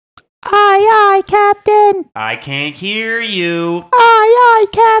aye, Captain. I can't hear you. Aye,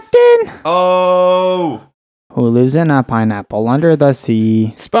 Captain. Oh. Who lives in a pineapple under the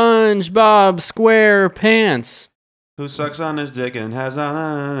sea? SpongeBob SquarePants. Who sucks on his dick and has on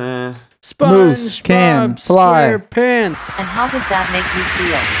a... Moose can SpongeBob fly. SquarePants. And how does that make you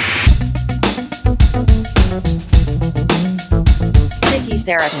feel? Sticky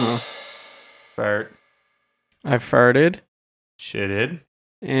therapy. Fart. I farted Shitted.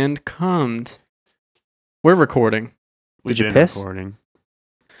 and cummed. We're recording. We've you been piss? recording.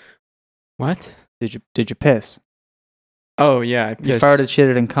 What? Did you piss? Oh, yeah, I You pissed. farted,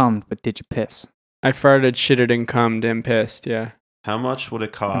 shitted, and cummed, but did you piss? I farted, shitted, and cummed and pissed, yeah. How much would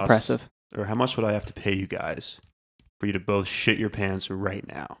it cost? Impressive. Or how much would I have to pay you guys for you to both shit your pants right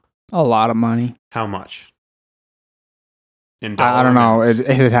now? A lot of money. How much? In I don't know. amounts?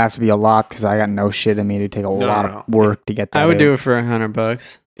 It'd have to be a lot because I got no shit in me. It'd take a lot no. of work to get that I would out. do it for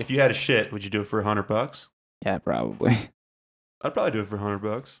 $100. If you had a shit, would you do it for $100? Yeah, probably. I'd probably do it for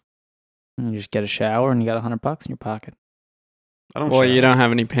 $100. You just get a shower and you got $100 in your pocket. I don't. Well, shower. you don't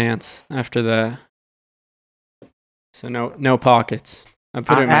have any pants after that. So no pockets. I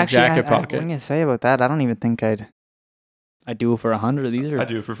put it in my Actually, jacket What pocket. can you say about that? I don't even think I'd do it for $100. These I are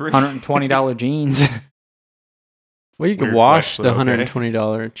do it for free. $120 jeans. Well, you could Weird wash flex, the but okay.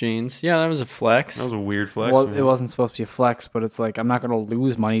 $120 jeans. Yeah, that was a flex. That was a weird flex. Well, man. it wasn't supposed to be a flex, but it's like I'm not going to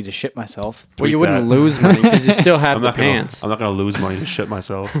lose money to shit myself. Well, you Tweet wouldn't that. lose money because you still have I'm the not gonna- pants. I'm not gonna lose money to shit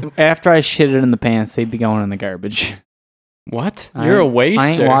myself. After I shitted in the pants, they'd be going in the garbage. What? I You're a ain't- waster. I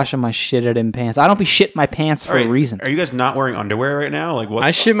ain't washing my shitted in pants. I don't be shitting my pants for Alright, a reason. Are you guys not wearing underwear right now? Like what? I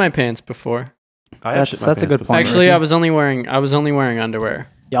shit my pants before. I have That's- shit my that's a pants good before. point. Actually, Ricky. I was only wearing underwear.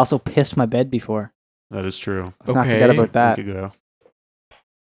 You also pissed my bed before. That is true. Let's not Okay. forget about A that. week ago.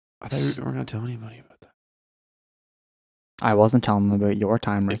 I thought you weren't gonna tell anybody about that. I wasn't telling them about your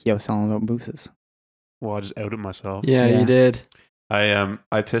time, Ricky. I was telling them about Moose's. Well, I just outed myself. Yeah, Yeah. you did.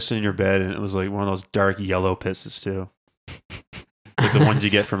 I pissed in your bed and it was like one of those dark yellow pisses too. Like the ones you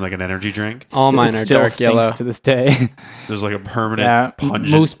get from like an energy drink. All mine It are still dark stinks yellow. to this day. There's like a permanent Yeah, pungent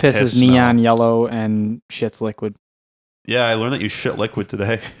Moose piss piss is neon smell. yellow and shit's liquid. Yeah, I learned that you shit liquid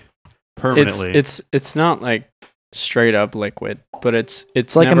today. Permanently. It's not like straight up liquid, but it's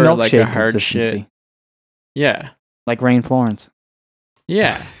It's like a never milkshake like a hard consistency, shit. Yeah, like Rain Florence.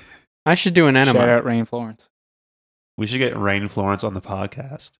 yeah. I should do an Shout enema. out Rain Florence. We should get Rain Florence on the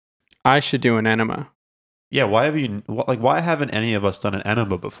podcast. I should do an enema. Yeah, why haven't any of us done an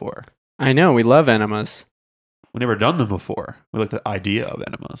enema before? I know we love enemas. We've never done them before. We like the idea of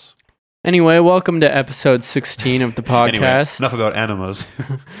enemas. Anyway, welcome to episode 16 of the Anyway, podcast. enough about enemas.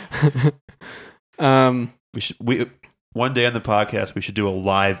 We one day on the podcast we should do a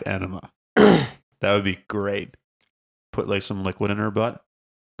live enema. That would be great. Put like some liquid in her butt,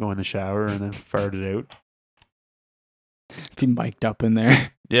 go in the shower, and then fart it out. Be mic'd up in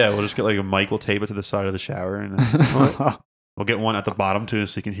there. Yeah, we'll just get like a mic. We'll tape it to the side of the shower, and then we'll get one at the bottom too,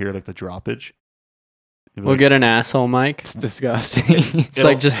 so you can hear like the droppage. You'll be We'll like, get an asshole mic. It's disgusting. It's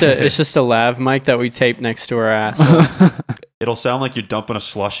like it's just a lav mic that we tape next to our asshole. It'll sound like you're dumping a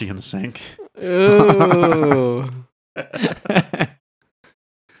slushy in the sink. Ooh.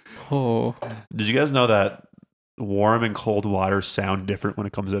 Oh. Did you guys know that warm and cold water sound different when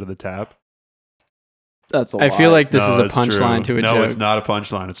it comes out of the tap? That's a I feel lie. like this is a it's punchline true. to a no, joke. it's not a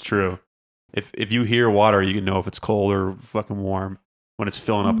punchline. It's true. If you hear water, you can know if it's cold or fucking warm. When it's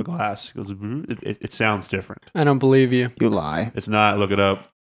filling up a glass, it goes. It sounds different. I don't believe you. You lie. It's not. Look it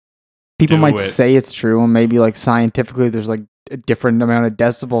up. People Do might it. say it's true, and maybe like scientifically, there's like a different amount of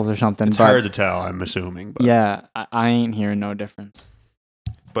decibels or something. It's but hard to tell. I'm assuming. But, yeah, I ain't hearing no difference.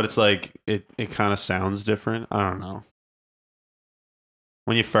 But it's like it kind of sounds different. I don't know.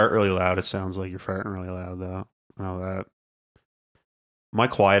 When you fart really loud, it sounds like you're farting really loud, though. I know that. My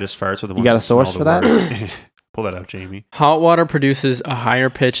quietest farts are the ones. got a that smell source the for that? worst. Pull that out, Jamie. Hot water produces a higher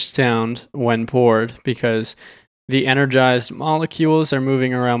pitched sound when poured because the energized molecules are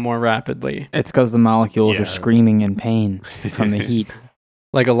moving around more rapidly, It's because the molecules Yeah. are screaming in pain from the heat.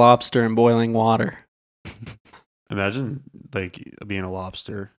 like a lobster in boiling water. Imagine like being a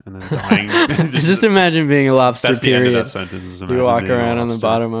lobster and then dying. Just imagine being a lobster. That's the period. end of that sentence. is You imagine walk being a around on the lobster.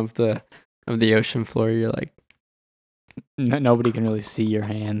 bottom of the ocean floor. You're like, Nobody can really see your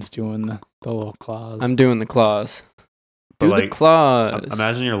hands doing the little claws. I'm doing the claws. But Do the like, claws.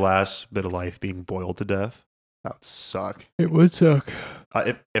 imagine your last bit of life being boiled to death. That would suck. It would suck.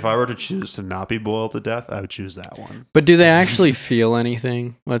 If I were to choose to not be boiled to death, I would choose that one. But do they actually feel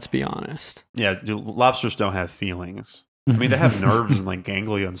anything? Let's be honest. Yeah, lobsters don't have feelings. I mean, they have nerves and like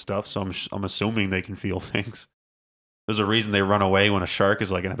ganglia and stuff, so I'm assuming they can feel things. There's a reason they run away when a shark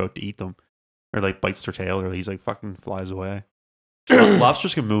is like about to eat them. or like bites their tail, or he's like fucking flies away.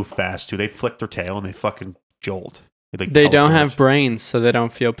 Lobsters can move fast too. They flick their tail and they fucking jolt. They don't have brains, so they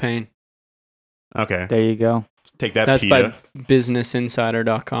don't feel pain. Okay, There you go. take that. That's PETA. by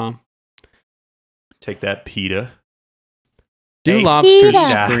businessinsider.com. Take that, PETA. Do Hey, lobsters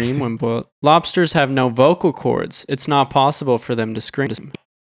PETA. scream when boiled? Lobsters have no vocal cords. It's not possible for them to scream.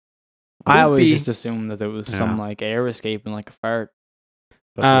 I Could always be. just assumed that there was Yeah. some like air escaping like a fart.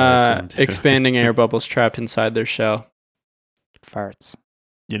 That's what I assumed, too. Expanding air bubbles trapped inside their shell. Farts.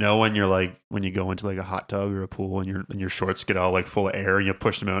 You know when you go into like a hot tub or a pool and your shorts get all like full of air and you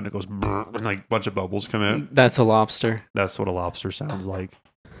push them out and it goes brrr, and like a bunch of bubbles come out. That's a lobster. That's what a lobster sounds like.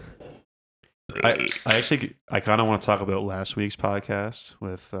 I kind of want to talk about last week's podcast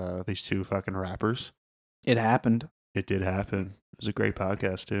with these two fucking rappers. It happened. It did happen. It was a great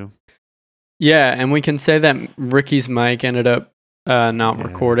podcast too. Yeah, and we can say that Ricky's mic ended up not Yeah.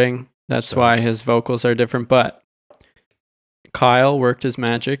 recording. That's why Sucks. his vocals are different. But Kyle worked his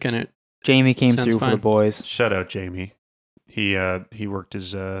magic, and it Jamie came Sounds through for the fine. boys. Shout out Jamie. He worked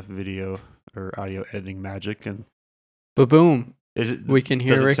his video or audio editing magic and ba-boom. is it We can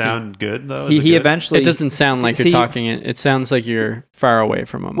hear does it Ricky. sound good though? Is He it good? eventually. It doesn't sound like you're see- talking. It sounds like you're far away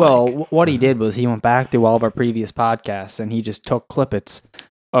from him. Well, what he did was he went back to all of our previous podcasts and he just took clippets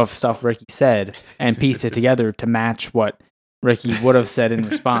of stuff Ricky said and pieced it together to match what Ricky would have said in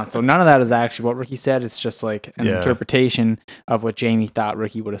response. So none of that is actually what Ricky said. It's just like an Yeah. interpretation of what Jamie thought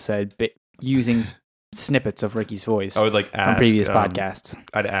Ricky would have said, but using snippets of Ricky's voice I would like from ask previous podcasts.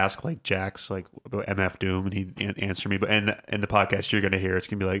 I'd ask like Jax like about MF Doom and he'd answer me. But in the podcast you're gonna hear it's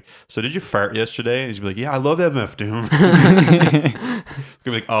gonna be like, so did you fart yesterday? And he's gonna be like, yeah, I love MF Doom. It's gonna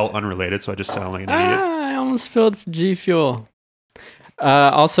be like all unrelated, so I just sound like an idiot. I almost spilled G Fuel.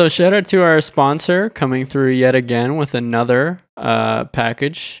 Also, shout out to our sponsor coming through yet again with another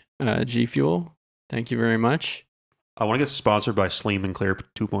package, G Fuel. Thank you very much. I want to get sponsored by Sleem and Clear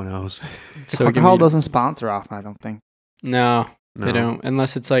 2.0s. So give Alcohol me- doesn't sponsor off, I don't think. No, No, they don't,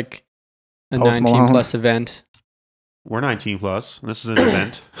 unless it's like a Post 19 Malone. plus event. We're 19 plus. And this is an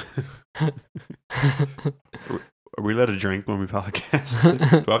event. Are we allowed to drink when we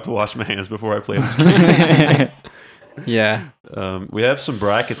podcast? Do I have to wash my hands before I play this game? Yeah, We have some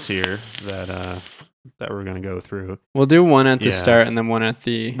brackets here that we're gonna go through. we'll do one at the Yeah. start and then one at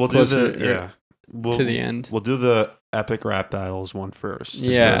the We'll do closer to the end. We'll do the epic rap battles one first. Just 'cause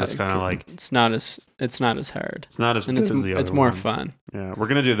Yeah, it's kind of like it's not as hard, it's not as and good it's as the other. it's more one. fun. Yeah, we're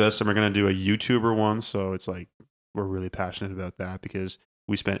gonna do this, and we're gonna do a YouTuber one. So it's like we're really passionate about that because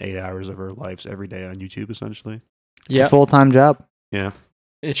we spent 8 hours of our lives every day on YouTube, essentially. It's a Yeah, full-time job. Yeah,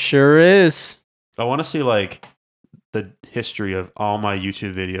 it sure is. I want to see like the history of all my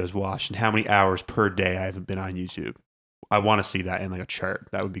YouTube videos watched and how many hours per day I haven't been on YouTube. I want to see that in like a chart.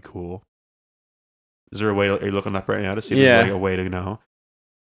 That would be cool. Is there a way? Are you looking up right now to see if Yeah. there's like a way to know?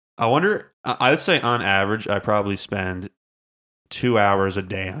 I wonder. I would say on average, I probably spend 2 hours a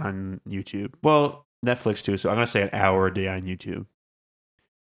day on YouTube. Well, Netflix too. So I'm gonna say an hour a day on YouTube.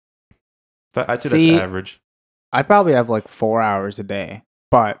 I'd say See, that's average. I probably have like 4 hours a day,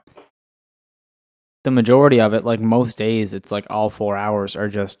 but the majority of it, like most days, it's like all 4 hours are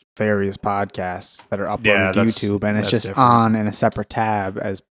just various podcasts that are uploaded Yeah, to that's- YouTube, and it's that's just different. on in a separate tab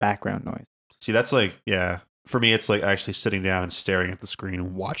as background noise. See, that's like for me, it's like actually sitting down and staring at the screen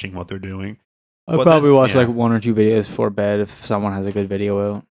and watching what they're doing. I But probably then- watch yeah. like 1 or 2 videos before bed if someone has a good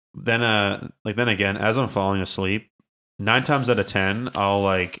video out. Then again, as I'm falling asleep, 9 times out of 10, I'll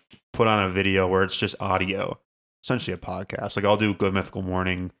like put on a video where it's just audio, essentially a podcast. Like I'll do Good Mythical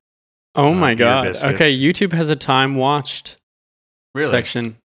Morning. Oh my Ear god. Biscuits. Okay, YouTube has a time watched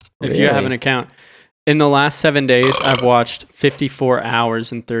section if you have an Really? account. In the last 7 days, I've watched 54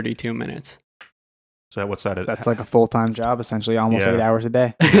 hours and 32 minutes. So what's that? That's like a full-time job, essentially, almost Yeah. 8 hours a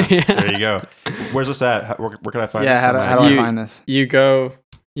day. There you go. Where's this at? Where can I find Yeah, this? how on do my- I You- find this?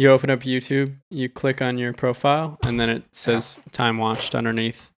 You open up YouTube, you click on your profile, and then it says time watched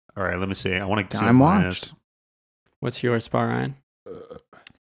underneath. All right, let me see. I want to see Time what mine watched. is. What's yours, Ryan?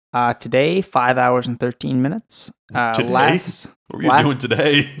 Today, 5 hours and 13 minutes. Today? Last What were you Last- doing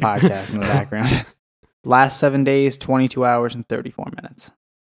today? podcast in the background. Last 7 days, 22 hours and 34 minutes.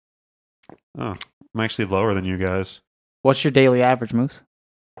 Oh, I'm actually lower than you guys. What's your daily average, Moose?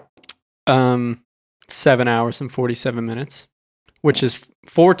 7 hours and 47 minutes, which is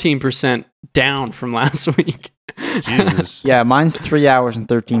 14% down from last week. Jesus. Yeah, mine's 3 hours and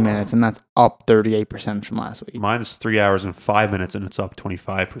 13 minutes, and that's up 38% from last week. Mine's 3 hours and 5 minutes, and it's up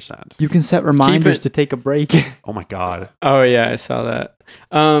 25%. You can set reminders it- to take a break. Oh my god. Oh yeah, I saw that.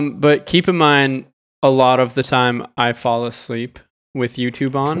 But keep in mind, a lot of the time I fall asleep with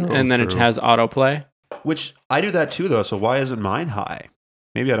YouTube on, True, and then it true. has autoplay. Which I do that too, though. So why isn't mine high?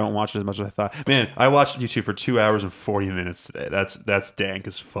 Maybe I don't watch it as much as I thought. Man, I watched YouTube for 2 hours and 40 minutes today. That's dank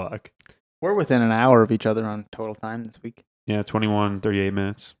as fuck. We're within an hour of each other on total time this week. Yeah, 21, 38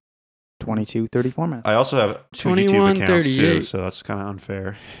 minutes. 22, 34 minutes. I also have 2 21, YouTube accounts too, 38. so that's kind of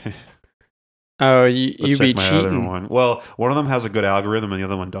unfair. Oh, you Let's be check my other cheating. one. Well, one of them has a good algorithm and the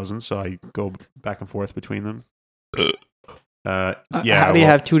other one doesn't, so I go back and forth between them. Yeah. How do you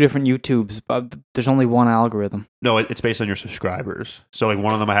have two different YouTubes? But there's only one algorithm. No, it's based on your subscribers. So like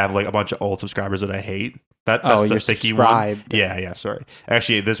one of them, I have like a bunch of old subscribers that I hate. That's the you're sticky one. subscribed. Yeah. Sorry.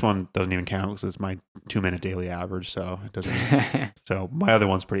 Actually, this one doesn't even count because it's my 2-minute daily average. So it doesn't. So my other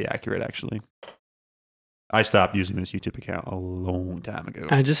one's pretty accurate, actually. I stopped using this YouTube account a long time ago.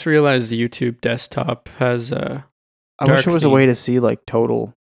 I just realized the YouTube desktop has I wish dark there was a theme. way to see like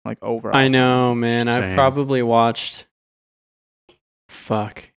total, like overall. I know, man. I've Same. probably watched.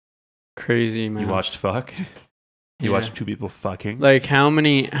 Fuck, crazy man. You watched fuck? You watched two people fucking? Like how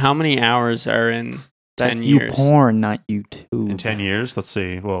many hours are in 10 That's years? porn, not YouTube. In 10 years? Let's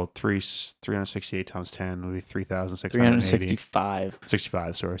see. Well, 368 times 10 would be 3,680. 365.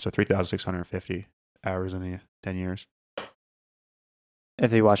 65, sorry. So 3,650 hours in 10 years.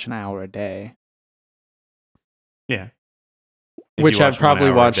 If they watch an hour a day. Yeah. If Which you I've watch 1 probably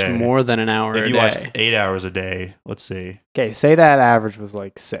hour a watched day. more than an hour If a you watch day. 8 hours a day, let's see. Okay, say that average was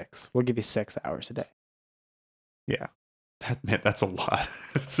like 6. We'll give you 6 hours a day. That's a lot.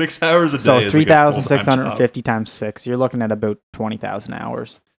 6 hours a day So is like a full-time job. 3,650 times 6. You're looking at about 20,000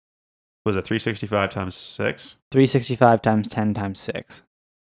 hours. Was it 365 times 6? 365 times 10 times 6.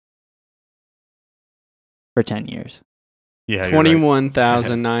 For 10 years. Yeah, you're right.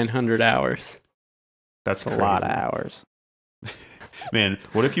 21,900 hours. That's That's a crazy. lot of hours. Man,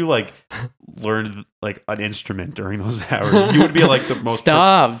 what if you like learned like an instrument during those hours? You would be like the most.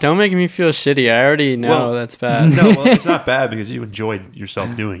 Stop. Don't make me feel shitty. I already know Well, that's bad. No, well, it's not bad because you enjoyed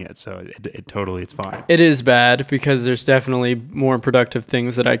yourself doing it, so it totally it's fine. It is bad because there's definitely more productive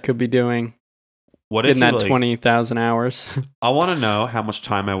things that I could be doing What if in you, that like, 20,000 hours. I want to know how much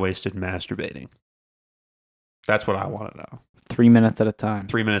time I wasted masturbating. That's what I want to know. 3 minutes at a time.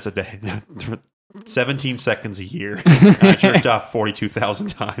 3 minutes a day, 17 seconds a year. And I jerked off 42,000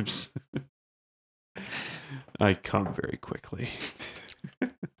 times. I come very quickly.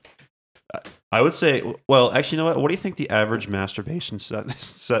 I would say, well, actually, you know what? What do you think the average masturbation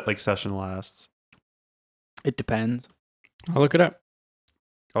session lasts? It depends. I'll look it up.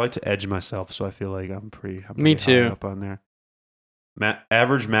 I like to edge myself, so I feel like I'm pretty Me high too. up on there.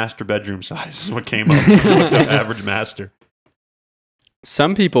 Average master bedroom size is what came up. I looked up average master.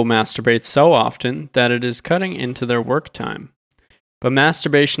 Some people masturbate so often that it is cutting into their work time. But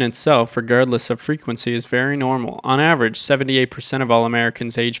masturbation itself, regardless of frequency, is very normal. On average, 78% of all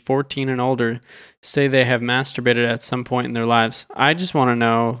Americans aged 14 and older say they have masturbated at some point in their lives. I just want to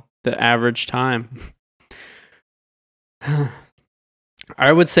know the average time.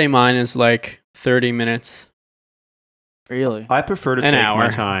 I would say mine is like 30 minutes. Really? I prefer to An take hour. my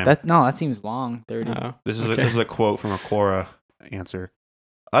time. That seems long. 30. Oh, This is okay. a quote from a Quora answer.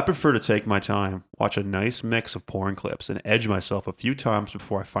 I prefer to take my time, watch a nice mix of porn clips, and edge myself a few times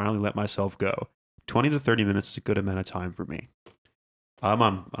before I finally let myself go. 20 to 30 minutes is a good amount of time for me. I'm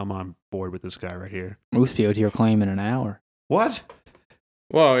on board with this guy right here. Moose Peot here claiming an hour. What?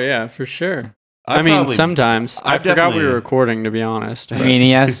 Whoa, yeah, for sure. I mean, probably- sometimes. I I've forgot we definitely- were recording, to be honest. I but- mean,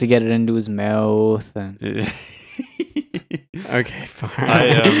 he has to get it into his mouth. And okay,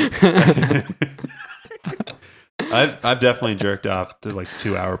 fine. I've definitely jerked off to like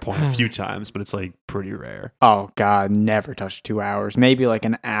 2 hour porn a few times, but it's like pretty rare. oh, God, never touched 2 hours. Maybe like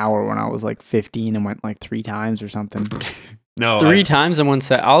an hour when I was like 15 and went like 3 times or something. No, 3 times in one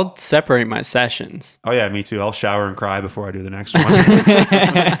set. I'll separate my sessions. Oh yeah, me too. I'll shower and cry before I do the next one.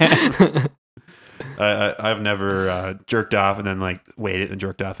 I've never jerked off and then like waited and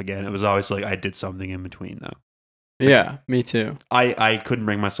jerked off again. It was always like I did something in between though. Yeah, me too. I couldn't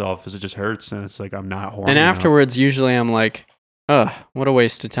bring myself because it just hurts and it's like I'm not horny And enough. afterwards, usually I'm like, ugh, what a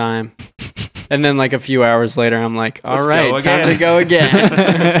waste of time. And then like a few hours later, I'm like, all Let's right, go time to again." go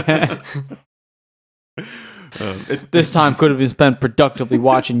again. This time could have been spent productively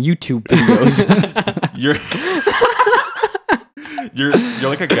watching YouTube videos. You're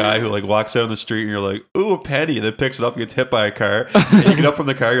like a guy who like walks out on the street and you're like, ooh, a penny, and then picks it up and gets hit by a car. And you get up from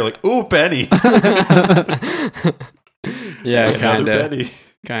the car, you're like, ooh, a penny. Yeah, Another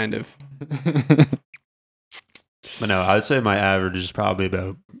kind of. But no, I would say my average is probably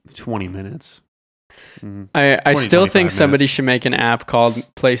about 20 minutes. I 20, still 25 think somebody minutes. should make an app called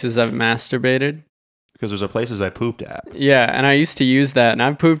Places I've Masturbated. Because there's places I pooped at. Yeah, and I used to use that, and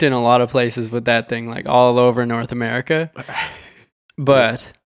I've pooped in a lot of places with that thing, like all over North America.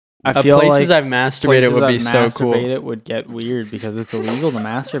 But I feel places like I've masturbated would be so cool. It would get weird because it's illegal to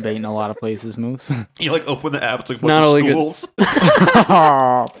masturbate in a lot of places, Moose. You like open the app, it's like a not bunch of illegal. schools.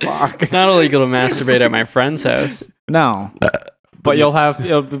 Oh, fuck. It's not illegal to masturbate at my friend's house. No. But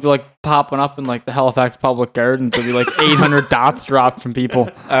it'll be like popping up in like the Halifax Public Gardens. There'll be like 800 dots dropped from people.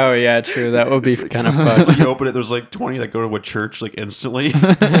 Oh yeah, true. That would be kind of It's fun. like you open it, there's like 20 that go to a church like instantly.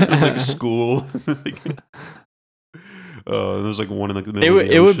 There's like school. There's like one in like the middle of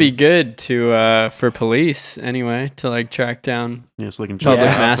the It would be ocean. good to for police anyway to like track down. Yeah, so they can Public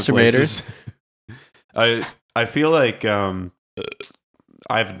check out the masturbators. places. I feel like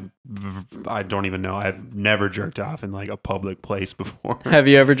I don't even know. I've never jerked off in like a public place before. Have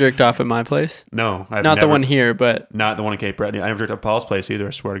you ever jerked off at my place? No, I've Not never, the one here, but not the one in Cape Breton. I never jerked off at Paul's place either.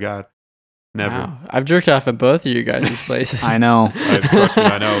 I swear to God, never. wow. I've jerked off at both of you guys' places. I know. Trust me,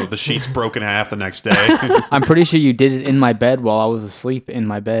 I know. The sheets broke in half the next day. I'm pretty sure you did it in my bed while I was asleep in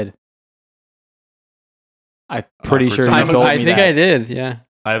my bed. I'm pretty Awkward sure you silence. told I me think that. I did. Yeah.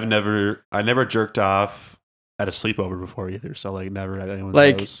 I never jerked off at a sleepover before either. So like never at anyone's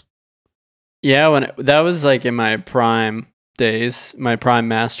Like, house. Yeah, that was like in my prime days, my prime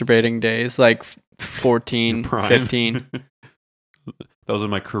masturbating days, like 14, Prime. 15. Those are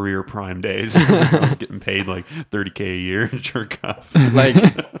my career prime days. I was getting paid like $30K a year to jerk off. Like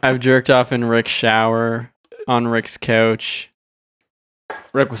I've jerked off in Rick's shower, on Rick's couch.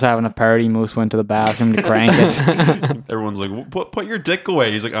 Rick was having a party. Moose went to the bathroom to crank it. Everyone's like, put your dick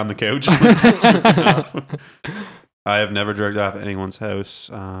away. He's like on the couch. I have never jerked off at anyone's house.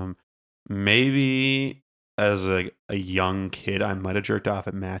 Maybe as a young kid, I might have jerked off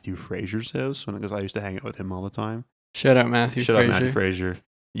at Matthew Fraser's house because I used to hang out with him all the time. Shout out Matthew Shut up, Fraser. Matthew Fraser.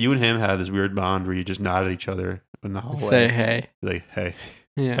 You and him had this weird bond where you just nod at each other in the hallway. Say hey. Like, hey,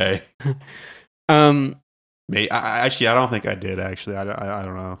 Yeah. hey. I don't think I did, actually. I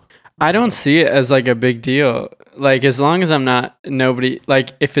don't know. I don't see it as like a big deal. Like as long as I'm not nobody, like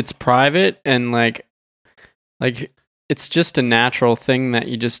if it's private and like it's just a natural thing that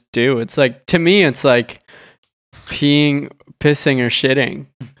you just do. It's like, to me, it's like pissing or shitting.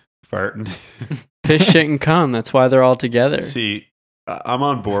 Farting. Piss, shit, and cum. That's why they're all together. See, I'm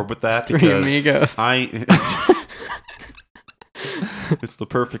on board with that Three because amigos. it's the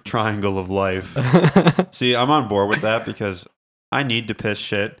perfect triangle of life. See, I'm on board with that because I need to piss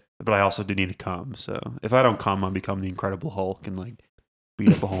shit, but I also do need to cum. So if I don't cum, I'll become the Incredible Hulk and like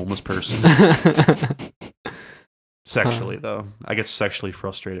beat up a homeless person. Sexually, though, I get sexually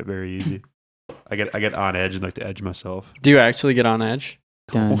frustrated very easy. I get on edge and like to edge myself. Do you actually get on edge?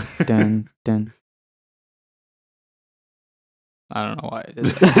 Dun, dun, dun. I don't know why I did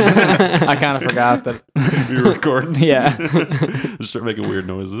that. I kind of forgot that. You were recording? Yeah. Just start making weird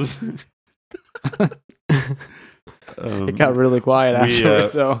noises. It got really quiet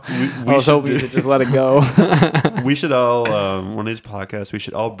afterwards, so I was should hoping you could just let it go. We should all, one of these podcasts, we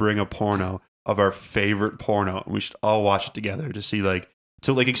should all bring a porno of our favorite porno. We should all watch it together to see, like,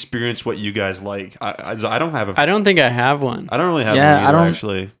 to like experience what you guys like. I don't have a. I don't think I have one. I don't really have Yeah, one I either, don't-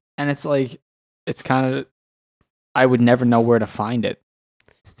 actually. And it's like, it's kind of, I would never know where to find it.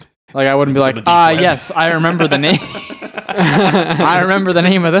 Like, I wouldn't be It's on like, the deep web. yes, I remember the name. I remember the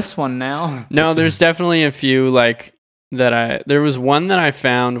name of this one now. No, there's definitely a few like that there was one that I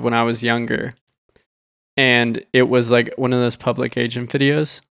found when I was younger, and it was like one of those public agent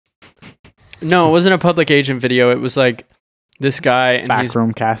videos. No, it wasn't a public agent video. It was like this guy and he's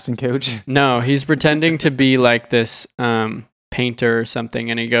Backroom casting coach. he's pretending to be like this painter or something,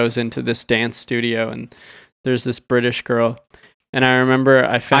 and he goes into this dance studio, and there's this British girl, and I remember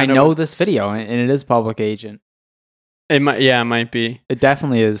I I found know this video, and it is public agent. it might be, It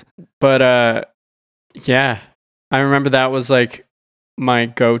definitely is. but yeah, I remember that was like my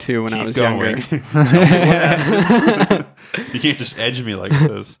go-to when I Keep was going. younger. Tell me what happens. You can't just edge me like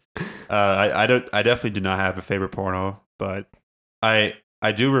this. I definitely do not have a favorite porno, but I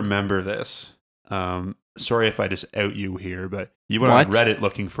do remember this. Sorry if I just out you here, but you went What? on Reddit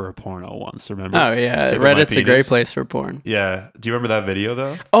looking for a porno once, remember? Oh yeah, Tip of my Reddit's a great penis. place for porn. Yeah. Do you remember that video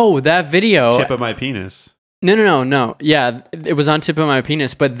though? Oh, that video. Tip of my penis. No. Yeah, it was on Tip of My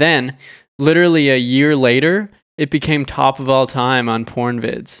Penis, but then literally a year later, it became top of all time on porn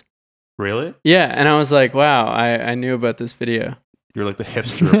vids. Really? Yeah, and I was like, wow, I knew about this video. You're like the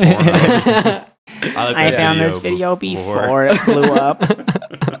hipster of porno. I found this video before it blew up.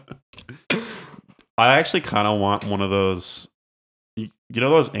 I actually kind of want one of those. You know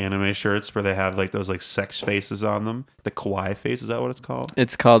those anime shirts where they have like those like sex faces on them? The kawaii face, is that what it's called?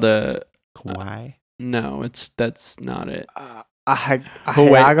 It's called a Kawaii. No, that's not it. Ahiago?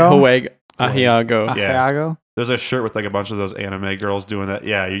 Ahiago. Yeah. Ahiago? There's a shirt with like a bunch of those anime girls doing that.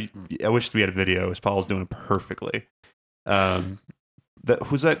 Yeah, I wish we had a video. As Paul's doing it perfectly.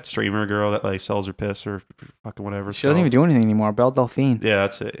 Who's that streamer girl that like sells her piss or fucking whatever? She doesn't even do anything anymore. Belle Delphine. Yeah,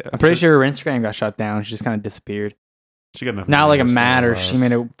 that's it. Yeah. I'm pretty sure her Instagram got shut down. She just kind of disappeared. she got enough. Not like a money to matter. sell She us.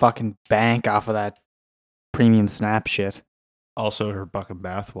 made a fucking bank off of that premium Snap shit. Also, her fucking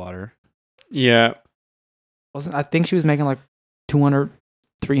bathwater. Yeah. I think she was making like 200,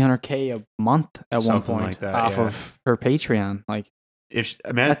 300K a month at one Something point like that, off yeah. of her Patreon. Like, That's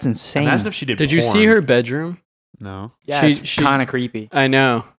that's insane. Imagine if she did. Did you see porn. her bedroom? No. Yeah, she- it's she- kind of creepy. I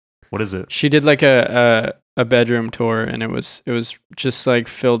know. What is it? She did like a bedroom tour, and it was just like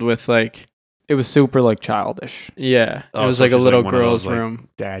filled with like It was super like childish. it Oh, was so like a she's, little one of girl's those, like, room.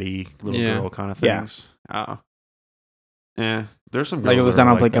 daddy little Yeah. girl kind of Yeah. things. Oh. Yeah, there's some girls Like it was that done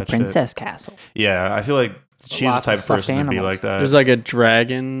are on like a that shit. princess castle. Yeah, I feel like she's the Lots type of of stuffed person to be animals. like that. There's like a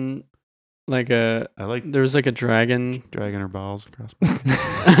dragon, like a I like there was like a dragon. dragging her balls across.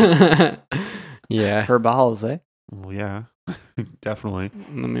 My Yeah. Her balls, eh? well, yeah, definitely.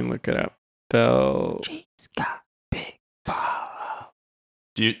 Let me look it up. Belle. She's got big balls.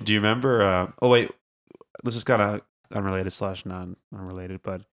 Do you remember? Oh wait, this is kind of unrelated / non-unrelated,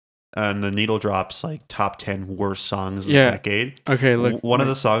 but the Needle Drops like top 10 worst songs of Yeah. the decade. Okay, look. One of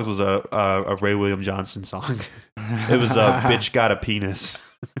the songs was a Ray William Johnson song. It was "Bitch Got a Penis."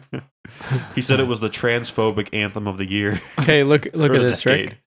 He said it was the transphobic anthem of the year. Okay, look or at the this, Rick.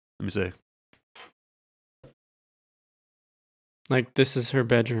 decade. Let me see. Like this is her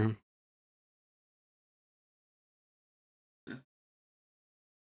bedroom.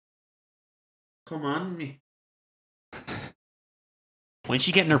 Come on. When's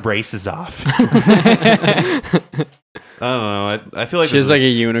she getting her braces off? I don't know. I feel like She has this is- like a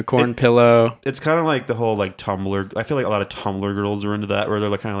unicorn pillow. it's kind of like the whole like Tumblr. I feel like a lot of Tumblr girls are into that, where they're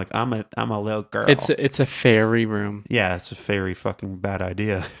like kind of like I'm a little girl. It's a fairy room. Yeah, it's a very fucking bad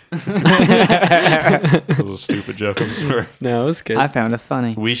idea. That was a stupid joke. I'm sorry. No, it was good. I found it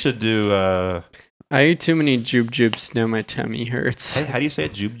funny. We should do. I eat too many jujubes. Now my tummy hurts. Hey, how do you say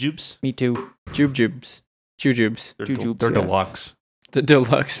it? Jubes? Me too. Jujubes. Jujubes. Jujubes, They're yeah. deluxe, The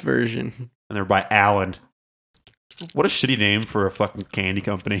deluxe version. and they're by Allen. What a shitty name for a fucking candy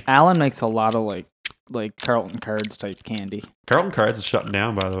company. Alan makes a lot of like Carlton Cards type candy. Carlton Cards is shutting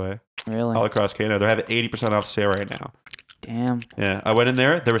down, by the way, Really? all across Canada. They're having 80% off sale right now. Damn. Yeah, I went in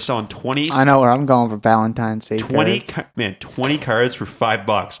there. They were selling 20 I know where I'm going for Valentine's Day. 20 cards. 20 cards for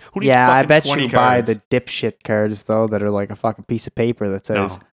 $5. Who needs Yeah, I fucking bet 20 you cards? buy the dipshit cards though that are like a fucking piece of paper that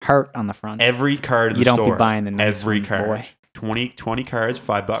says No. heart on the front. Every card in You the don't store. be buying the nice every ones, card. boy. 20 cards,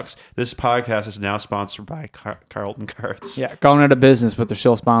 $5. This podcast is now sponsored by Carlton Cards. Yeah, going out of business, but they're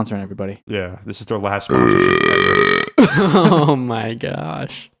still sponsoring everybody. Yeah, this is their last sponsorship ever. Oh my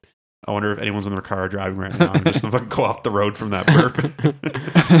gosh. I wonder if anyone's in their car driving right now and just fucking go off the road from that burp.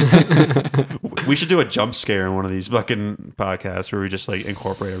 We should do a jump scare in one of these fucking podcasts where we just like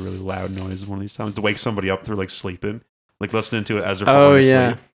incorporate a really loud noise one of these times to wake somebody up if they're like sleeping, like listening to it as they're falling Oh, asleep.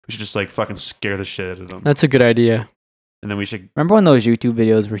 yeah. We should just like fucking scare the shit out of them, That's a good idea. and then we should. Remember when those YouTube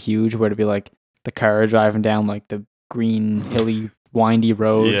videos were huge, where it'd be like the car driving down like the green, hilly, windy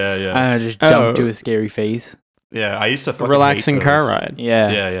road, Yeah, yeah, and it just jump Oh. to a scary face. yeah. I used to A fucking relaxing hate car those. ride. Yeah.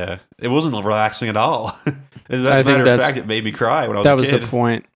 Yeah, yeah. It wasn't relaxing at all. As I a think matter of that's- fact, it made me cry when I was That a was kid. the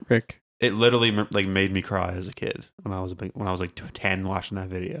point, Rick. It literally like made me cry as a kid when I was like 10 watching that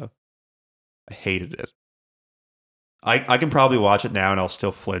video. I hated it. I can probably watch it now and I'll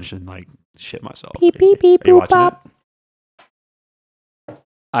still flinch and like shit myself. Beep, beep, beep, Are you boop, watching bop.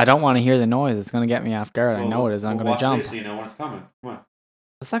 I don't want to hear the noise. It's gonna get me off guard. it? I know it is. I'm Well, gonna watch jump. this so you know when it's coming. Come on.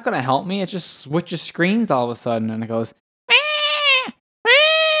 It's not gonna help me. It just switches screens all of a sudden, and it goes.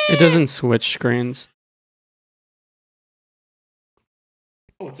 It doesn't switch screens.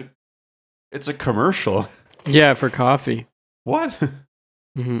 Oh, it's a commercial. Yeah, for coffee. What?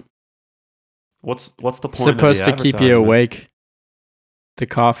 hmm What's the point? Supposed of to the keep you advertisement? awake. The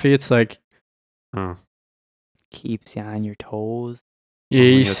coffee, it's like Oh. Keeps you on your toes.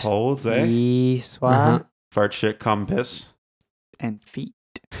 yes. Holes, eh? Yes, Uh-huh. Fart shit, cum piss. and feet.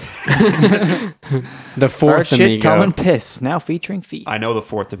 The fourth Fart shit, amigo. cum, and piss. Now featuring feet. I know the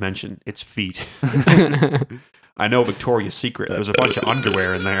fourth dimension. It's feet. I know Victoria's Secret. There's a bunch of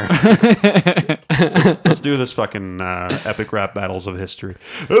underwear in there. Let's do this fucking epic rap battles of history.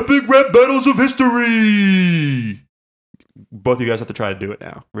 Epic rap battles of history. Both of you guys have to try to do it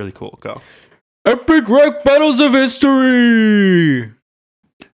now. Really cool. Go. Epic rap battles of history.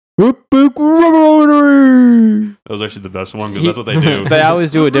 Epic rotary. That was actually the best one because that's what they do. They always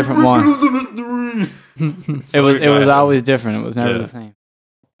do a different one. Battles of history. It was always different. It was never Yeah. the same.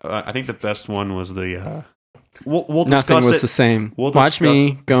 I think the best one was the. We'll Nothing discuss was it. the same. We'll Watch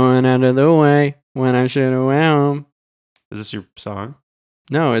me going out of the way when I should have went. Is this your song?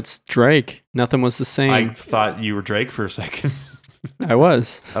 No, it's Drake. Nothing was the I same. thought you were Drake for a second. I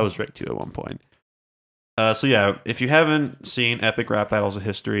was. I was Drake too at one point. So yeah, if you haven't seen Epic Rap Battles of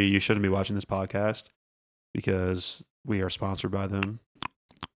History, you shouldn't be watching this podcast because we are sponsored by them.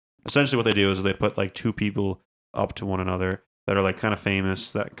 Essentially, what they do is they put like two people up to one another that are like kind of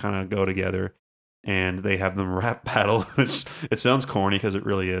famous that kind of go together, and they have them rap battle. Which it sounds corny because it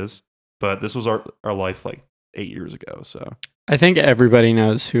really is, but this was our life like 8 years ago. So I think everybody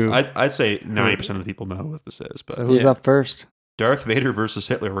knows who. I'd say 90% of the people know what this is. But So who's Yeah. up first? Darth Vader versus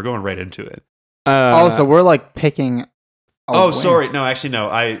Hitler. We're going right into it. So we're like picking. a Oh, win. sorry. No, actually, no.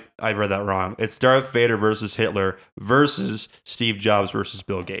 I read that wrong. It's Darth Vader versus Hitler versus Steve Jobs versus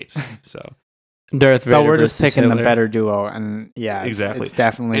Bill Gates. So Darth Vader So we're just versus picking the Hitler. better duo, and yeah, Exactly. It's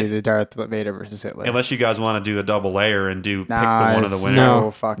definitely And- the Darth Vader versus Hitler. unless you guys want to do a double layer and pick the Nah, one of the it's winners. No.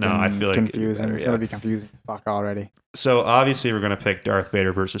 so fucking No, I feel like it'd be confusing. better, It's yeah. gonna be confusing as fuck already. So obviously, we're going to pick Darth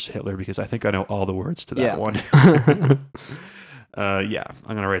Vader versus Hitler because I think I know all the words to that Yeah. one. Yeah,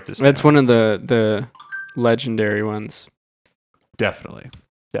 I'm going to write this down. That's one of the legendary ones. Definitely.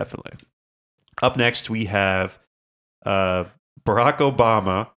 Up next, we have Barack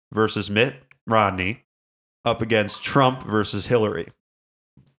Obama versus Mitt Romney up against Trump versus Hillary.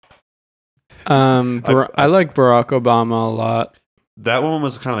 I like Barack Obama a lot. That one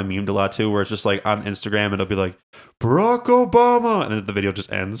was kind of memed a lot too, where it's just like on Instagram, it'll be like Barack Obama, and then the video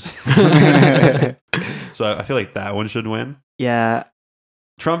just ends. So I feel like that one should win. Yeah,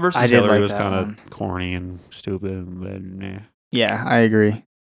 Trump versus I did Hillary like was that kind one. of corny and stupid. And meh. yeah, I agree.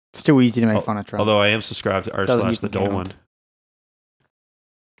 It's too easy to make fun of Trump. Although I am subscribed to Doesn't r/the even count. Dolan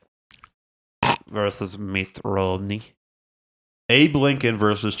versus Mitt Romney. Abe Lincoln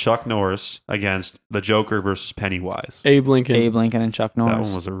versus Chuck Norris against the Joker versus Pennywise. Abe Lincoln. Abe Lincoln and Chuck Norris. That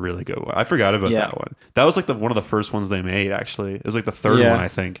one was a really good one. I forgot about Yeah. that one. That was like one of the first ones they made. Actually, it was like the third Yeah. one, I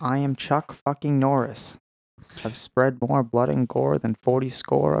think. I am Chuck fucking Norris. I've spread more blood and gore than 40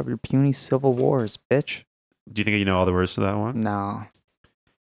 score of your puny civil wars, bitch. Do you think you know all the words to that one? No.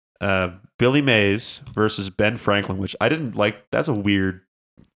 Billy Mays versus Ben Franklin, which I didn't like. That's a weird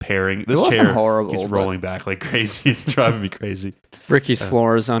pairing. It This wasn't chair horrible. keeps but rolling back like crazy. It's driving me crazy. Ricky's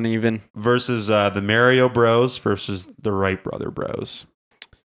floor is uneven. Versus the Mario Bros versus the Wright Brother Bros.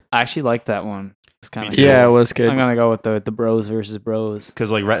 I actually like that one. It's kind Me of too. Yeah, it was good. I'm gonna go with the bros versus bros. Because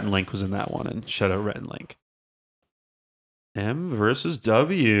like Rhett and Link was in that one, and shout out Rhett and Link. M versus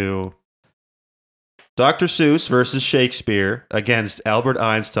W. Dr. Seuss versus Shakespeare against Albert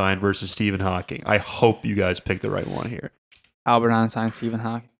Einstein versus Stephen Hawking. I hope you guys picked the right one here. Albert Einstein, Stephen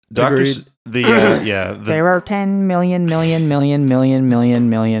Hawking. Dr. Agreed. There are 10 million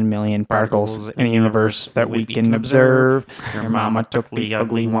particles in the universe that we can observe. Your mama took the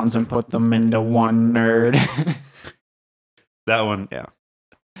ugly ones and put them into one nerd. That one, yeah.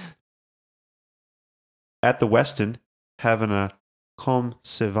 At the Westin, having a comme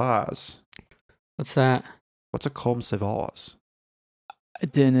se vase. What's that? What's a comme se vase? I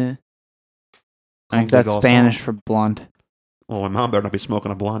didn't. I Comme think de that's garçon. Spanish for blunt. Well, my mom better not be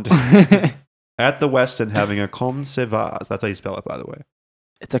smoking a blunt. At the Westin, having a comme se vase. That's how you spell it, by the way.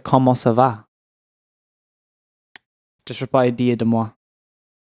 It's a comment ça va. Just reply dia de moi.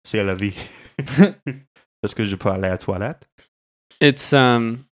 C'est la vie. Est-ce que je peux aller à la toilette? It's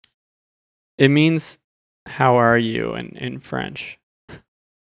it means how are you in French.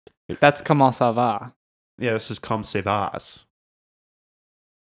 That's comment ça va. Yeah, this is comme se vase.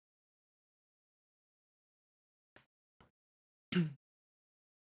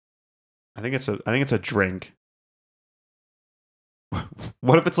 I think it's a drink.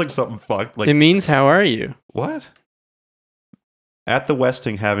 What if it's like something fucked? Like It means how are you. what? At the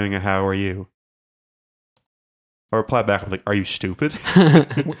Westing, having a how are you? Or reply back with like, are you stupid?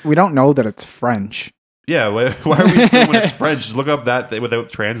 We don't know that it's French. Yeah, why are we assuming it's French? Just look up that without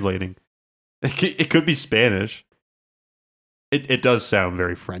translating. It could be Spanish. It does sound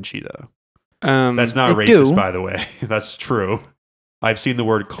very Frenchy though. That's not It racist, do. by the way. That's true. I've seen the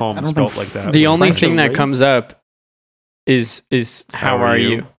word I calm don't spelled think like that. The Is only French thing a that race? comes up is how are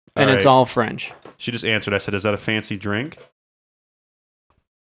you? And it's all French. She just answered. I said, "Is that a fancy drink?"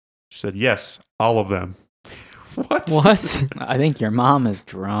 She said, "Yes, all of them." What? What? I think your mom is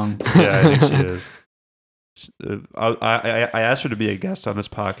drunk. Yeah, I think she is. I asked her to be a guest on this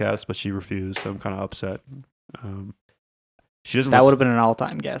podcast, but she refused. So I'm kind of upset. She doesn't. That would listen- have been an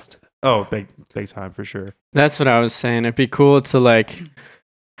all-time guest. Oh, big time for sure. That's what I was saying. It'd be cool to like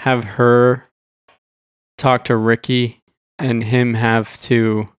have her talk to Ricky and him have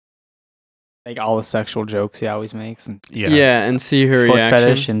to Like all the sexual jokes he always makes and yeah, and see her foot reaction.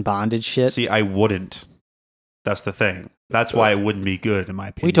 fetish and bondage shit. See, I wouldn't. That's the thing. That's why it wouldn't be good, in my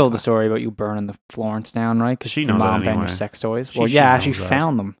opinion. We told the story about you burning the Florence down, right? Because She your knows that mom found your anyway. sex toys. She Well, yeah, knows she that.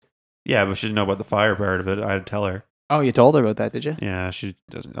 found them. Yeah, but she didn't know about the fire part of it. I had to tell her. Oh, you told her about that, did you? Yeah, she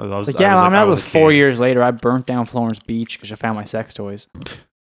doesn't. I was Like, yeah, Mom, that was a 4 kid. years later. I burnt down Florence Beach because I found my sex toys.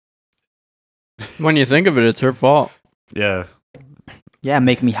 When you think of it, it's her fault. Yeah, Yeah,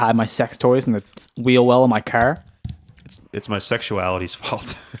 making me hide my sex toys in the wheel well of my car. it's my sexuality's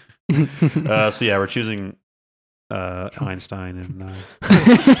fault. So yeah, we're choosing Einstein and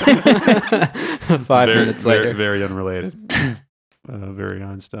 5 very, minutes later. very unrelated. Very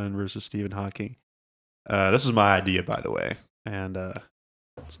Einstein versus Stephen Hawking. This is my idea, by the way, and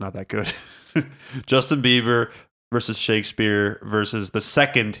it's not that good. Justin Bieber versus Shakespeare versus the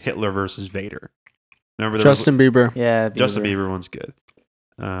second Hitler versus Vader. Remember there was- Justin Bieber. Yeah, Justin Bieber one's good.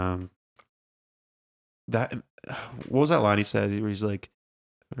 That what was that line he said? Where he's like,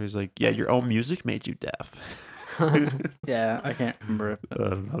 "Yeah, your own music made you deaf." Yeah, I can't remember it. I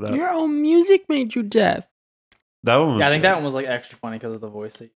don't know that. Your own music made you deaf. That one was. Yeah, I think good. that one was like extra funny because of the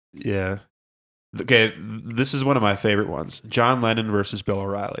voice. Yeah. Okay, this is one of my favorite ones. John Lennon versus Bill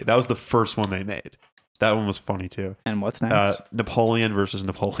O'Reilly. That was the first one they made. That one was funny too. And what's next? Napoleon versus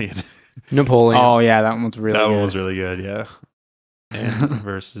Napoleon. Napoleon. Oh yeah, that one was really that good. one was really good. Yeah. N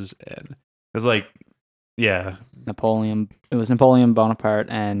versus N. It's like, yeah, Napoleon. It was Napoleon Bonaparte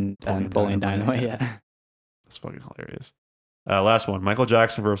and Napoleon Napoleon Dynamite, Dynamite. Yeah. that's fucking hilarious. Last one: Michael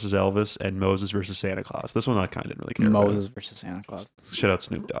Jackson versus Elvis and Moses versus Santa Claus. This one I kind of didn't really care Moses versus Santa Claus. about. Shout out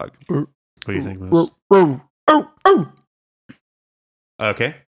Snoop Dogg. Mm. What do you think, Moses?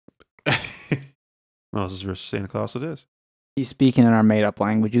 Okay. Moses versus Santa Claus. It is. He's speaking in our made-up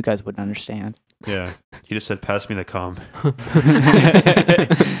language. You guys wouldn't understand. Yeah. He just said, "Pass me the cum."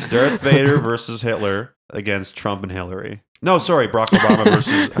 Darth Vader versus Hitler against Trump and Hillary. No, sorry, Barack Obama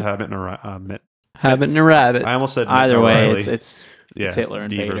versus Mitt. Habit and a rabbit. I almost said Mitt Either way, O'Reilly. it's yeah, Hitler and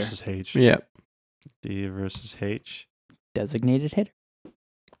D Vader. versus H. Yeah. D versus H. designated hitter.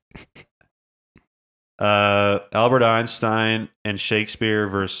 Albert Einstein and Shakespeare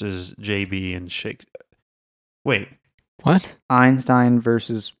versus JB and Shakespeare. Wait, What? Einstein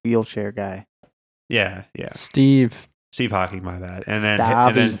versus wheelchair guy. yeah. Steve. Steve Hawking, my bad. And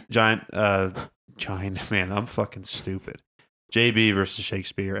then giant. Man, I'm fucking stupid. JB versus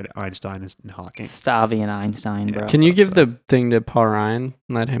Shakespeare and Einstein and Hawking. Stavi and Einstein, Yeah. bro. Can you give the thing to Paul Ryan?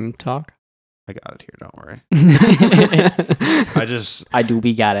 Let him talk. I got it here. Don't worry. I I just. I do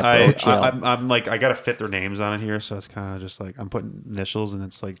be got it, bro. Chill. I'm like, I gotta fit their names on it here, so it's kind of just like I'm putting initials, and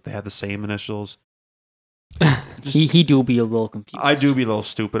it's like they have the same initials. he do be a little confused. I do be a little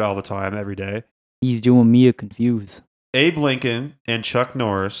stupid all the time, every day. He's doing me a confuse. Abe Lincoln and Chuck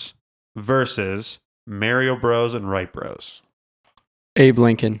Norris versus Mario Bros and Wright Bros. Abe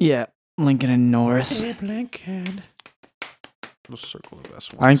Lincoln. Yeah, Lincoln and Norris. Abe Lincoln. We'll circle the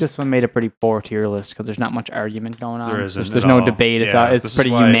best ones. I think this one made a pretty poor tier list because there's not much argument going on. There isn't There's at no all. debate. It's Yeah, this it's is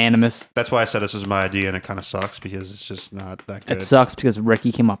pretty why- unanimous. That's why I said this is my idea, and it kind of sucks because it's just not that good. It sucks because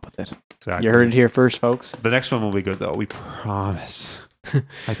Ricky came up with it. Exactly. You heard it here first, folks. The next one will be good, though. We promise.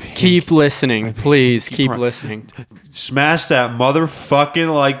 Keep listening, please. keep Keep right- listening. Smash that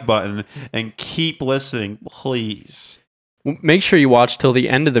motherfucking like button and keep listening, please. Make sure you watch till the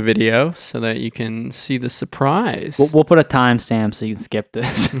end of the video so that you can see the surprise. We'll put a timestamp so you can skip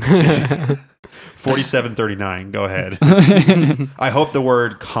this. 47:39. Go ahead. I hope the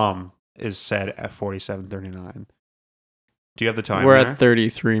word "come" is said at 47:39. Do you have the time? We're there? at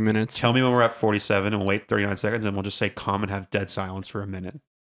 33 minutes. Tell me when we're at 47 and we'll wait 39 seconds, and we'll just say "come" and have dead silence for a minute.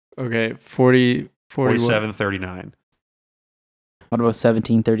 Okay, 40 what? 47:39. What about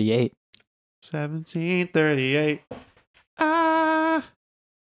 1738? 17:38.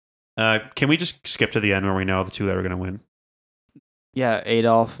 Can we just skip to the end where we know the two that are going to win? Yeah,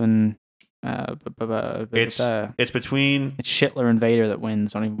 Adolf and It's between it's Schindler and Vader that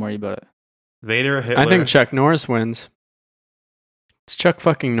wins. Don't even worry about it. Vader, Hitler. I think Chuck Norris wins. It's Chuck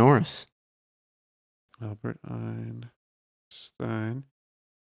fucking Norris. Albert Einstein.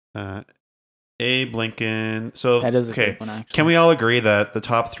 Abe Lincoln. So That is a okay. good one, actually. Can we all agree that the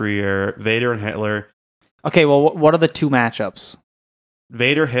top three are Vader and Hitler? Okay, well, what are the two matchups?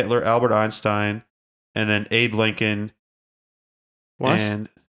 Vader, Hitler, Albert Einstein, and then Abe Lincoln. What? And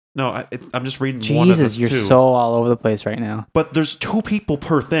No, I'm just reading one of the Jesus, you're two. so all over the place right now. But there's 2 people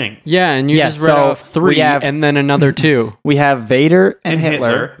per thing. Yeah, and you Yeah, just read so out 3 we have- and then another 2. We have Vader and And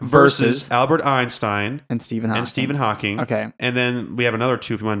Hitler versus Albert Einstein and Stephen Hawking. and Stephen Hawking. Okay. And then we have another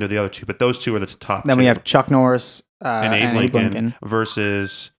 2 if you want to do the other 2. But those 2 are the top Then 2. we have Chuck Norris and Abe Lincoln,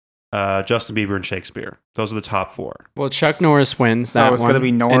 versus Justin Bieber and Shakespeare. Those are the top 4. Well, Chuck Norris wins So that it's one. going to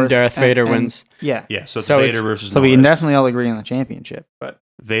be Norris and Darth Vader wins. Yeah. Yeah, so it's So Vader it's- versus So Norris. we can definitely all agree on the championship, but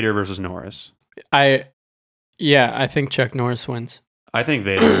Vader versus Norris. I think Chuck Norris wins. I think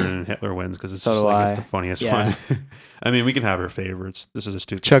Vader and Hitler wins because it's So just do like I. it's the funniest Yeah. one. I mean, we can have our favorites. This is a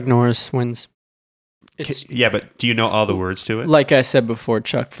stupid. Chuck Norris wins. It's Yeah, but do you know all the words to it? like I said before,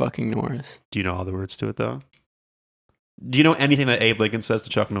 Chuck fucking Norris. Do you know all the words to it though? Do you know anything that Abe Lincoln says to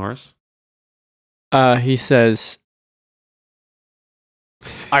Chuck Norris? He says,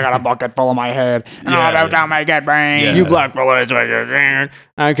 I got a bucket full of my head, and Yeah, I'm about yeah. to make it rain. Yeah. "You black boys, what you're doing?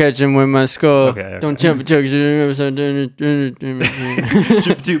 I catch him with my skull. Okay. Don't jump, Chuck."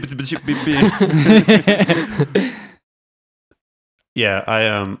 Yeah,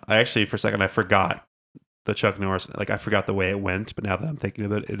 I actually for a second I forgot the Chuck Norris. Like I forgot the way it went, but now that I'm thinking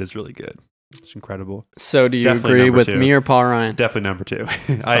of it, it is really good. It's incredible. So, do you Definitely agree number with 2. me or Paul Ryan? Definitely number 2.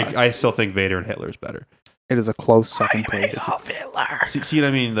 I still think Vader and Hitler is better. It is a close second place. See what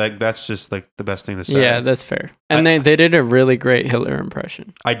I mean? Like that's just like the best thing to say. Yeah, that's fair. And they did a really great Hitler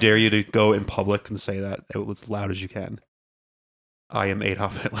impression. I dare you to go in public and say that as loud as you can. I am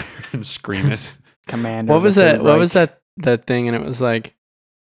Adolf Hitler and scream it. Commander. What of was the that? Third What was Reich. that thing? And it was like,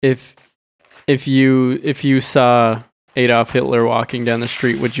 if you saw Adolf Hitler walking down the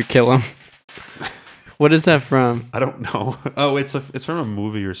street, would you kill him? What is that from? I don't know. Oh, it's from a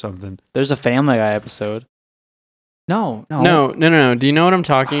movie or something. There's a Family Guy episode. No. No. Do you know what I'm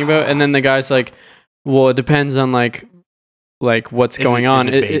talking about? And then the guy's like, well, it depends on like what's going on.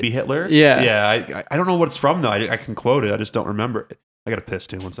 Is it Baby Hitler? yeah. Yeah. I don't know what it's from though. I can quote it. I just don't remember it. I got to piss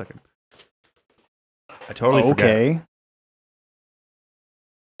too. 1 second. I totally forget. Okay.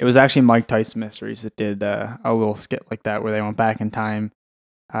 It was actually Mike Tyson Mysteries that did a little skit like that where they went back in time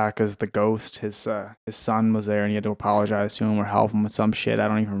because the ghost, his son was there and he had to apologize to him or help him with some shit. I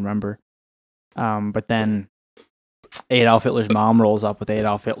don't even remember. But then Adolf Hitler's mom rolls up with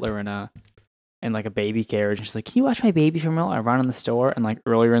Adolf Hitler in like a baby carriage. And she's like, "Can you watch my baby for a minute? I run in the store." And like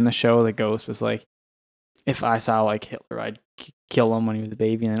earlier in the show, the ghost was like, "If I saw like Hitler, I'd kill him when he was a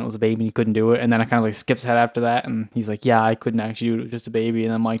baby." And then it was a baby and he couldn't do it. And then I kind of like skips ahead after that. And he's like, "Yeah, I couldn't actually do it. It was just a baby."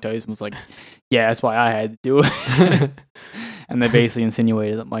 And then Mike Tyson was like, "Yeah, that's why I had to do it." And they basically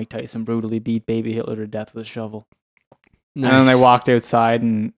insinuated that Mike Tyson brutally beat baby Hitler to death with a shovel. And then they walked outside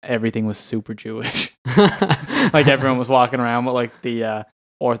and everything was super Jewish. Like everyone was walking around with like the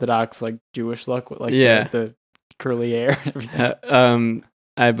Orthodox like Jewish look with like Yeah. the curly hair and everything.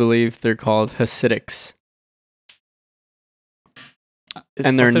 I believe they're called Hasidics.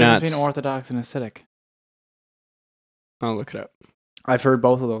 And they're What's the difference nuts. between Orthodox and Hasidic. I'll look it up. I've heard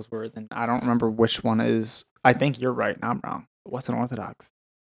both of those words and I don't remember which one is. I think you're right and I'm wrong. What's an Orthodox?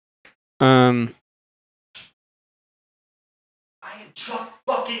 I am Chuck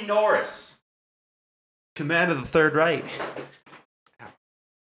fucking Norris. Commander of the Third Reich.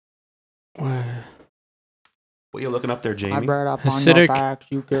 What are you looking up there, Jamie?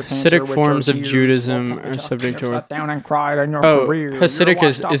 Hasidic forms of Judaism are subject to Hasidic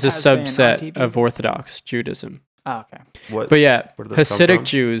is a subset of Orthodox Judaism. Oh, okay. What? But yeah, Where did this come Hasidic from?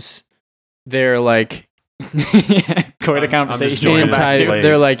 Jews, they're like Quite a I'm just conversation. joining Come back this. to. Like-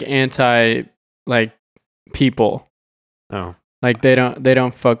 they're like anti like people. Oh, Like they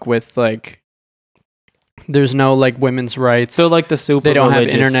don't fuck with like there's no like women's rights. So like the super they don't have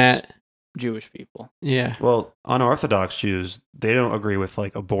religious internet. Jewish people. Yeah. well, unorthodox Jews, they don't agree with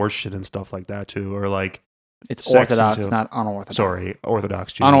like abortion and stuff like that too, or like It's Sex Orthodox, until- not unorthodox. sorry,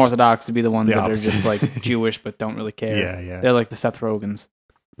 Orthodox Jews. Unorthodox would be the ones The that are opposite. just like Jewish but don't really care. Yeah, yeah, They're like the Seth Rogans.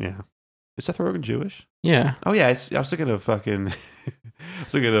 yeah. Is Seth Rogen Jewish? Yeah. Oh yeah, I was thinking of fucking. I was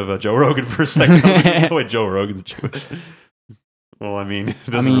thinking of Joe Rogan for a second. I was like, oh wait, Joe Rogan's Jewish. Well, I mean, it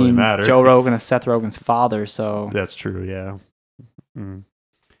doesn't really matter. Joe Rogan is Seth Rogan's father, so That's true. Yeah. Mm.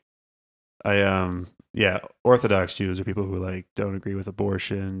 Yeah. Orthodox Jews are people who like don't agree with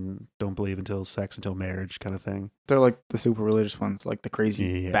abortion, don't believe until sex until marriage, kind of thing. they're like the super religious ones, like the crazy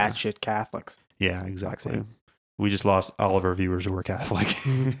Yeah. batshit Catholics. Yeah, exactly. Exactly. We just lost all of our viewers who were Catholic.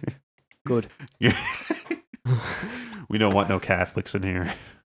 Good. Yeah. We don't want no Catholics in here.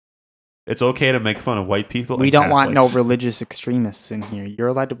 It's okay to make fun of white people. We and don't want no Catholics. religious extremists in here. You're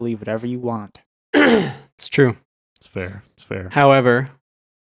allowed to believe whatever you want. It's true. It's fair. It's fair. However,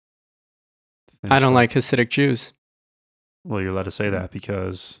 I Finish don't that. like Hasidic Jews. Well, you're allowed to say that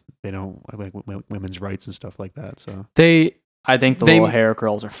because they don't like women's rights and stuff like that. So I think the They- little hair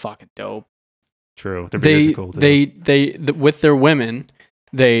curls are fucking dope. true. Their beards they are cool too. with their women,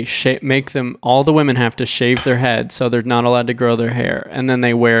 they make them, all the women have to shave their head, so they're not allowed to grow their hair, and then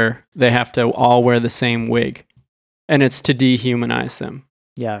they have to all wear the same wig, and it's to dehumanize them.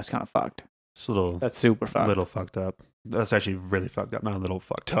 Yeah, that's kind of fucked. It's a little That's super fucked. little fucked up. That's actually really fucked up. Not a little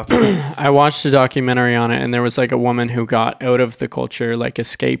fucked up. I watched a documentary on it, and there was like a woman who got out of the culture, like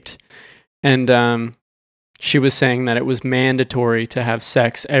escaped, and she was saying that it was mandatory to have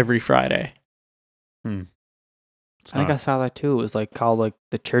sex every Friday. It's I think I not. saw that too. It was like called like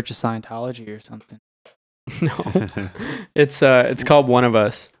the Church of Scientology or something. No, it's called One of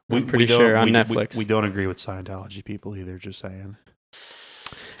Us. I'm pretty don't- sure on we- Netflix. We don't agree with Scientology people either. Just saying.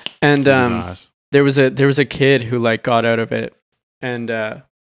 And We do not. there was a kid who like got out of it, and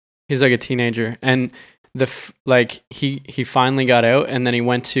he's like a teenager, and he finally got out, and then he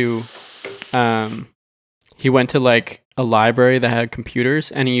went to like a library that had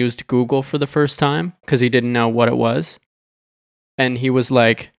computers, and he used Google for the first time because he didn't know what it was, and he was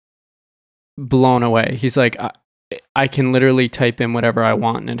like blown away. He's like, I can literally type in whatever I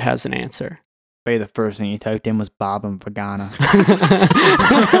want and it has an answer. Maybe the first thing you typed in was Bob and Vagana.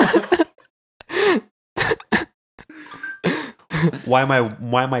 Why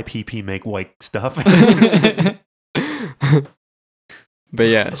my PP make white stuff? But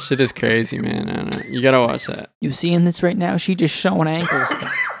yeah, shit is crazy, man. I don't know. You gotta watch that. You seeing this right now? She just showing ankles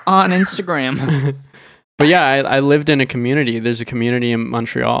on Instagram. But yeah, I lived in a community. There's a community in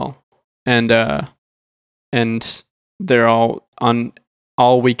Montreal, and they're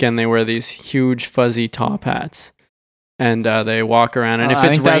all weekend they wear these huge fuzzy top hats, and they walk around. And if I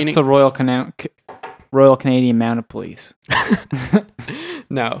it's think raining, that's the Royal Canadian Mounted Police.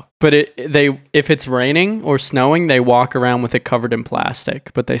 no. But if it's raining or snowing, they walk around with it covered in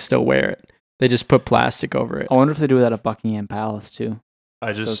plastic, but they still wear it. They just put plastic over it. I wonder if they do that at Buckingham Palace too.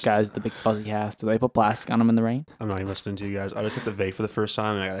 I Those just guys with the big fuzzy hats. Do they put plastic on them in the rain? I'm not even listening to you guys. I just hit the vape for the first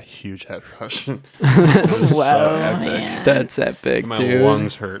time and I got a huge head rush. That's, So Well, epic. man. that's epic, My dude.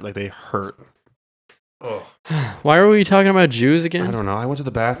 lungs hurt. Like they hurt. Oh, Why are we talking about Jews I again? don't know. I went to the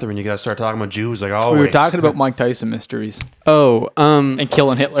bathroom and you guys start talking about Jews like always. We were talking about Mike Tyson mysteries Oh, and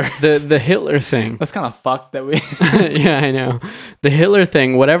killing Hitler. the Hitler thing. That's kind of fucked that we. Yeah, I know. The Hitler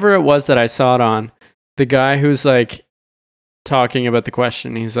thing, whatever it was that I saw it on, the guy who's like talking about the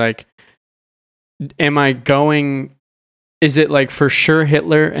question, he's like, is it like for sure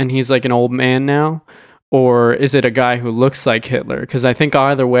Hitler and he's like an old man now? Or is it a guy who looks like Hitler? Because I think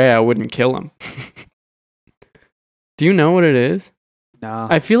either way I wouldn't kill him. Do you know what it is? No.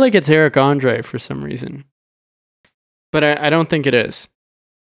 I feel like it's Eric Andre for some reason. But I don't think it is.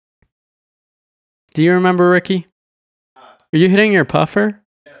 Do you remember, Ricky? Are you hitting your puffer?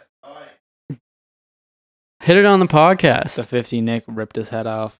 Hit it on the The podcast. 50 Nick ripped his head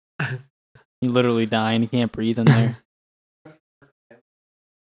off. He literally dying. He can't breathe in there.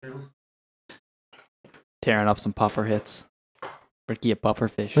 Tearing up some puffer hits. Ricky a puffer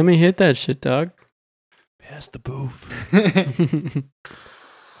fish. Let me hit that shit, dog. Pass the booth.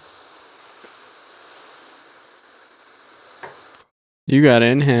 You got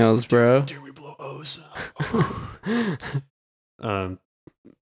inhales, bro. Dare we blow O's?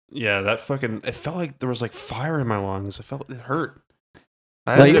 Yeah, that fucking. It felt like there was like fire in my lungs. I felt it hurt.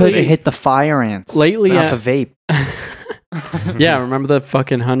 I That's had because you vape. hit the fire ants. Lately, not the vape. yeah, remember the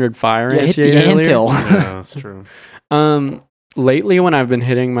fucking 100 fire Yeah, ants hit you the ate earlier? anthill. Yeah, that's true. Lately when I've been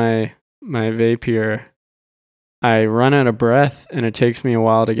hitting my vape here, I run out of breath and it takes me a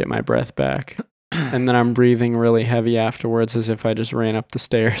while to get my breath back. And then I'm breathing really heavy afterwards as if I just ran up the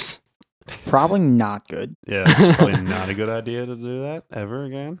stairs. Probably not good. Yeah, it's probably not a good idea to do that ever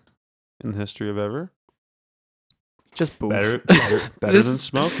again in the history of ever. Just boof. Better This- than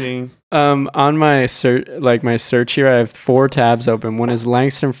smoking. On my search here, I have 4 tabs open. One is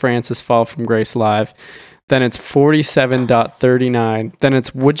Langston Francis Fall from Grace Live. Then it's 47.39. Then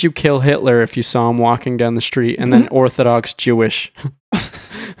it's Would you kill Hitler if you saw him walking down the street? And then Orthodox Jewish.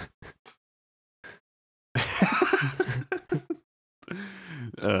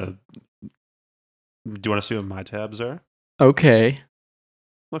 Do you want to see what my tabs are? Okay.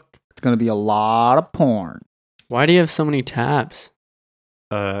 Look, It's going to be a lot of porn. Why do you have so many tabs?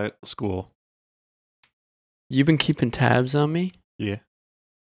 school. You've been keeping tabs on me? Yeah.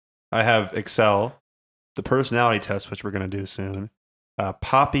 I have Excel, the personality test, which we're going to do soon.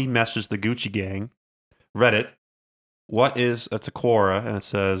 Poppy messaged the Gucci gang. Reddit. It's a Quora, and it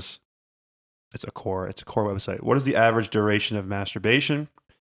says, it's a Quora website. What is the average duration of masturbation?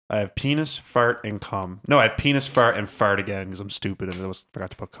 I have penis, fart, and cum. No, I have penis, fart, and fart again because I'm stupid and I forgot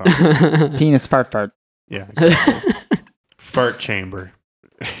to put cum. Penis, fart, fart. Yeah, exactly. Fart chamber.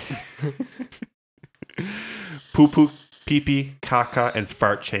 Poo poo, pee pee, caca, and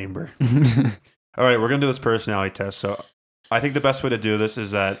fart chamber. All right, we're going to do this personality test. So I think the best way to do this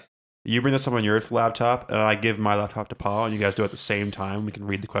is that you bring this up on your laptop, and I give my laptop to Paul, and you guys do it at the same time. We can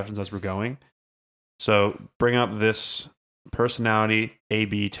read the questions as we're going. So bring up this personality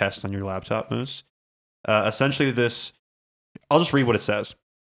A/B test on your laptop, Moose. Essentially, I'll just read what it says.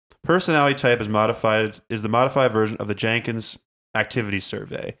 Personality type is the modified version of the Jenkins Activity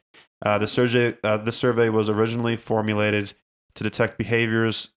Survey. This survey was originally formulated to detect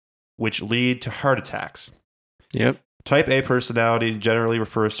behaviors which lead to heart attacks. Yep. Type A personality generally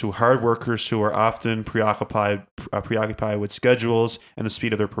refers to hard workers who are often preoccupied with schedules and the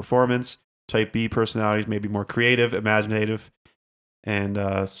speed of their performance. Type B personalities may be more creative, imaginative, and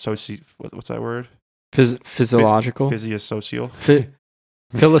what's that word? Physiological. Physiosocial.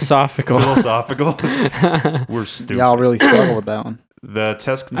 Philosophical. Philosophical. We're stupid. Y'all really struggle with that one. The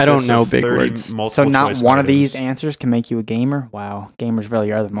test consists I don't know of big 30 words. multiple So not choice one of these items. answers can make you a gamer? Wow. Gamers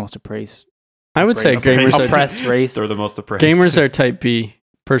really are the most appraised. I would say Appraised. gamers race. They're the most appraised. gamers are type B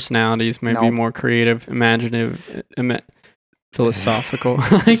personalities, maybe Nope. more creative, imaginative, philosophical.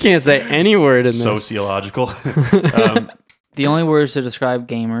 I can't say any word in this. sociological. The only words to describe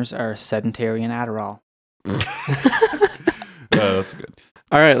gamers are sedentary and Adderall. That's good.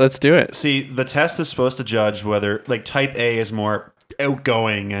 All right, let's do it. See, the test is supposed to judge whether, like, type A is more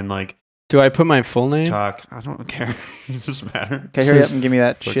outgoing and, like, Do I put my full name? talk. I don't care. It doesn't matter. Okay, hurry up and give me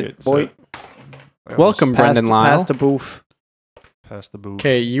that Fuck shit, it. boy. So, Welcome, Brendan Lyle. Pass the booth. Pass the booth.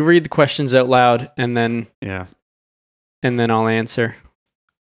 Okay, you read the questions out loud, and then Yeah. I'll answer.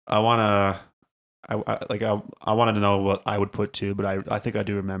 I wanted to know what I would put too, but I think I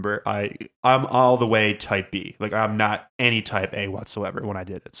do remember. I'm all the way type B. Like, I'm not any type A whatsoever when I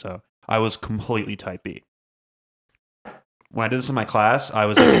did it. So I was completely type B. When I did this in my class, I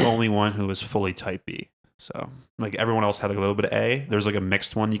was the only one who was fully type B. So, like, everyone else had like a little bit of A. There's like a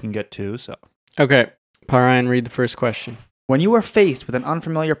mixed one you can get too. So Okay, Parian, read the first question. When you are faced with an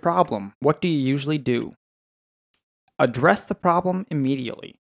unfamiliar problem, what do you usually do? Address the problem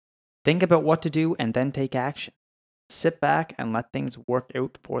immediately. Think about what to do and then take action. Sit back and let things work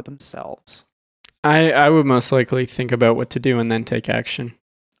out for themselves. I would most likely think about what to do and then take action.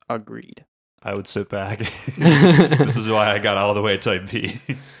 Agreed. I would sit back. This is why I got all the way type B.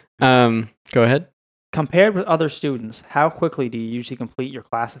 Go ahead. Compared with other students, how quickly do you usually complete your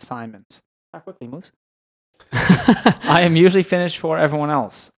class assignments? How quickly, Moose? I am usually finished for everyone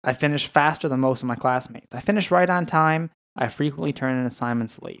else. I finish faster than most of my classmates. I finish right on time. I frequently turn in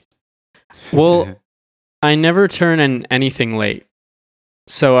assignments late. Well, I never turn in anything late.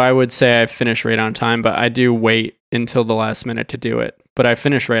 So I would say I finish right on time, but I do wait until the last minute to do it. But I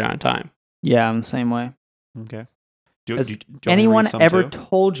finish right on time. Yeah, I'm the same way. Okay. Has do you want me to read anyone some ever too?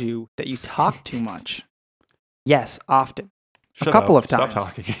 told you that you talk too much? Yes, often. Shut couple up. of times. Stop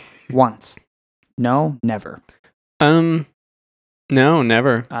talking. Once. No, never. No,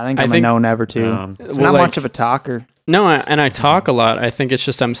 never. I think I I'm think- a no, never too. Um, So Well, not like- much of a talker. No, and I talk a lot. I think it's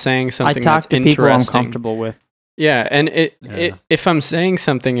just I'm saying I something talk that's to people I'm interesting. comfortable with. Yeah, and Yeah. if I'm saying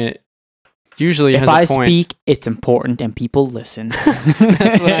something, it usually If has I a point. speak, it's important and people listen.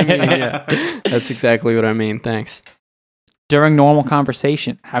 That's what I mean. Yeah, that's exactly what I mean. Thanks, During normal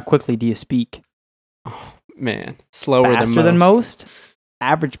conversation, how quickly do you speak? man. Slower Faster than most.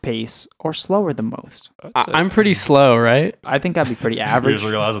 Average pace, or slower than most? I'm pretty slow, right? I think I'd be pretty You're average. just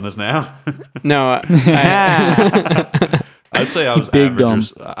realizing this now. No, I'd say I was Big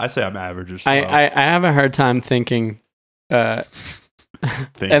average. dumb. I say I'm average or slow. I have a hard time thinking,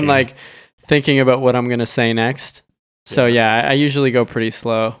 Thinking. and like thinking about what I'm gonna say next. So yeah, I usually go pretty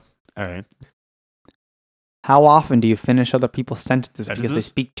slow. All right. How often do you finish other people's sentences because they Sentences?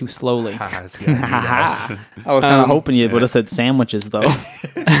 speak too slowly? See, I knew that. I was kind of hoping you yeah. would have said sandwiches, though.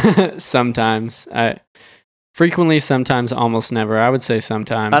 Sometimes frequently, sometimes almost never. I would say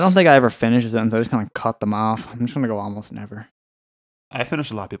sometimes. I don't think I ever finish a sentence. I just kind of cut them off. I'm just going to go almost never. I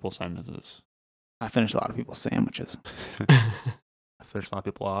finished a lot of people's sentences. I finish a lot of people's sandwiches. I finished a lot of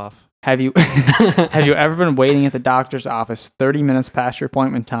people off. Have you ever been waiting at the doctor's office 30 minutes past your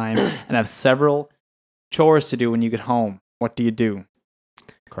appointment time and have several chores to do when you get home? What do you do?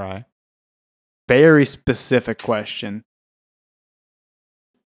 Cry. Very specific question.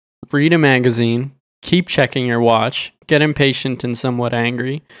 Read a magazine. Keep checking your watch. Get impatient and somewhat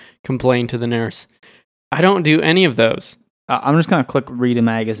angry. Complain to the nurse. I don't do any of those. I'm just going to click read a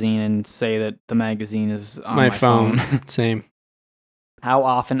magazine and say that the magazine is on my phone. Same. How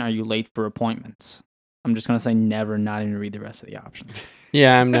often are you late for appointments? I'm just gonna say never, not even read the rest of the options.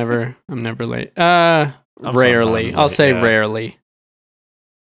 Yeah, I'm never late. I'm Rarely. sometimes I'll late, say yeah. rarely.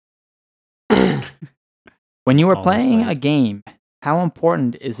 When you are Almost playing a late. game, how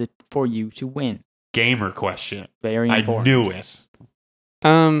important is it for you to win? Gamer question. Very I important. knew it.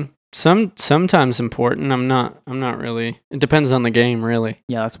 Sometimes important. I'm not really. It depends on the game, really.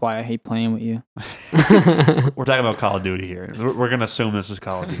 Yeah, that's why I hate playing with you. We're talking about Call of Duty here. We're going to assume this is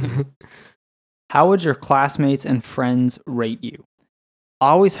Call of Duty. How would your classmates and friends rate you?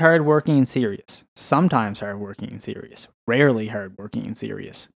 Always hardworking and serious. Sometimes hardworking and serious. Rarely hardworking and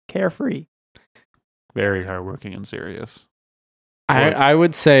serious. Carefree. Very hardworking and serious. I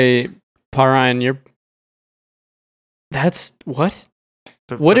would say, Parian, that's what?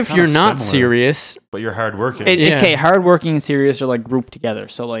 What They're if you're kinda not similar, serious? but you're hardworking? Yeah. Okay, hardworking and serious are like grouped together.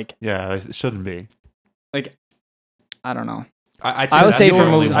 So like Yeah, it shouldn't be. I don't know. I'd I would that's say the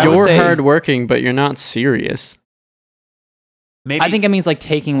from only a- one. I would You're say- hardworking, but you're not serious. Maybe, I think it means like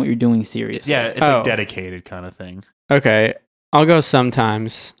taking what you're doing seriously. yeah, it's Oh. like dedicated kind of thing. Okay, I'll go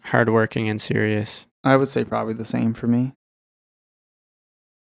sometimes hardworking and serious. I would say probably the same for me.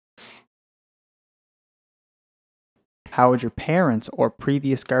 How would your parents or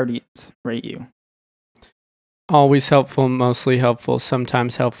previous guardians rate you? Always helpful, mostly helpful,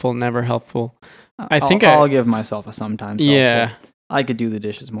 sometimes helpful, never helpful. I think I'll give myself a sometimes. Yeah, helpful. I could do the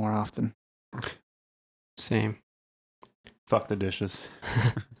dishes more often. same. Fuck the dishes.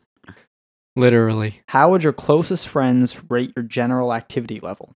 Literally. How would your closest friends rate your general activity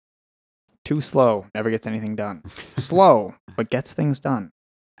level? Too slow, never gets anything done. Slow, but gets things done.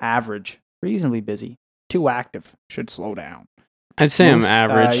 Average, reasonably busy. Too active, should slow down. I'd say I'm Most,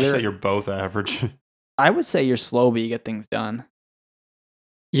 average. I'd you're- say you're both average. I would say you're slow, but you get things done.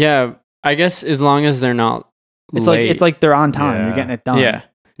 Yeah, I guess as long as they're not It's late. like they're on time. Yeah. You're getting it done. Yeah.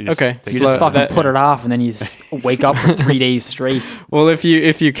 You just Okay. take You it just Slow- fucking that- put it off, and then you just wake up for 3 days straight. Well, if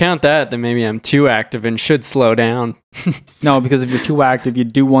you count that, then maybe I'm too active and should slow down. No, because if you're too active, you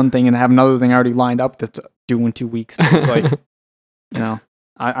do one thing and have another thing already lined up that's due in 2 weeks. It's like, you know,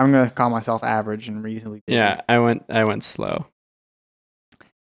 I'm gonna call myself average and reasonably busy. Yeah, I went slow.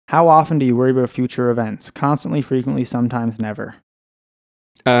 How often do you worry about future events? Constantly, frequently, sometimes, never.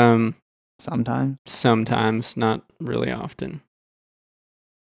 Sometimes. Sometimes, not really often.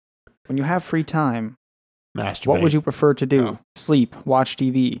 When you have free time, Masturbate. what would you prefer to do? Oh. Sleep, watch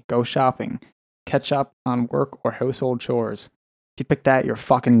TV, go shopping, catch up on work or household chores. If you pick that, you're a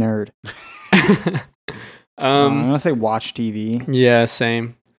fucking nerd. I'm gonna say watch TV. Yeah,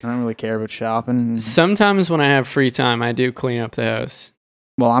 same. I don't really care about shopping. Sometimes when I have free time, I do clean up the house.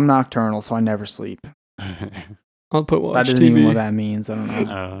 Well, I'm nocturnal, so I never sleep. I'll put That watch doesn't even know what TV. that means. I don't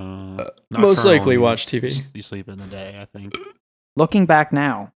know. Most nocturnal likely watch means TV. You sleep in the day, I think. Looking back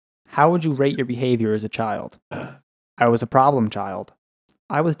now, how would you rate your behavior as a child? I was a problem child.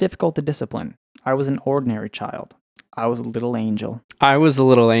 I was difficult to discipline. I was an ordinary child. I was a little angel. I was a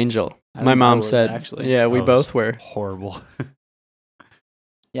little angel. I My think I mom was, said. actually. Yeah, we I was both were. Horrible.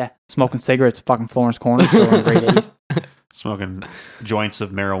 Yeah, smoking cigarettes, at fucking Florence Corner store in grade 8. Smoking joints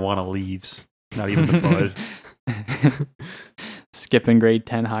of marijuana leaves. Not even the bud. Skipping grade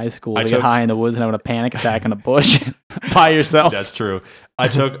 10 high school I to took- get high in the woods and having a panic attack in a bush by yourself. That's true. I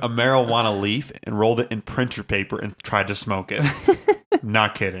took a marijuana leaf and rolled it in printer paper and tried to smoke it.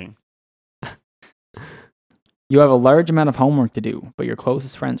 Not kidding. You have a large amount of homework to do, but your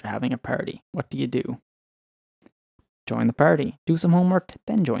closest friends are having a party. What do you do? Join the party. Do some homework,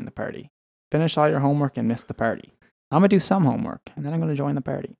 then join the party. Finish all your homework and miss the party. I'm going to do some homework, and then I'm going to join the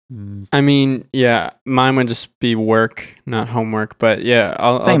party. I mean, yeah, mine would just be work, not homework. But yeah,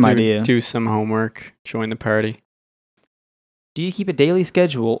 I'll Same do, idea. do some homework, join the party. Do you keep a daily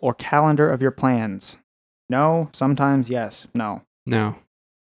schedule or calendar of your plans? No, sometimes yes, no. No.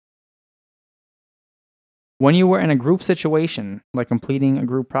 When you were in a group situation, like completing a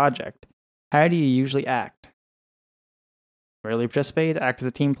group project, how do you usually act? Rarely participate, act as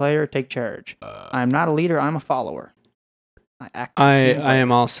a team player, take charge. I'm not a leader, I'm a follower. I act as a team I player.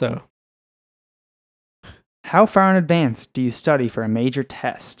 am also. How far in advance do you study for a major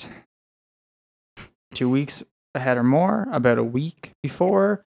test? 2 weeks ahead or more, about a week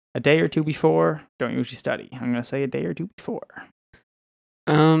before, a day or two before. Don't usually study. I'm going to say a day or two before.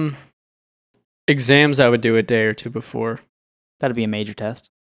 Exams I would do a day or two before. That'd be a major test.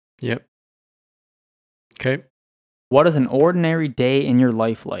 Yep. Okay. What is an ordinary day in your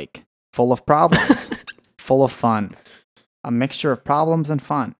life like? Full of problems, full of fun. A mixture of problems and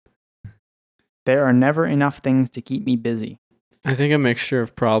fun. There are never enough things to keep me busy. I think a mixture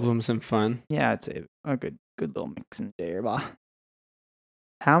of problems and fun. Yeah, it's a good little mix in there, bah.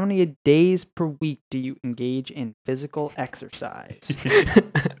 How many days per week do you engage in physical exercise?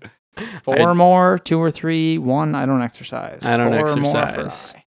 4 or more, 2 or 3, 1. I don't exercise. I don't 4 or more for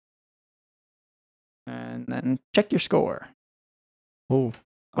exercise. I. And then check your score. Oh,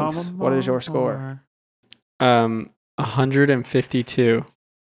 Folks, what is your score? 152.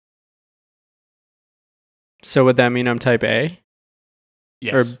 So would that mean I'm type A?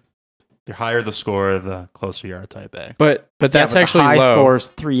 Yes. The higher the score, the closer you are to type A. But that's actually the high low. score is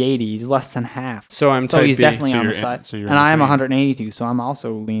 380. He's less than half. So I'm So type he's B. definitely So on the you're in- side. so you're And in I am between. 182, so I'm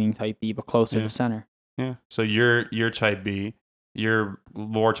also leaning type B, but closer Yeah. to center. Yeah. So you're type B. You're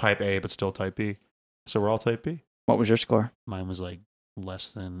more type A, but still type B. So we're all type B. What was your score? Mine was like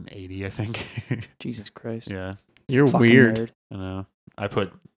less than 80, I think. Jesus Christ. Yeah. You're Fucking weird. nerd. I know. I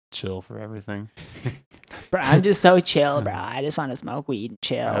put chill for everything. Bro, I'm just so chill, bro. I just want to smoke weed and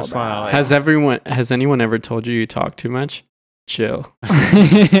chill, I just bro. wanna, like- Has anyone ever told you talk too much? Chill.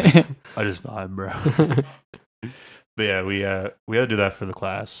 I just vibe, bro. But yeah, we had to do that for the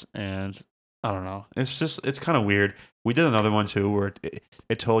class, and I don't know. It's kind of weird. We did another one too, where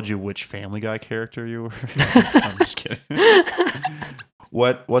it told you which Family Guy character you were. I'm just kidding.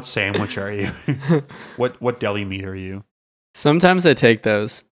 What sandwich are you? What deli meat are you? Sometimes I take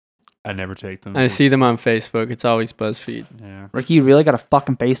those. I never take them. I see them on Facebook. It's always BuzzFeed. Yeah, Ricky, you really got a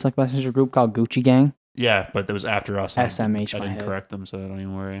fucking Facebook Messenger group called Gucci Gang? yeah, but that was after us. and SMH I my didn't head. correct them, so don't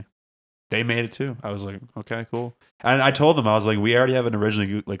even worry. They made it too. I was like, okay, cool. And I told them, I was like, we already have an original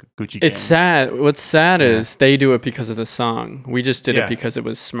Gucci. It's gang. sad. What's sad Yeah. is they do it because of the song. We just did Yeah. it because it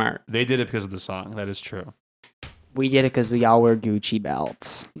was smart. They did it because of the song. That is true. We did it because we all wear Gucci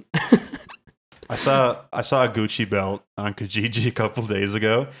belts. I saw a Gucci belt on Kijiji a couple days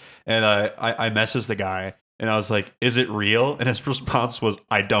ago, and I messaged the guy, and I was like, "Is it real?" And his response was,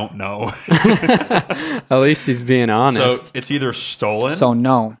 "I don't know." At least he's being honest. So it's either stolen. So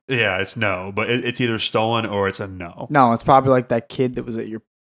no. Yeah, it's no, but it's either stolen or it's a no. No, it's probably like that kid that was at your,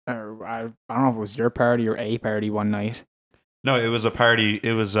 or I don't know if it was your party or a party one night. No, it was a party.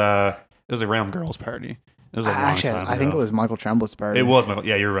 It was a random girls party. It was a long Actually, time I think it ago. was Michael Tremblett's party. It was Michael.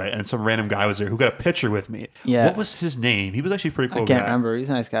 Yeah, you're right. And some random guy was there who got a picture with me. Yeah. What was his name? He was actually a pretty cool. I can't guy. remember. He's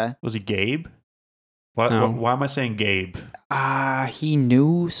a nice guy. Was he Gabe? Why, No. why am I saying Gabe? He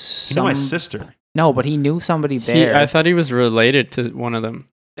knew You know my sister. No, but he knew somebody there I thought he was related to one of them.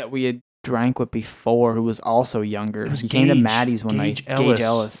 that we had drank with before who was also younger. It was He came to Gage. Maddie's one Gage night. Ellis. Gage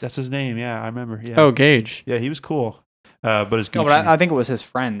Ellis. That's his name. Yeah, I remember. Yeah. Oh, Gage. Yeah, he was cool. But his Gucci. No, but I think it was his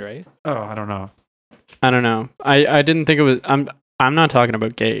friend, right? I don't know. I don't know. I didn't think it was. I'm not talking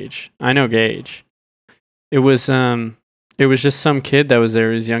about Gage. I know Gage. It was just some kid that was there.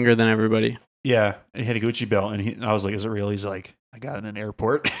 He was younger than everybody. Yeah, and he had a Gucci belt, and I was like, "Is it real?" He's like, "I got it in an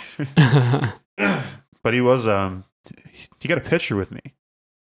airport." But he was he got a picture with me.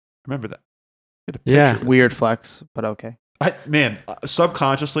 Remember that? He had a Yeah. picture. Weird flex, but okay.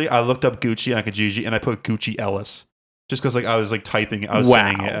 Subconsciously, I looked up Gucci on Kijiji and I put Gucci Ellis, just because I was typing it, I was Wow.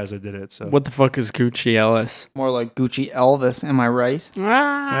 saying it as I did it. So What the fuck is Gucci Ellis? More like Gucci Elvis, am I right?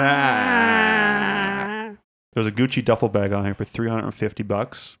 There's a Gucci duffel bag on here for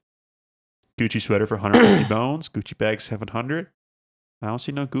 $350. Gucci sweater for 150 bones. Gucci bag 700. I don't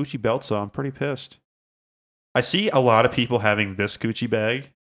see no Gucci belt, so I'm pretty pissed. I see a lot of people having this Gucci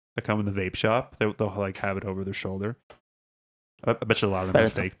bag that come in the vape shop. They'll like have it over their shoulder. I bet you a lot of them But are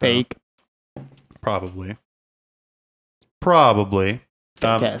it's fake. a fake. Though. Probably.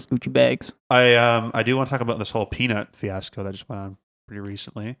 Fake Ass Gucci bags. I do want to talk about this whole peanut fiasco that just went on pretty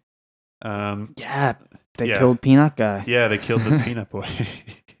recently. Yeah, they Yeah. killed Peanut Guy. Yeah, they killed the peanut boy.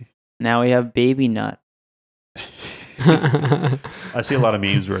 Now we have Baby Nut. I see a lot of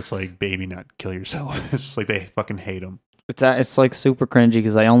memes where it's like, baby nut, kill yourself. It's just like they fucking hate him. It's like super cringy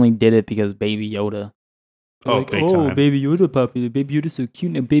because I only did it because Baby Yoda. Oh, Like, big time. Baby Yoda puppy. Baby Yoda's so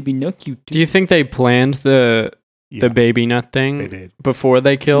cute and Baby Nut cute too. Do you think they planned the Yeah, baby nut thing they did. before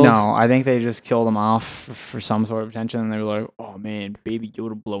they killed? No, I think they just killed him off for some sort of attention. And they were like, "Oh man, Baby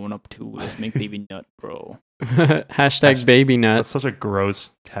Yoda blowing up too. Let's make Baby Nut, bro." Hashtag baby nut. That's such a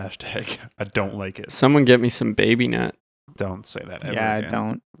gross hashtag. I don't like it. Someone get me some baby nut. Don't say that ever Yeah, I again.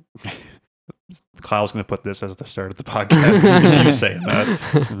 don't. Kyle's going to put this as the start of the podcast. You saying that.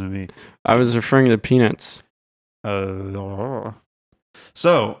 It's going to be... I was referring to peanuts.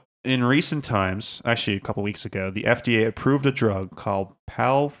 So, in recent times, actually a couple weeks ago, the FDA approved a drug called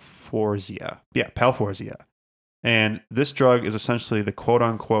Palforzia. Yeah, Palforzia. And this drug is essentially the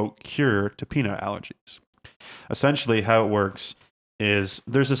quote-unquote cure to peanut allergies. Essentially, how it works is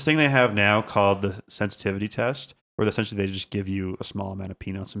there's this thing they have now called the sensitivity test, where essentially they just give you a small amount of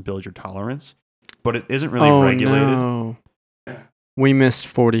peanuts and build your tolerance. But it isn't really regulated. No. We missed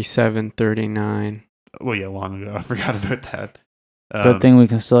 47-39. Well, yeah, long ago. I forgot about that. Good thing we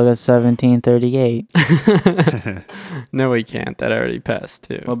can still get 17:38. No, we can't. That already passed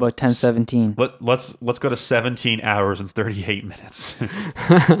too. What about 10:17? Let's go to 17 hours and 38 minutes.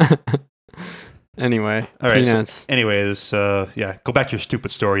 Anyway, All right. peanuts. Anyways, yeah, go back to your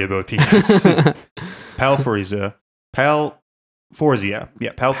stupid story about peanuts. Palforzia. Palforzia.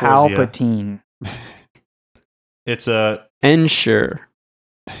 Yeah, Palforzia. Palpatine. It's a Ensure.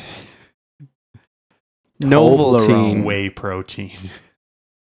 Noveltine. whey protein.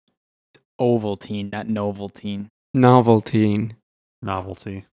 Ovaltine, not Noveltine. Noveltine.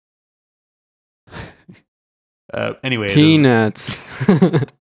 Novelty. Anyway, Peanuts.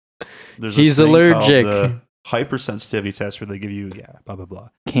 there's He's this thing called allergic. the hypersensitivity test where they give you blah blah blah.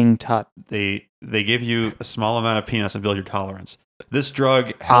 King Tut. They give you a small amount of peanuts and build your tolerance. This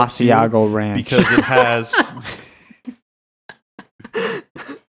drug helps you Asiago Ranch. because it has.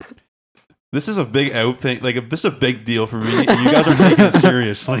 This is a big out thing. Like, this is a big deal for me. You guys are taking it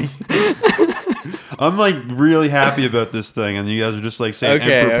seriously. I'm like really happy about this thing, and you guys are just like saying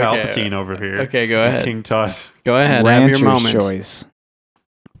Emperor Palpatine over here. Okay, go ahead. King Tut. Go ahead. Rancher's have your moment. choice.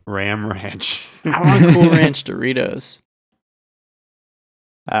 Ram Ranch. I want Cool Ranch Doritos.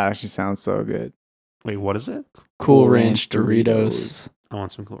 That actually sounds so good. Wait, what is it? Cool Ranch Doritos. I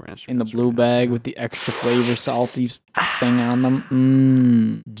want some Cool Ranch. In the Doritos blue right bag now. with the extra flavor salty thing on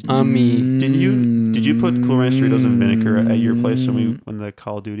them. Ummy. Did you put Cool Ranch Doritos and vinegar at your place when the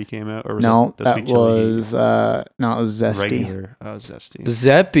Call of Duty came out, or was No, it that was no, it was zesty. regular? Zesty.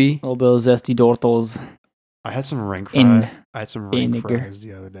 Zeppy. A little bit of zesty Doritos. I had some rank In fries. I had some rank vinegar. fries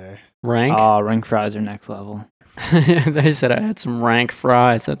the other day. Rank? Oh, ring fries are next level. They said I had some rank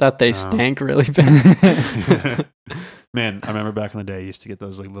fries. I thought they Oh. stank really bad. Man, I remember back in the day, I used to get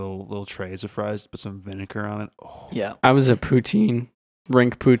those like little trays of fries, put some vinegar on it. Oh, Yeah. I was a poutine,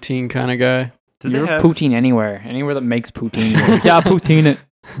 rank poutine kind of guy. did You're they have? poutine anywhere that makes poutine. You're like, yeah, poutine it.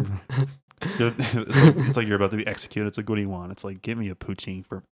 it's like you're about to be executed. It's like, what do you want? It's like, give me a poutine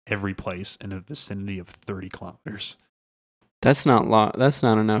for every place in a vicinity of 30 kilometers. That's not That's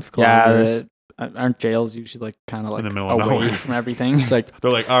not enough Yeah, kilometers. aren't jails usually like kind of like In the middle of away nowhere. from everything? It's like, They're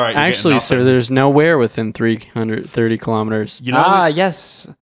like, all right, you're actually, getting sir, nothing. there's nowhere within 330 kilometers. You know, yes.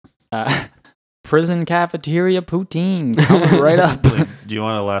 Prison cafeteria poutine coming right up. like, do you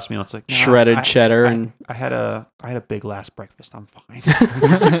want a last meal? It's like, nah, Shredded cheddar I, and I had a big last breakfast. I'm fine.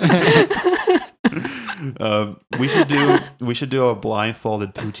 We should do a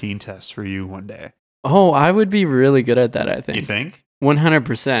blindfolded poutine test for you one day. oh, I would be really good at that. I You think think?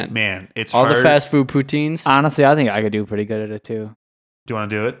 100%. Man, it's All hard. the fast food poutines. Honestly, I think I could do pretty good at it too. Do you want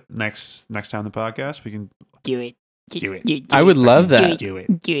to do it next time on the podcast? We can Do it. do it. I would love that. Do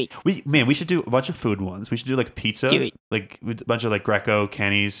it. Do it. We should do a bunch of food ones. We should do like pizza, Do it. like with a bunch of like Greco,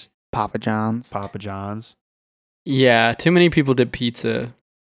 Kenny's, Papa John's. Papa John's. Yeah, too many people did pizza.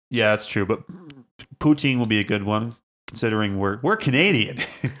 Yeah, that's true. But poutine will be a good one, considering we're Canadian.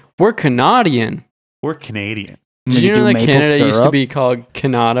 We're Canadian. We're Canadian. Did you know that maple Canada used to syrup? be called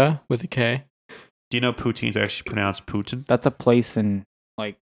Canada with a K? Do you know poutine's actually pronounced Putin? That's a place in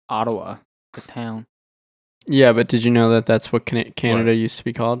like Ottawa, the town. Yeah, but did you know that that's what Canada What? used to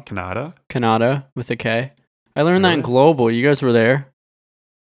be called? Canada? Canada with a K. I learned that in Really? Global. You guys were there.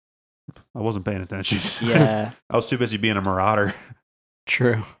 I wasn't paying attention. Yeah. I was too busy being a marauder.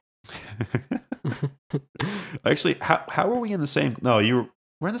 True. Actually, how were we in the same? No,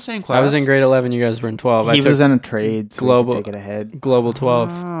 we're in the same class. I was in grade 11. You guys were in 12. I He took was in a trade, so global- global. Take it ahead. Global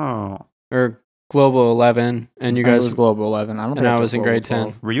 12 Oh, or Global 11, and you I guys. was global 11. I don't think I took was in global grade 10.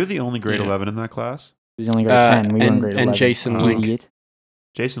 12. were you the only grade Yeah. 11 in that class? He was only grade 10. We were in grade 11. and Jason Oh. Link. Idiot.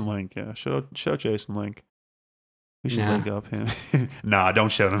 Jason Link, yeah. Show Jason Link. We should Nah. link up him. Nah, don't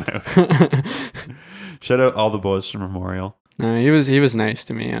shout him out. Shout out all the boys from Memorial. No, he was nice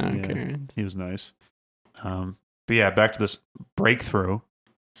to me. I don't Yeah. care. He was nice. But yeah, back to this breakthrough.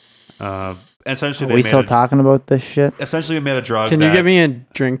 Essentially, Are we still talking about this shit? Essentially, we made a drug. Can you that- get me a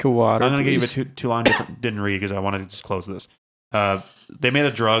drink of water? I'm going to give you please? a two-line didn't read because I wanted to just close this. They made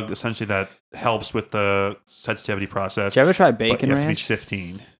a drug essentially that helps with the sensitivity process. Did you ever try but bacon you have to be ranch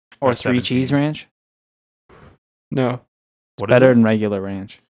 15 or 17. 3 cheese ranch? No. What is Better it? than regular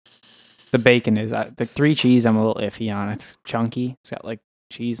ranch. The bacon is the 3 cheese. I'm a little iffy on. It's chunky. It's got like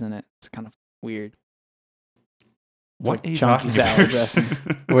cheese in it. It's kind of weird. What like are you chunky talking salad about? dressing.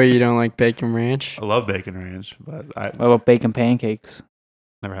 Wait, you don't like bacon ranch? I love bacon ranch, but I What about bacon pancakes?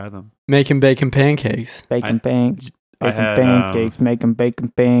 never had them. Making bacon pancakes. Bacon pancakes. I Bacon had pancakes. Making bacon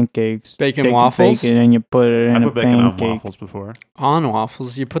pancakes. Bacon Taking waffles? Bacon and you put it I in a put bacon on pancake. waffles before. On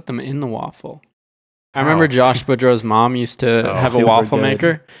waffles, you put them in the waffle. I remember How? Josh Boudreau's mom used to Oh. have a Super waffle good.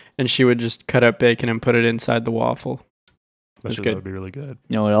 maker, and she would just cut up bacon and put it inside the waffle. That's good. That would be really good.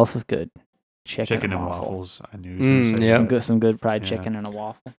 You know what else is good? Chicken and waffles. I knew. He was Mm, gonna say yeah. that. Some good fried Yeah. chicken and a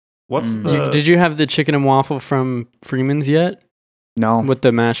waffle. What's Mm. the? Did you have the chicken and waffle from Freeman's yet? No, With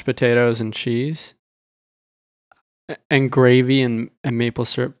the mashed potatoes and cheese? And gravy and maple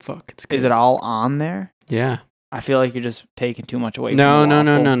syrup. Fuck, it's good. is it all on there? Yeah. I feel like you're just taking too much away. No, from the no,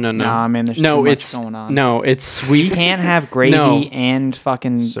 no, waffle. no, no, no. Nah, man, there's No, too much it's going on. no, it's You sweet. can't have gravy No. and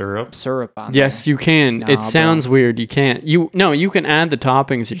fucking syrup? syrup on Yes, there. you can. Nah, It sounds bro. weird. You can't. You can add the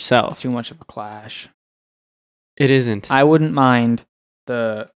toppings It's yourself. too much of a clash. It isn't. I wouldn't mind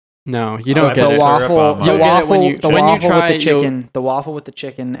the No, you I don't like get the it. syrup waffle, on my- the You'll get it waffle, when you- the when you waffle try with it, the you'll- chicken, the waffle with the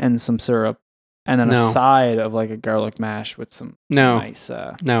chicken and some syrup, and then No. a side of like a garlic mash with some No. nice.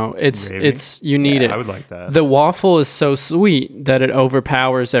 No, it's Gravy? you need I it. would like that. The waffle is so sweet that it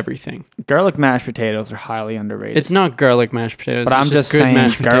overpowers everything. Garlic mashed potatoes are highly underrated. It's not garlic mashed potatoes. but it's I'm just good saying,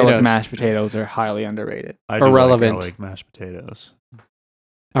 mashed garlic potatoes. mashed potatoes are highly underrated. I do irrelevant. Like garlic mashed potatoes.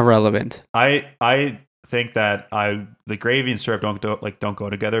 Irrelevant. I think that the gravy and syrup don't go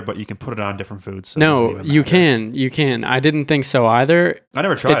together, but you can put it on different foods. So it doesn't No, even you matter. can. You can. I didn't think so either. I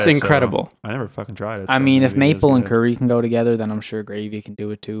never tried It's it. so incredible. I never fucking tried it. I so mean, if maybe it is maple and good. curry can go together, then I'm sure gravy can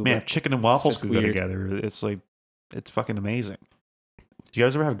do it too. Man, but if chicken and waffles just could go weird. together, it's fucking amazing. Do you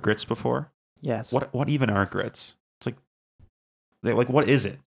guys ever have grits before? yes, What even are grits? It's like what is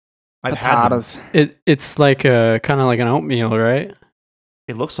it? I've had them. potatoes. It's like a kind of like an oatmeal, right?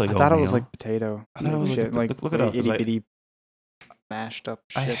 It looks like I thought it was oatmeal. like potato. I thought it was like shit, a- look it up, 'cause itty I- bitty mashed up.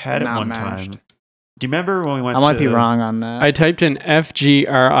 I Shit, had it not one mashed. time. Do you remember when we went? I might to, be wrong on that. I typed in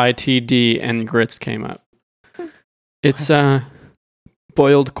FGRITD and grits came up. It's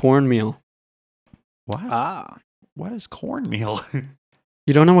boiled cornmeal. What? What is cornmeal?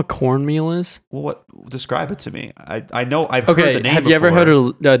 You don't know what cornmeal is? Well, what? Describe it to me. I know I've heard Okay, the name. have you ever before. heard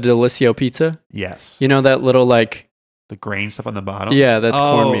of Delisio pizza? Yes. You know that little like the grain stuff on the bottom. yeah, that's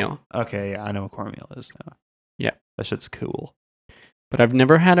Oh, cornmeal. Okay, yeah, I know what cornmeal is now. Yeah. That shit's cool. But I've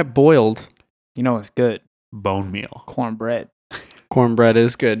never had it boiled. You know it's good. Bone meal, Cornbread. Cornbread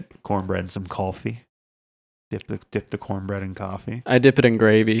is good. cornbread, and some coffee. Dip the cornbread in coffee. I dip it in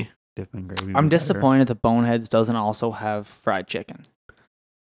gravy. Dip in gravy. I'm would be better. disappointed that Boneheads doesn't also have fried chicken.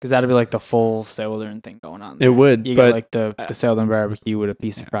 Because that'd be like the full Southern thing going on. It there. would, You but get like the Southern barbecue with a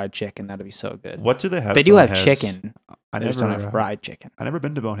piece of fried chicken. That'd be so good. What do they have? They at do have Boneheads? chicken. I They just don't never have fried chicken. I never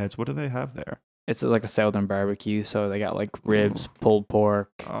been to Boneheads. What do they have there? It's like a Southern barbecue, so they got like ribs, pulled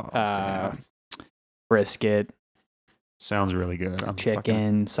pork, Oh, damn. damn. brisket, Sounds really good.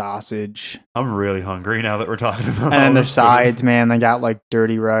 chicken, sausage, I'm really hungry now that we're talking about. and all then their this food. sides, man. They got like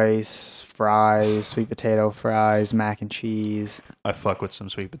dirty rice, fries, sweet potato fries, mac and cheese. I fuck with some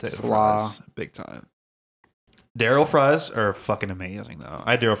sweet potato Slaw. fries big time. Daryl fries are fucking amazing though.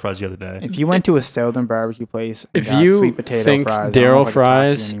 I had Daryl fries the other day. If you went to a Southern barbecue place, and if got you sweet potato think fries, I don't know Daryl if I can talk to you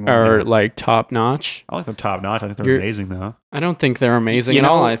fries anymore. are like top notch, I like them top notch. I think they're You're- amazing though. I don't think they're amazing You at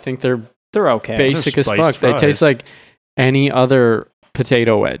all. know- I think they're they're okay. basic as spiced fuck. They taste fries. like any other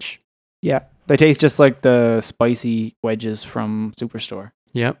potato wedge. Yeah, they taste just like the spicy wedges from Superstore.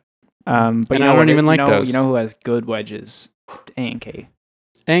 Yep. But And you I know don't what even like you know, those. You know who has good wedges? A&K.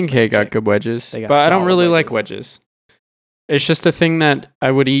 A&K got Check. good wedges, They got but I don't solid really like wedges. wedges. It's just a thing that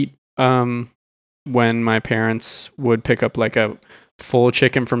I would eat when my parents would pick up like a full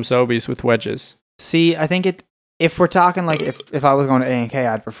chicken from Sobeys with wedges. See, I think if we're talking like if I was going to A&K,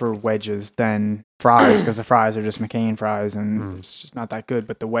 I'd prefer wedges than fries because the fries are just McCain fries and Mm. it's just not that good.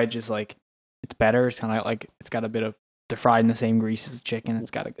 But the wedge is like it's better. It's kind of like it's got a bit of they're fried in the same grease as chicken.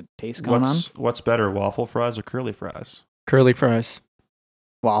 It's got a good taste going on. What's better, waffle fries or curly fries? Curly fries.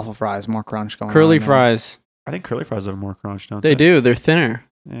 Waffle fries, more crunch going on. Curly man. fries. I think curly fries have more crunch, don't They they? do. They're thinner.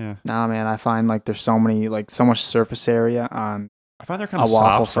 Yeah. Nah, man, I find like there's so much surface area on. I find they're kind A of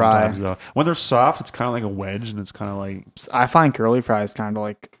waffle soft fry. sometimes though. When they're soft, it's kind of like a wedge, and it's kind of like I find curly fries kind of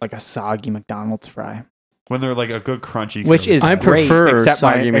like a soggy McDonald's fry. when they're like a good crunchy. Which is I great, prefer except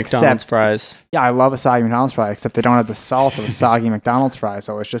my- soggy except- McDonald's fries. Yeah, I love a soggy McDonald's fry, except they don't have the salt of a soggy McDonald's fry,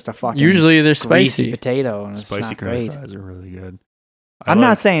 so it's just a fucking Usually they're greasy spicy. potato, and it's spicy not curly great. fries are really good. I'm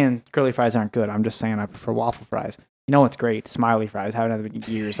not saying curly fries aren't good. I'm just saying I prefer waffle fries. You know what's great? Smiley fries. I haven't had them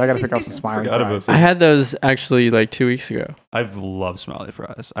in years. I got to pick up some smiley Forgot about fries. that. I had those actually like 2 weeks ago. I love smiley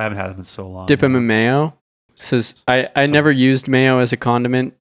fries. I haven't had them in so long. Dip them in mayo. Says I So- never used mayo as a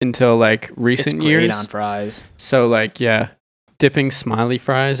condiment until like It's recent great years. on fries. So like yeah, dipping smiley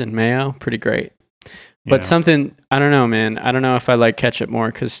fries in mayo, pretty great. But Yeah. something I don't know, man. I don't know if I like ketchup more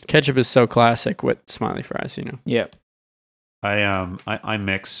because ketchup is so classic with smiley fries. You know. Yep. I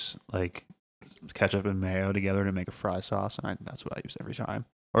mix like ketchup and mayo together to make a fry sauce, and that's what I use every time.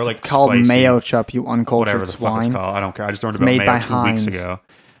 Or like It's called spicy, mayo chup, you whatever uncultured the fuck it's swine. called. I don't care. I just learned It's about made mayo by 2 weeks Heinz. ago.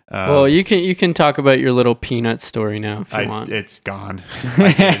 Well, you can talk about your little peanut story now if you want. It's gone.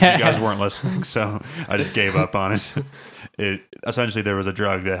 You guys weren't listening, so I just gave up on it. Essentially there was a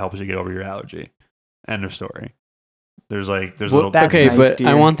drug that helps you get over your allergy. End of story. There's Well, little. that's Okay, nice, but dear.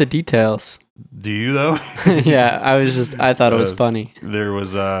 I want the details. Do you though? Yeah, I thought it was funny.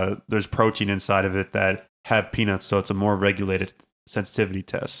 There's protein inside of it that have peanuts, so it's a more regulated sensitivity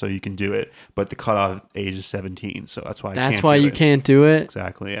test, so you can do it. But the cutoff age is 17, so that's why That's why you can't do it.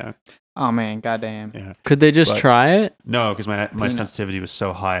 Exactly. Yeah. Oh man, goddamn. Yeah. Could they just But- try it? No, because my Peanut. sensitivity was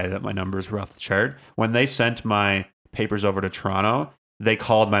so high that my numbers were off the chart. When they sent my papers over to Toronto, they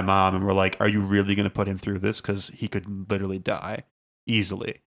called my mom and were like, "Are you really going to put him through this? Because he could literally die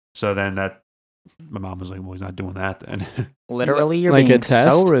easily." So then my mom was like, "Well, he's not doing that then." Literally, you're Like a being so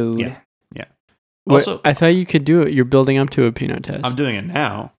test? rude. Yeah. Also, I thought you could do it. You're building up to a peanut test. I'm doing it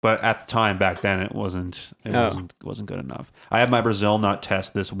now, but at the time back then it wasn't good enough. I have my Brazil nut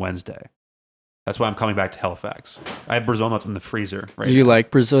test this Wednesday. That's why I'm coming back to Halifax. I have Brazil nuts in the freezer right you now. like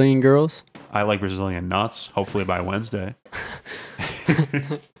Brazilian girls? I like Brazilian nuts, hopefully by Wednesday.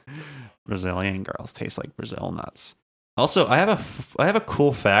 Brazilian girls taste like Brazil nuts. Also, I have a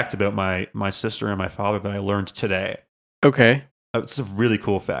cool fact about my sister and my father that I learned today. Okay. It's a really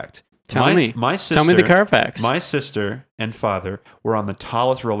cool fact. Tell me. My sister, Tell me the Carfax. My sister and father were on the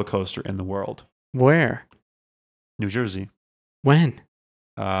tallest roller coaster in the world, Where? New Jersey. When?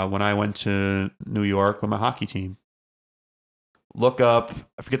 When I went to New York with my hockey team. Look up,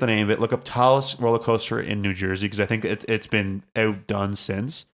 I forget the name of it. Look up tallest roller coaster in New Jersey because I think it's been outdone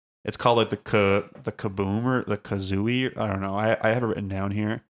since. It's called like the Kaboom or the Kazooie. I don't know. I have it written down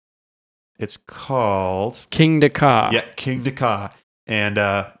here. It's called King Dakar. Yeah, King Dakar. And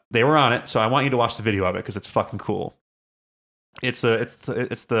they were on it, so I want you to watch the video of it because it's fucking cool. It's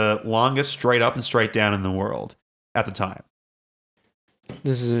the longest straight up and straight down in the world at the time.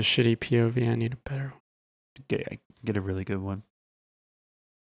 This is a shitty POV. I need a better one. Get a really good one.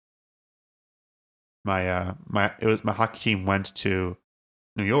 My hockey team went to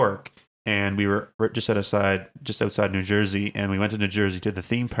New York, and we were just outside New Jersey, and we went to New Jersey to the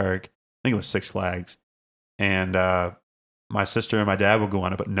theme park. I think it was Six Flags, and my sister and my dad would go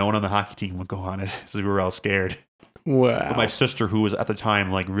on it, but no one on the hockey team would go on it, so we were all scared. Wow. But my sister, who was at the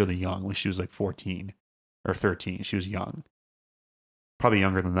time like really young, like she was like 14 or 13, she was young, probably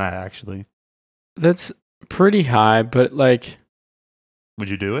younger than that actually. That's pretty high, but like, Would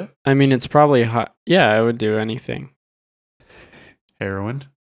you do it? I mean, it's probably high. Yeah, I would do anything. Heroin?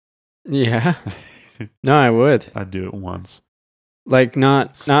 Yeah. No, I would. I'd do it once. Like,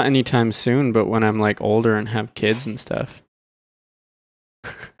 not anytime soon, but when I'm like older and have kids and stuff.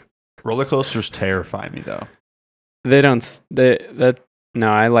 Roller coasters terrify me though. No,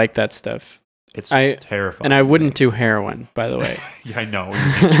 I like that stuff. It's terrifying. And I wouldn't do heroin, by the way. Yeah, I know.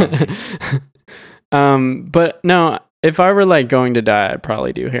 You're junkie. But no, if I were like going to die, I'd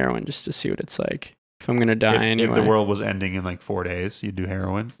probably do heroin just to see what it's like. If I'm gonna die anyway. If the world was ending in like 4 days, you'd do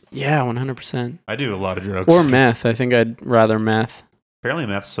heroin. Yeah, 100%. I do a lot of drugs. Or meth. I think I'd rather meth. Apparently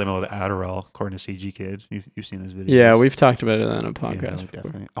meth's similar to Adderall, according to CG Kid. You've seen this video. Yeah, we've talked about it on a Yeah, podcast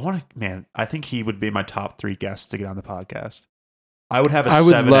before. definitely. I think he would be my top 3 guests to get on the podcast. I would have I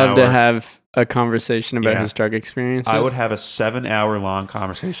would love to have a conversation about Yeah. his drug experiences. I would have a 7-hour long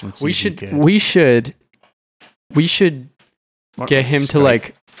conversation with CG Kid. We should What, get him to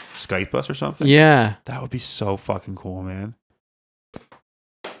like, Skype us or something. yeah. That would be so fucking cool, man.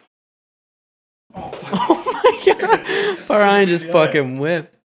 Oh my god. Farhan just fucking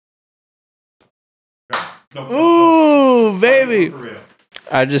whipped. Ooh, baby.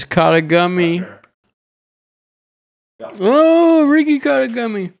 I just caught a gummy. Oh, Ricky caught a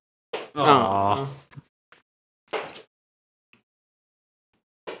gummy. Aww.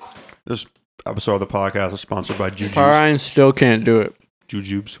 This episode of the podcast is sponsored by Jujubes. Farhan still can't do it.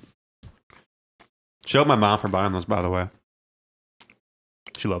 Jujubes. Shout out my mom for buying those, by the way.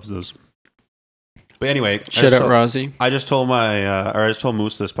 She loves those. But anyway, Shut up, Rosie. I just told I just told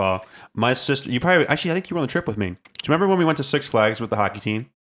Moose this, Paul. My sister, I think you were on the trip with me. Do you remember when we went to Six Flags with the hockey team?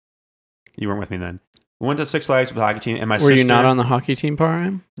 You weren't with me then. We went to Six Flags with the hockey team, and my Were sister. you not on the hockey team,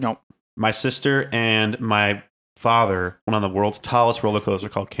 Farhan? Nope. My sister and my father went on the world's tallest roller coaster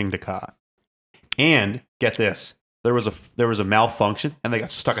called King Dakar. And get this, there was a malfunction, and they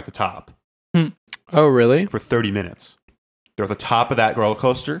got stuck at the top Oh, really? for 30 minutes. They're at the top of that roller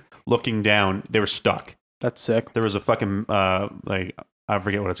coaster, looking down. They were stuck. That's sick. There was a fucking like I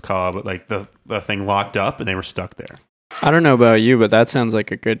forget what it's called, but like the thing locked up, and they were stuck there. I don't know about you, but that sounds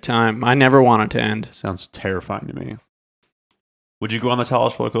like a good time. I never want it to end. Sounds terrifying to me. Would you go on the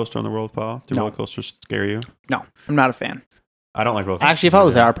tallest roller coaster in the world, Paul? Do No. roller coasters scare you? No, I'm not a fan. I don't like roller coasters. Actually, if I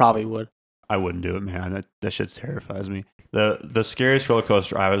was either. there, I probably would. I wouldn't do it, man. That shit terrifies me. The scariest roller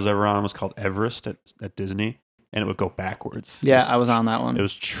coaster I was ever on was called Everest at Disney, and it would go backwards. Yeah, I was on that It one.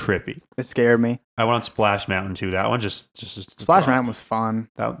 was trippy. It scared me. I went on Splash Mountain too. That one just Splash Mountain was fun.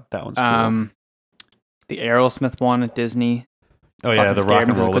 That one's cool. The Aerosmith one at Disney. Oh yeah, fucking the scared Rock me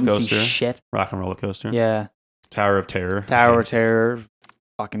and 'cause I Roller couldn't see Coaster. shit. Rock and Roller Coaster. Yeah, Tower of Terror. Tower of Terror,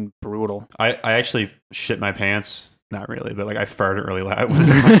 fucking brutal. I actually shit my pants. Not really, but like I farted really loud.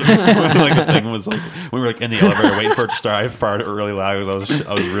 When like the thing was like we were like in the elevator waiting for it to start. I farted really loud because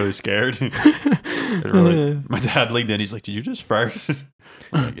I was really scared. My dad leaned in. He's like, "Did you just fart?"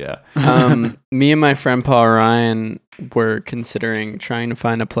 I'm like, yeah. Me and my friend Paul Ryan were considering trying to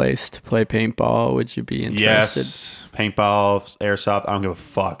find a place to play paintball. Would you be interested? Yes, paintball, airsoft. I don't give a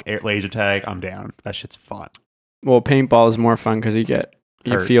fuck. Laser tag. I'm down. That shit's fun. Well, paintball is more fun because you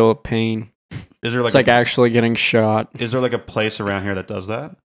Hurt. feel pain. Is there It's like actually getting shot. Is there like a place around here that does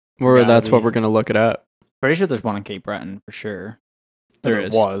that? Or that's what be. we're gonna look it up. Pretty sure there's one in Cape Breton for sure. There It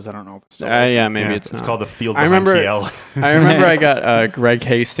is. was. I don't know if it's still. Yeah, maybe Yeah, it's not. called the field I behind remember- TL. I remember I got Greg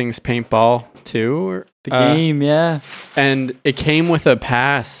Hastings paintball too, The game, yeah. and it came with a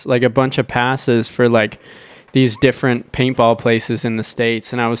pass, like a bunch of passes for like these different paintball places in the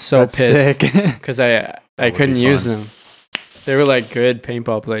States, and I was so That's pissed sick. because I would couldn't be use fun. them. They were like good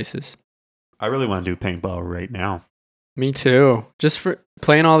paintball places. I really want to do paintball right now. Me too. Just for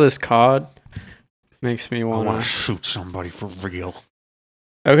playing all this COD makes me I want want to to. shoot somebody for real.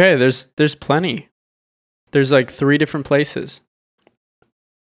 Okay, there's plenty. There's like 3 different places.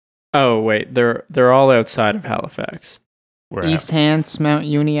 Oh wait, they're all outside of Halifax. Where East Hants, Mount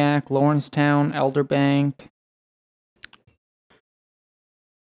Uniacke, Lawrencetown, Elderbank.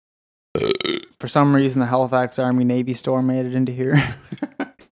 For some reason, the Halifax Army Navy store made it into here.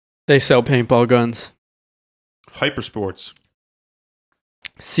 They sell paintball guns. Hypersports.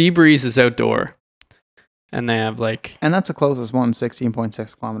 Seabreeze is outdoor, and they have like And that's the closest one,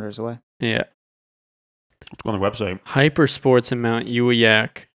 16.6 kilometers away. yeah, Let's go on the website. Hypersports in Mount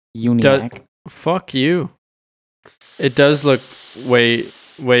Uniacke. Uniacke. Fuck you. It does look way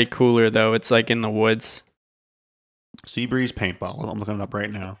cooler though. It's like in the woods. Seabreeze paintball. I'm looking it up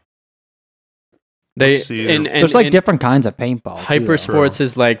right now. They Let's see. There's like different kinds of paintball. too, though. Hypersports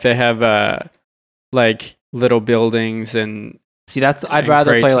is like they have like little buildings and See, that's I'd and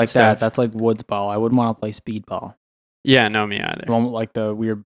rather crates play and like stuff. that. That's like woods ball. I wouldn't want to play speedball. yeah, no me either. The one with like the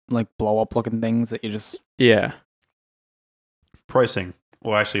weird like blow up looking things that you just Yeah. Pricing.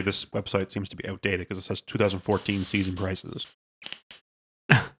 Well, actually, this website seems to be outdated because it says 2014 season prices.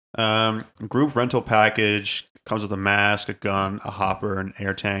 Group rental package comes with a mask, a gun, a hopper, an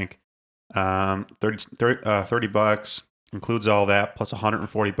air tank. 30 bucks includes all that plus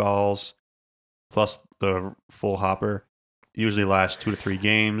 140 balls plus the full hopper. Usually lasts 2 to 3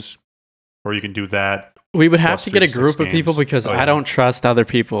 games, or you can do that. We would have Plus to get a 3 to 6 group of people games. because Oh, yeah. I don't trust other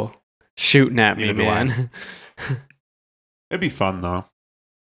people shooting at me, Neither do I. man. It'd be fun though.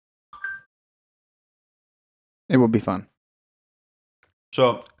 it would be fun.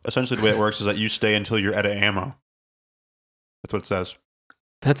 So essentially, the way it works is that you stay until you're out of ammo. That's what it says.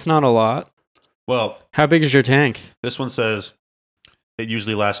 That's not a lot. Well, How big is your tank? this one says it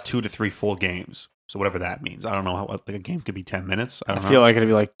usually lasts 2 to 3 full games. So whatever that means. I don't know how like a game could be 10 minutes. I I don't know. feel like it'd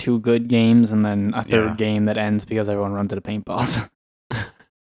be like 2 good games and then a third Yeah. game that ends because everyone runs into paintballs.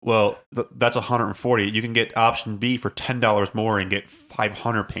 Well, that's 140. You can get option B for $10 more and get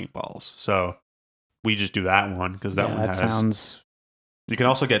 500 paintballs. So we just do that one because that Yeah, one that has. sounds. You can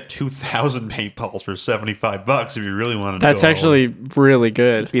also get 2,000 paintballs for $75 if you really want to. That's actually really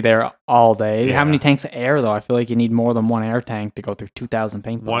good. Be there all day. Yeah. How many tanks of air though? I feel like you need more than one air tank to go through 2,000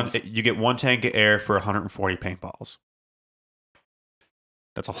 paintballs. you get 1 tank of air for 140 paintballs.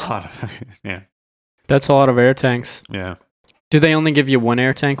 That's a lot. Yeah, That's a lot of air tanks. yeah. Do they only give you one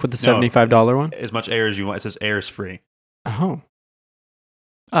air tank with the No. $75 one? As much air as you want. It says air is free. Oh,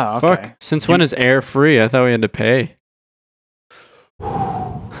 Oh, okay. fuck. Since when is air free? I thought we had to pay.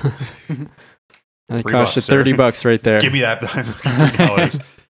 It cost you $3, sir. $30 right there. Give me that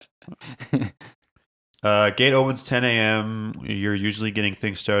 $3. Gate opens 10 a.m. You're usually getting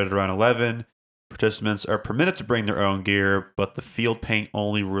things started around 11. Participants are permitted to bring their own gear, but the field paint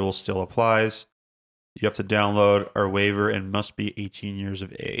only rule still applies. You have to download our waiver and must be 18 years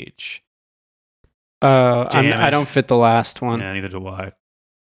of age. Damn I it. don't fit the last one. Yeah, neither do I.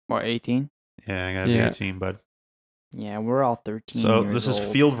 What, 18? Yeah, I gotta be Yeah. 18, bud. Yeah, we're all 13. So years this is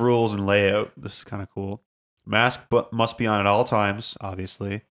old. field rules and layout. This is kind of cool. Mask must be on at all times,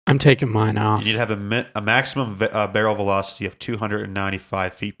 obviously. I'm taking mine off. You need to have a maximum barrel velocity of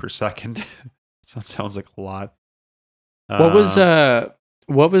 295 feet per second. So that sounds like a lot. What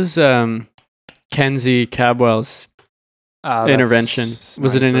was Kenzie Cabwell's intervention?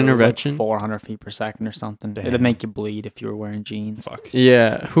 Was it an intervention? 400 feet per second or something. Damn. It'd make you bleed if you were wearing jeans. Fuck.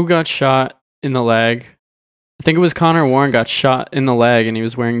 Yeah. Who got shot in the leg? I think it was Connor Warren got shot in the leg and he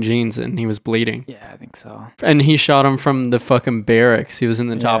was wearing jeans and he was bleeding. Yeah, I think so. And he shot him from the fucking barracks. He was in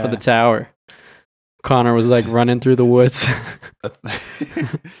the top of the tower. Connor was like running through the woods.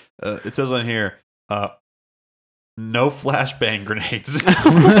 It says on here, no flashbang grenades.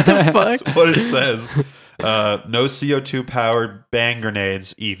 What the fuck? That's what it says. No CO2 powered bang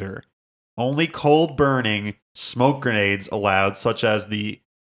grenades either. Only cold burning smoke grenades allowed, such as the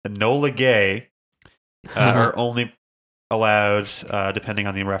Enola Gay, are only allowed depending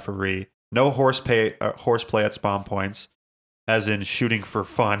on the referee. No horseplay at spawn points, as in shooting for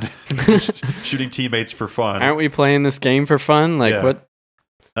fun, shooting teammates for fun. Aren't we playing this game for fun? Like Yeah. what?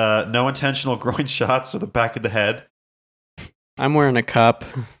 No intentional groin shots or the back of the head. I'm wearing a cup.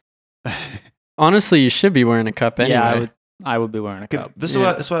 Honestly, you should be wearing a cup anyway. Yeah, I would be wearing a cup. This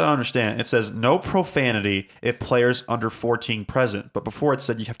Yeah. is what I don't understand. It says no profanity if players under 14 present, but before it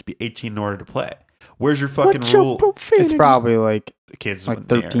said you have to be 18 in order to play. Where's your fucking rule? It's probably like Kids like in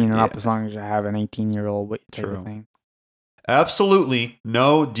the air. 13 and up Yeah. as long as you have an 18-year-old type True. of thing. Absolutely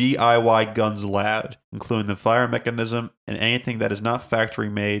no DIY guns allowed, including the fire mechanism, and anything that is not factory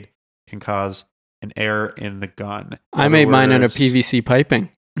made can cause an error in the gun. I made mine out of words- PVC piping.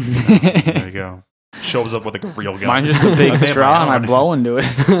 There you go. Shows up with like a real gun. Mine's just a big I made straw my and I own. blow into it.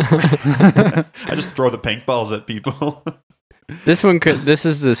 I just throw the paintballs at people. This one could. This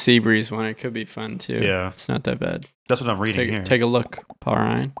is the Seabreeze one. It could be fun too. Yeah. It's not that bad. That's what I'm reading here. Take a look, Paul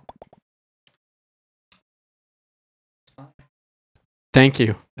Ryan. Thank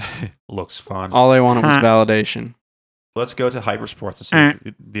you. Looks fun. All I wanted was validation. Let's go to Hypersports and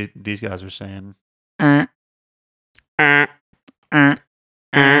see what these guys are saying.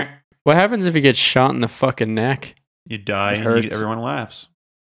 What happens if you get shot in the fucking neck? You die It and hurts. everyone laughs.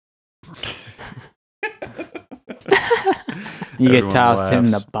 You get Everyone tossed in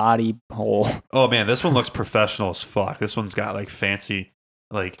the laughs. body hole. Oh man, this one looks professional as fuck. This one's got like fancy,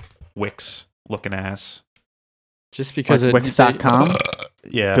 like Wix looking ass. Just because Like Wix.com.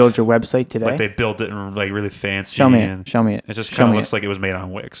 Yeah, Build your website today. like they built it in like really fancy. Show me and it. Show me it. It just Show kind of me looks like it was made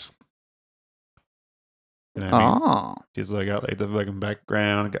on Wix. You know what I mean? Oh, She's like got like the fucking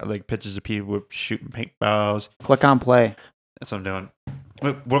background, got like pictures of people shooting paintballs. click on play. That's what I'm doing.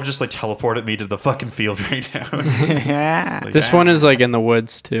 What if just like teleported me to the fucking field right now? Yeah. Like, this one is like in the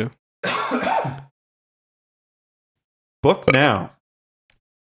woods too. Book now.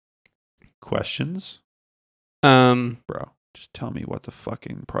 Questions? Um, Bro, just tell me what the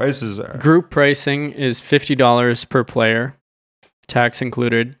fucking prices are. group pricing is $50 per player, tax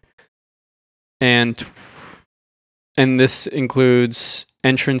included, and this includes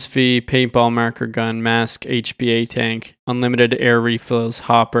entrance fee, paintball marker gun, mask, HBA tank, unlimited air refills,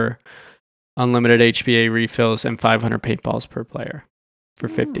 hopper, unlimited HBA refills, and 500 paintballs per player for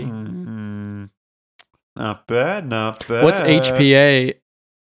 50. Mm, not bad, not bad. What's HPA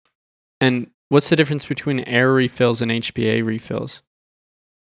and what's the difference between air refills and HPA refills?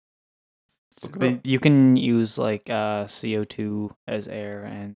 Look it up. You can use like CO2 as air,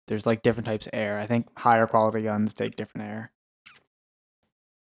 and there's like different types of air. I think higher quality guns take different air.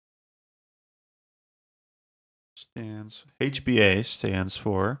 HBA stands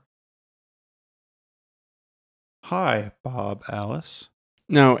for Hi, Bob Alice.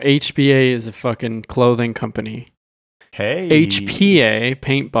 No, HBA is a fucking clothing company. Hey. HPA,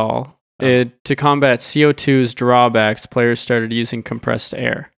 paintball, to combat CO2's drawbacks, players started using compressed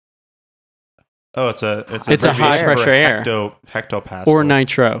air Oh, it's a It's a high abbreviation pressure for air. hectopascal. or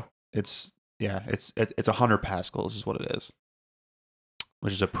nitro. It's 100 pascals is what it is,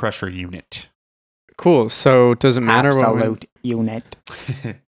 which is a pressure unit. Cool. So it doesn't matter what. Absolute unit.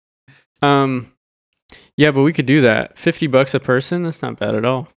 Yeah, but we could do that. $50 a person. That's not bad at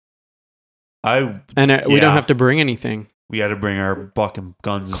all. We And we Yeah. don't have to bring anything. had to bring our fucking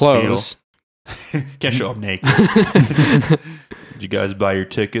guns and Clothes. steel. Can't show up naked. Did you guys buy your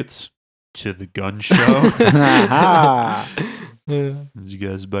tickets to the gun show? Aha. Did you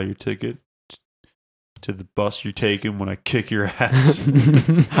guys buy your ticket to the bus you're taking when I kick your ass?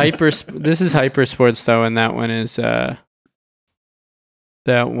 This is Hyper Sports though, and that one is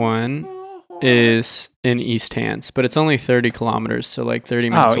in East Hants, but it's only 30 kilometers, so like 30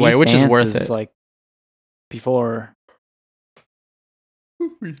 minutes away, East which is Hants worth it. Like before.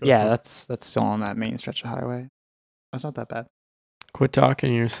 Yeah, that's still on that main stretch of highway. That's not that bad. Quit talking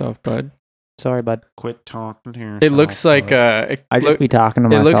to yourself, bud. Sorry, bud. Quit talking to yourself. It looks like I just be talking to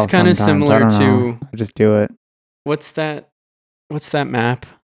it myself. looks kinda sometimes. similar I don't know. to- I just do it. what's that map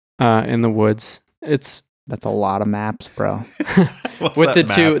in the woods? It's That's a lot of maps, bro. What's with that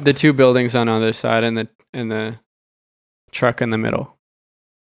the map? two buildings on either side and the truck in the middle.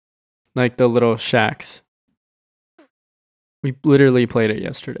 Like the little shacks. We literally played it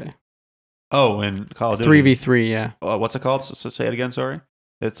yesterday. Oh, in Call of Duty. 3v3, yeah. What's it called? Say it again. Sorry.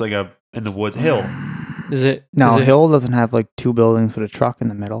 It's like a in the woods hill. Is it No, is it- Hill doesn't have like two buildings with a truck in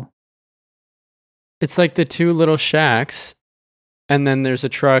the middle. It's like the two little shacks, and then there's a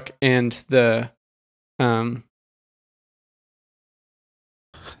truck and the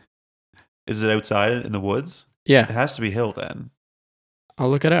Is it outside in the woods? It yeah. has to be hill then. I'll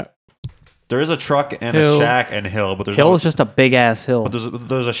look it up. There is a truck and Hill. a shack and hill, but there's Hill no, is just a big ass hill. but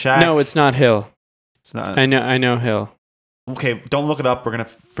there's a shack. No, it's not Hill. It's not. I know Hill. Okay, don't look it up. We're gonna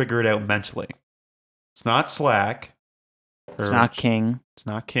figure it out mentally. It's not Slack. It's or not King. It's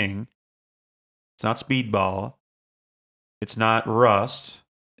not King. It's not Speedball. It's not Rust.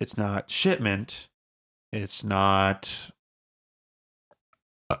 It's not Shipment. It's not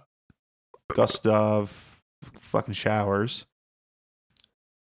Gustav fucking Showers.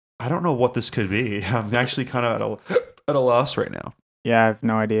 I don't know what this could be. I'm actually kind of at a loss right now. Yeah, I have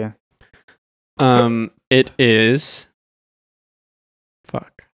no idea. It is.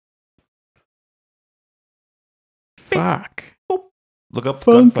 Fuck. Look up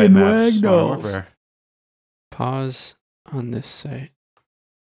Funkin' gunfight maps. Wagnalls. Modern Warfare. Pause on this site.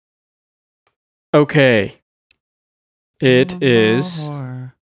 Okay. It is.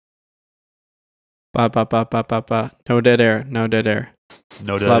 Ba ba ba ba ba ba. No dead air. No dead air.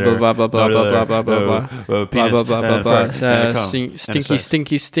 No Blah dead blah air. blah blah blah No blah dead blah air. blah blah blah. Blah, Blah blah blah blah blah. and a cum. Stinky sex.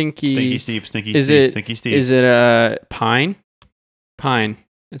 stinky Stinky stinky. Steve. Stinky Is Steve. it- Stinky Steve. Is it Pine? Pine.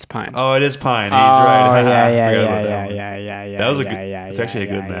 It's Pine. Oh, it is Pine. He's Oh, right. yeah, I yeah, forgot yeah, about that yeah, one. yeah, yeah, yeah. That was a yeah, good- yeah, it's actually a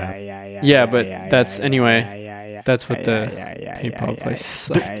yeah, good map. Yeah, but that's anyway. That's what the paintball place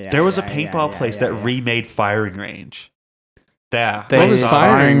is like. There was a paintball place that remade Firing Range. Yeah. They What was did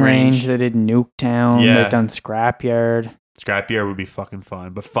Firing Firing Range? Range. They did Nuketown. Yeah. They've done Scrapyard. Scrapyard would be fucking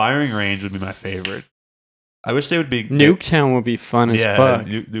fun, but Firing Range would be my favorite. I wish they would be Nuketown would be fun as yeah, fuck.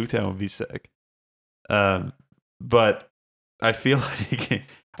 Nuketown would be sick. But I feel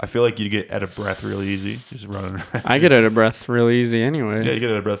like you get out of breath real easy just running around. I get out of breath real easy anyway. Yeah, you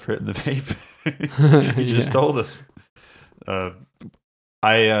get out of breath for hitting the vape. You just Yeah. told us.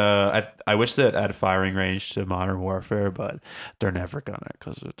 I wish that had a Firing Range to Modern Warfare, but they're never gonna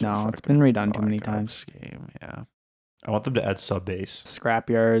because it's No, a it's been fucking redone too many Black times. Ops game. Yeah, I want them to add sub base.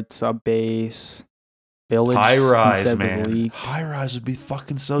 Scrapyard, Sub Base, Village. High rise, instead was man. leaked. High rise would be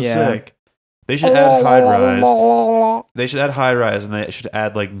fucking so Yeah. sick. They should add high rise. They should add high rise, and they should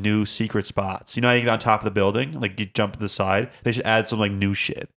add like new secret spots. You know how you get on top of the building, like you jump to the side. They should add some like new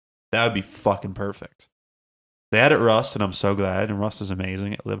shit. That would be fucking perfect. They added Rust, and I'm so glad. And Rust is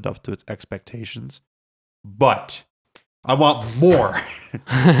amazing. It lived up to its expectations. But I want more.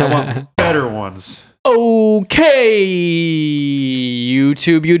 I want better ones. Okay,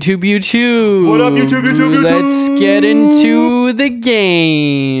 YouTube. What up, YouTube? Let's get into the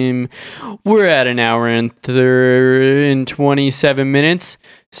game. We're at an hour and 27 minutes,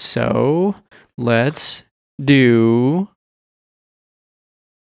 so let's do.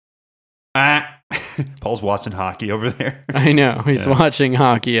 Paul's watching hockey over there. I know he's Yeah. watching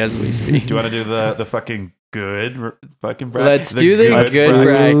hockey as we speak. Do you want to do the fucking good fucking bracket? Let's do the Let's good do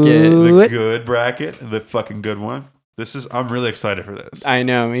bracket. The it. good bracket, the fucking good one. I'm really excited for this I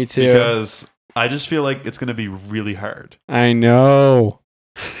know, me too. because I just feel like it's gonna be really hard. I know.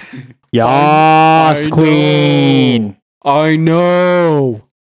 Yas, I Queen. I know.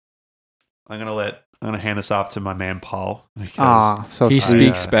 I'm gonna hand this off to my man Paul because Ah, so He sweet.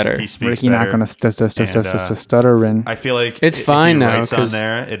 speaks better. He speaks Ricky better. not gonna And, stuttering. I feel like It's if fine, he though, writes on 'cause-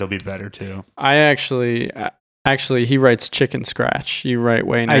 there, it'll be better too. I actually, he writes chicken scratch. You write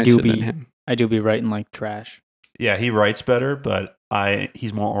way I nicer do than be. him. I do be writing like trash. Yeah, he writes better, but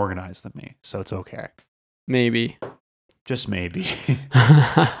he's more organized than me, so it's okay. Maybe. Just maybe.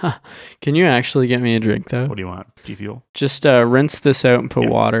 Can you actually get me a drink though? What do you want? G Fuel? Just rinse this out and put Yeah.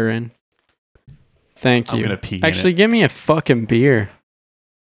 water in. Thank I'm you. gonna pee. Actually, give me a fucking beer.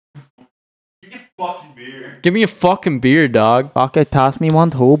 Give me fucking beer. Give me a fucking beer, dog. Fuck it, toss me one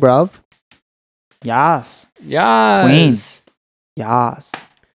too, bruv. Yas. Yes. Yas.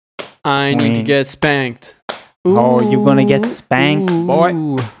 I need to Queen. get spanked. Oh, you gonna get spanked, boy.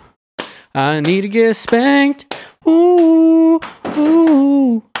 Ooh. I need to get spanked. Ooh, ooh.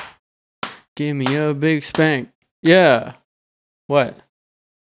 give me a big spank. Yeah. What?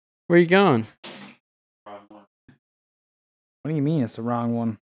 Where you going? What do you mean it's the wrong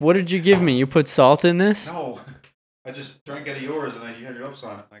one? What did you give me? You put salt in this? No, I just drank out of yours and you had your ups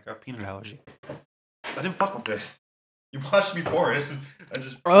on it. I got peanut allergy. I didn't fuck with it. You watched me pour it. I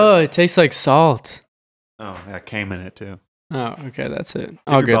just. Oh, it tastes like salt. Oh, that came in it too. Oh, okay, that's it. Dip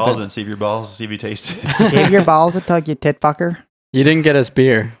Oh, your good. balls then. and see if your balls, see if you taste it. Give your balls a tug, you tit fucker. You didn't get us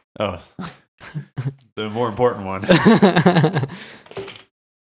beer. Oh, the more important one.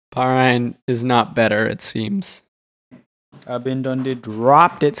 Bahrain is not better, it seems. I've been done did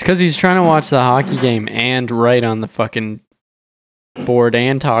dropped It's it. because he's trying to watch the hockey game and write on the fucking board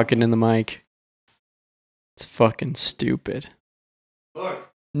and talking in the mic. It's fucking stupid.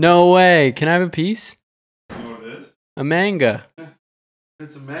 Look, No way. Can I have a piece? you know what it is? A manga.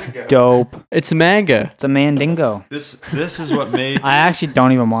 It's a mango. Dope. It's a manga. It's a mandingo. This is what made. I actually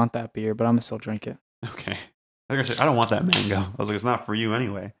don't even want that beer, but I'm gonna still drink it. Okay. Like I said, I don't want that mango. I was like, it's not for you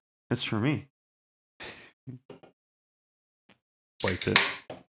anyway. It's for me. Wipes it.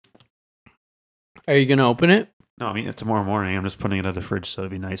 Are you going to open it? No, I mean it tomorrow morning. I'm just putting it in the fridge so it'll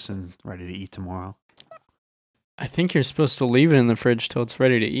be nice and ready to eat tomorrow. I think you're supposed to leave it in the fridge till it's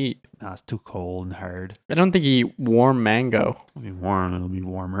ready to eat. Nah, it's too cold and hard. I don't think you eat warm mango. It'll be warm. It'll be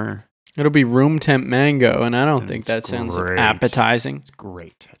warmer. It'll be room temp mango, and I don't think It's that sounds great. appetizing. It's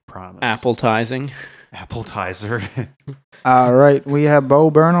great. I promise. Appletizing. Appetizer. All right, we have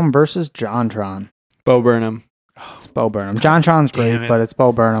Bo Burnham versus JonTron. Bo Burnham. It's Bo Burnham. JonTron's Damn great, it. but it's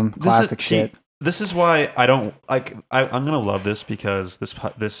Bo Burnham. Classic shit. This is why I don't like. I'm gonna love this because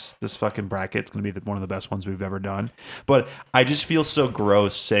this fucking bracket's gonna be one of the best ones we've ever done. But I just feel so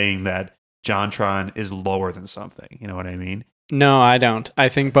gross saying that JonTron is lower than something. You know what I mean? No, I don't. I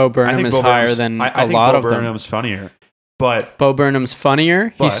think Bo Burnham is Bo higher Burnham's- than I a think lot Bo of them. Burnham's funnier, but Bo Burnham's funnier.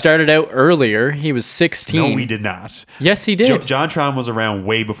 He But- started out earlier. He was 16. no, we did not. Yes, he did. JonTron was around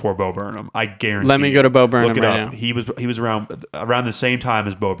way before Bo Burnham. I guarantee. Let me go to Bo Burnham Look it right up. now. He was around the same time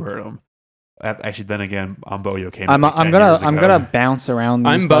as Bo Burnham. Actually, then again, Boyo came. I'm out like 10 gonna years ago. bounce around.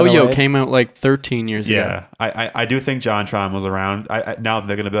 These, I'm by the Boyo way. came out like 13 years ago. Yeah, I do think JonTron was around. Now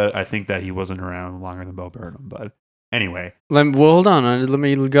they're gonna bet. I think that he wasn't around longer than Bo Burnham. But anyway, Well, hold on. Let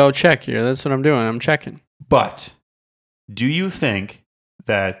me go check here. That's what I'm doing. I'm checking. but do you think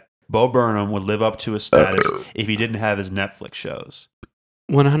that Bo Burnham would live up to his status if he didn't have his Netflix shows?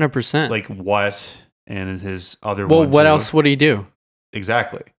 100%. Like what and his other well, ones, what you know? else would he do?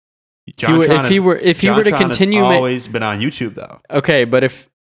 Exactly. If he were to JonTron continue, has always been on YouTube though. okay,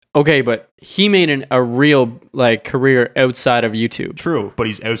 but he made a real like career outside of YouTube. True, but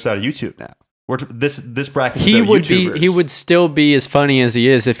he's outside of YouTube now. This bracket. He would still be as funny as he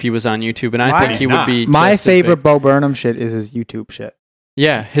is if he was on YouTube, and I Why- think He's he would not. be. My just as favorite big. Bo Burnham shit is his YouTube shit.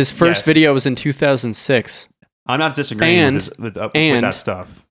 Yeah, his first Yes. video was in 2006. I'm not disagreeing And- with and that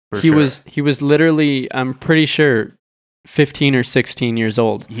stuff. For He sure. was literally, I'm pretty sure, 15 or 16 years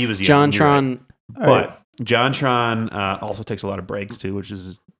old. He was young, you're right. JonTron. But JonTron also takes a lot of breaks too, which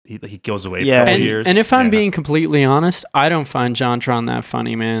is he goes away Yeah. for a couple And, years. and if I'm Yeah. being completely honest, I don't find JonTron that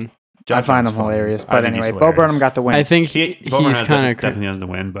funny, man. I find JonTron's him funny. hilarious. I But think he's anyway, Bo hilarious. Burnham got the win. I think Bo Burnham he's has kind of. definitely has the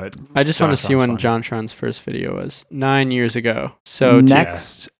win, but I just want to see JonTron's when funny. JonTron's first video was 9 years ago. So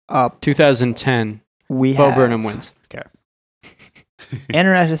Next up, 2010, we Bo have Burnham wins.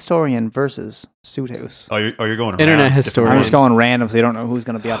 Internet Historian versus Suit House. Oh, you're going around Internet different historian. I'm ones. just going random, so you don't know who's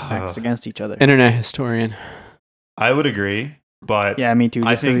going to be up next against each other. Internet historian. I would agree, but Yeah, me too.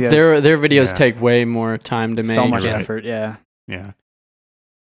 I Just 'cause think he has Their videos Yeah. take way more time to make. so much You're right. effort. Yeah. yeah.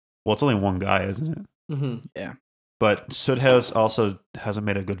 Well, it's only one guy, isn't it? Mhm. But Sudhouse also hasn't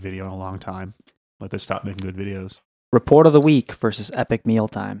made a good video in a long time. Like they stopped making good videos. Report of the Week versus Epic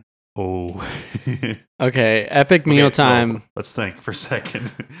Mealtime. Oh. Okay, epic Okay, mealtime. well, let's think for a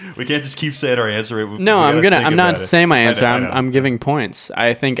second. We can't just keep saying our answer. No, I'm not saying my answer. I know. I'm giving points.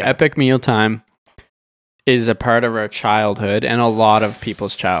 I think Okay. epic mealtime is a part of our childhood and a lot of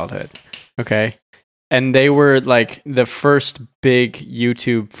people's childhood. Okay, and they were like the first big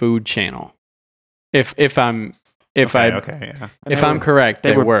YouTube food channel. If I'm Okay, yeah. if I'm correct,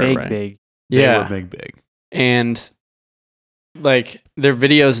 They were big, right? big. They Yeah, were big. and like their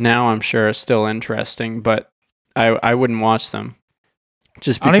videos now, I'm sure are still interesting, but I wouldn't watch them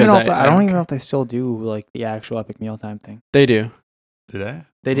just I don't because even know. If I don't even care. know if they still do like the actual Epic Mealtime thing. They do. Do they?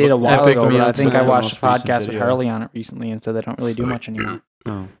 They did a Look- while Epic ago, but I think I Mealtime. watched a Most recent podcast with video. Harley on it recently, and said they don't really do much anymore.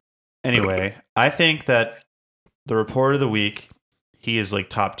 Oh. Anyway, I think that the report of the week, he is like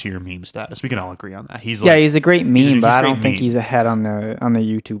top tier meme status. We can all agree on that. He's Yeah, like, he's a great meme, he's but I great don't think meme. he's ahead on the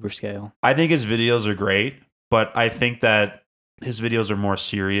YouTuber scale. I think his videos are great, but I think that his videos are more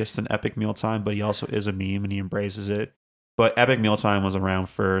serious than Epic Mealtime, but he also is a meme and he embraces it. But Epic Mealtime was around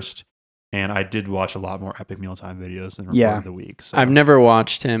first, and I did watch a lot more Epic Mealtime videos than Report of the Week. So. I've never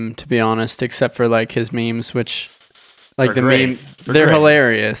watched him, to be honest, except for like his memes, which like They're the great. meme, They're they're great.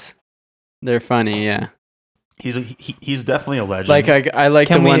 hilarious. They're funny, yeah. He's definitely a legend. Like I like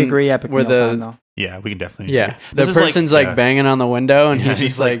Can the we one agree Epic where Mealtime, the though? yeah, we can definitely. yeah, agree. the This is like- person's like yeah. banging on the window, and Yeah, he's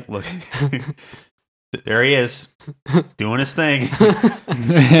just like, look, there he is, doing his thing.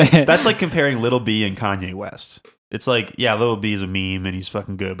 That's like comparing Lil B and Kanye West. It's like, yeah, Lil B is a meme and he's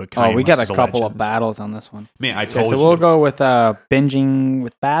fucking good, but Kanye Oh, we West got a is couple of legend. battles on this one. Man, I Okay, told so you. we'll go with Binging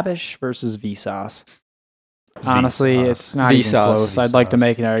with Babish versus Vsauce. Honestly, Vsauce. it's not even Vsauce. close. I'd like to Vsauce.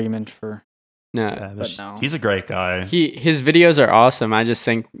 make an argument for. no. Babish. but no. He's a great guy. His videos are awesome. I just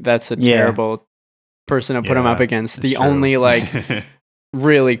think that's a Yeah. terrible person to put him Yeah, up against. it's The true. only like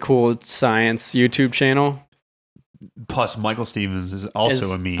really cool science YouTube channel Plus, Michael Stevens is also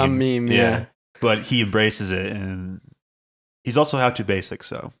is a meme. A meme, yeah. But he embraces it, and he's also how to basic.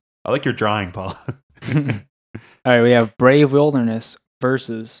 So I like your drawing, Paul. All right, we have Brave Wilderness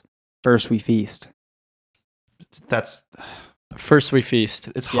versus First We Feast. That's First we feast.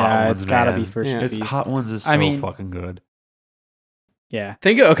 it's hot Yeah, ones. it's gotta man. be First Yeah. We It's Feast. hot ones is I so mean- fucking good. Yeah,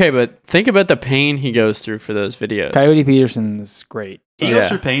 Think about the pain he goes through for those videos. Coyote Peterson is great. He Yeah. goes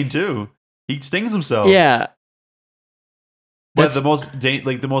through pain too. He stings himself. Yeah, but that's-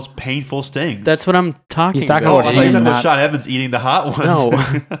 the most painful stings. that's what I'm talking He's talking Oh, about. I about thought you were eating talking about not- Sean Evans eating the hot ones. No.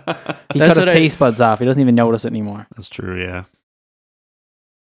 He That's cut his what I- taste buds off. He doesn't even notice it anymore. That's true. Yeah.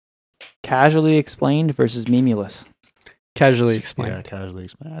 Casually Explained versus Memulous. Casually explained. Yeah. Casually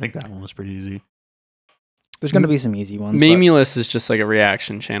explained. I think that one was pretty easy. There's going to be some easy ones. but Memulous is just like a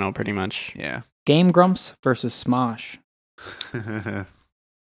reaction channel, pretty much. Yeah. Game Grumps versus Smosh.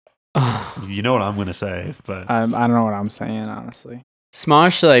 You know what I'm gonna say, but I don't know what I'm saying, honestly.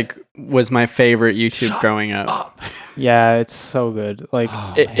 Smosh like was my favorite YouTube Shut growing up. up. Yeah, it's so good. Like,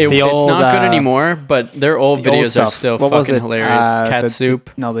 Oh, It, man. it's The old, not good uh, anymore, but their old the old videos are stuff. still What was fucking it? hilarious. Cat the- soup.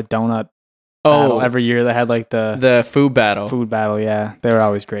 No, the donut battle. Oh, Every year they had like the the food battle. food battle. Yeah, they were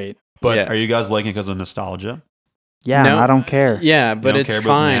always great. But yeah. are you guys liking it because of nostalgia? Yeah, No. I don't care. Yeah, but don't it's care about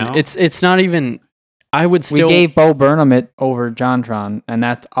fine. now? It's not even. I would still. We gave Bo Burnham it over JonTron, and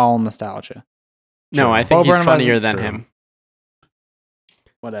that's all nostalgia. no, True. I think Bo he's Burnham funnier hasn't- than True. him.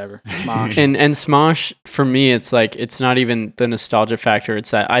 Whatever. Smosh. And Smosh for me, it's like it's not even the nostalgia factor.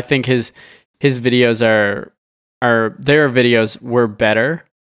 It's that I think his videos are their videos were better,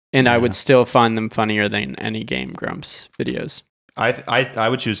 and I Yeah. would still find them funnier than any Game Grumps videos. I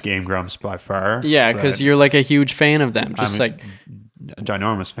would choose Game Grumps by far. Yeah, because but you're like a huge fan of them. Just I'm like a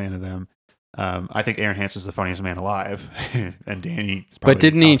ginormous fan of them. I think Aaron Hansen's the funniest man alive, and Danny. but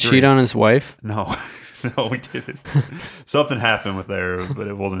didn't he cheat on his wife? No, no, we didn't. Something happened with there, but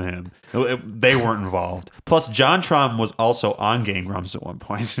it wasn't him. They weren't involved. Plus, JonTron was also on Game Grumps at one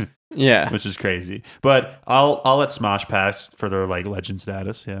point, Yeah, which is crazy. But I'll let Smosh pass for their like legend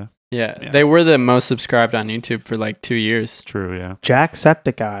status. Yeah, yeah. Yeah. They were the most subscribed on YouTube for like 2 years. it's true. Yeah,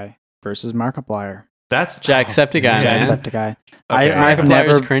 Jacksepticeye versus Markiplier. that's Jacksepticeye, man. man. Jacksepticeye. Okay. I've Markiplier's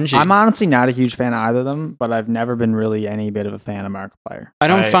never. cringy. I'm honestly not a huge fan of either of them, but I've never been really any bit of a fan of Markiplier. I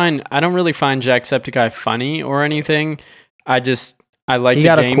don't really find Jacksepticeye funny or anything. I like He the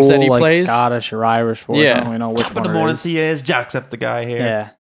got a games cool that he like plays. Scottish or Irish voice. Yeah. I don't really know which Top of one the it morning, is. see is Jacksepticeye here. Yeah.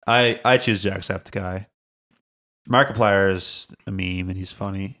 I choose Jacksepticeye. Markiplier is a meme and he's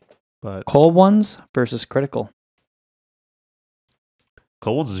funny, but Cold Ones versus Critical.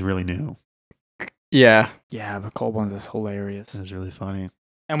 Cold Ones is really new. Yeah, Yeah, but Cold Ones is hilarious. It's really funny.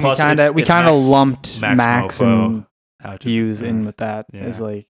 And Plus, we it's kind of Max- lumped Max Max Mofo. and How to views yeah. in with that. Yeah. Is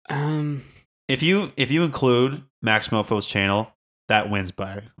like If you include Max Mofo's channel, that wins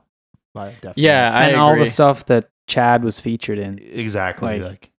by definitely. yeah, I and agree. all the stuff that Chad was featured in. exactly. Like-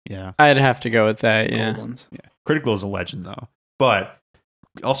 Like yeah, I'd have to go with that. Yeah, Cold Ones. Critical is a legend though, but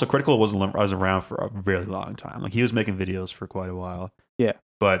also Critical was around for a really long time. Like he was making videos for quite a while. Yeah.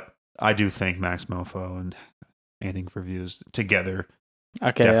 but I do think Max Mofo and anything for views together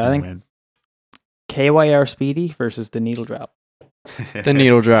Okay, definitely I think win. KYR Speedy versus the Needle Drop. the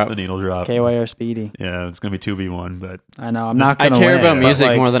needle drop. The needle drop. KYR Speedy. Yeah, it's gonna be 2v1, but I know. I'm not I gonna care win, about but, music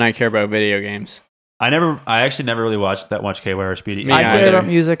like, more than I care about video games. I actually never really watched that much KYR Speedy. Me I neither. care about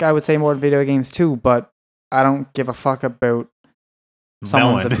music. I would say more than video games too, but I don't give a fuck about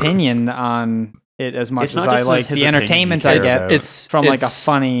someone's Melon. opinion on it as much It's as not I just like his the opinion entertainment he I cares get about. It's from like a it's-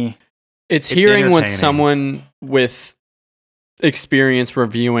 funny. It's It's hearing what entertaining. someone with experience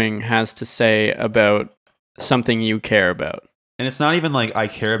reviewing has to say about something you care about. And it's not even like I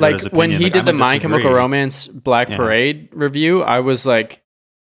care about his Like opinion. when he like, did I'm the gonna My Chemical disagree. Romance Black Yeah. Parade review, I was like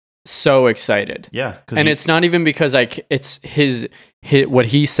so excited. Yeah, And it's not even because it's his what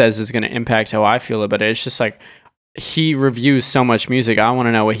he says is going to impact how I feel about it. It's just like he reviews so much music. I want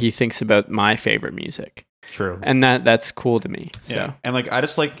to know what he thinks about my favorite music, true. and that's cool to me. So Yeah, and like I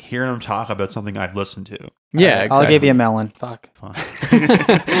just like hearing him talk about something I've listened to. yeah, I'll exactly. give you a melon. Fuck. Fine,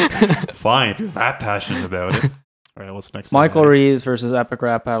 fine if you're that passionate about it. All right, what's next? Michael Reeves versus Epic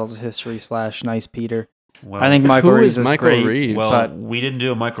Rap Battles of History / Nice Peter. Well, I think Michael Who Reeves is is Michael great. Reeves? Well, but we didn't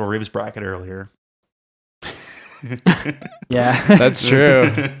do a Michael Reeves bracket earlier. yeah, That's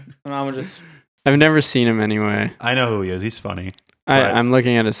true. I'm just I've never seen him anyway. I know who he is. He's funny. But- I'm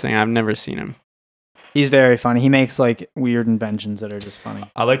looking at his thing. I've never seen him. he's very funny. He makes like weird inventions that are just funny.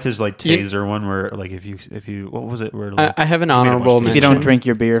 I liked his like You- taser one where like if you what was it where like, I have an made a bunch honorable of If you don't mention. drink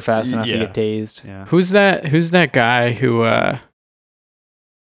your beer fast enough, you Yeah. get tased. yeah Who's that guy who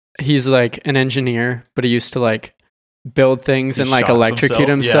he's like an engineer, but he used to like build things He and like shocks electrocute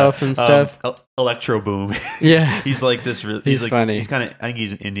himself Yeah. and stuff. Electro Boom. Yeah. He's like this. He's like, funny. He's kind of. I think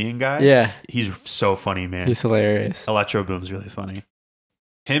he's an Indian guy. Yeah. He's so funny, man. He's hilarious. Electro Boom's really funny.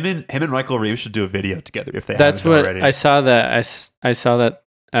 Him and Michael Reeves should do a video together if they That's haven't what already. I saw that I saw that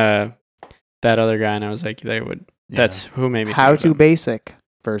that other guy and I was like they would Yeah. that's who made me How think to of him. Basic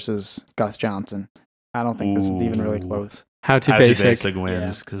versus Gus Johnson. I don't think this was even really Ooh. close. How to How Basic, to Basic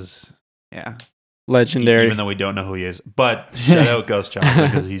wins because legendary. even though we don't know who he is, but shout out Gus Johnson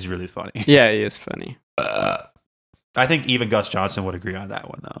because he's really funny. Yeah, he is funny. I think even Gus Johnson would agree on that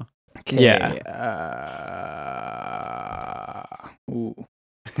one though. Yeah. Ooh.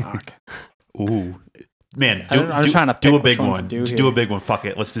 Fuck. Ooh, man, I'm just trying to do a pick which big ones one. to do Just here. do a big one. Fuck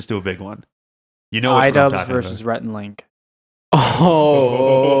it. Let's just do a big one. You know what I'm iDubbbz talking versus Rhett and Link.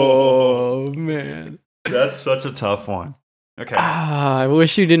 Oh man. about. That's such a tough one. Okay, I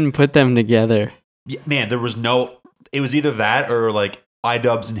wish you didn't put them together. Yeah, man, there was no. It was either that or like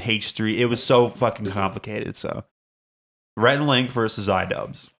iDubbbz and H3. It was so fucking complicated. So, Rhett and Link versus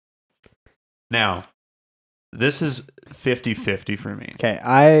iDubbbz. Now, this is 50-50 for me.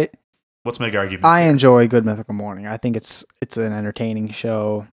 Okay, Let's make arguments. I here. enjoy Good Mythical Morning. I think it's an entertaining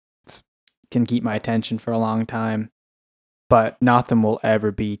show. It can keep my attention for a long time, but nothing will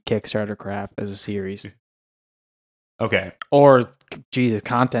ever beat Kickstarter crap as a series. Okay. Or Jesus,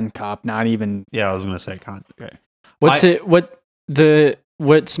 Content Cop. Not even. Yeah, I was gonna say okay. What's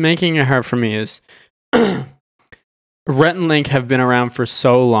making it hard for me is Rhett and Link have been around for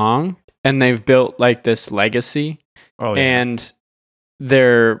so long and they've built like this legacy Oh yeah. and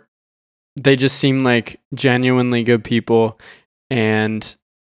they just seem like genuinely good people and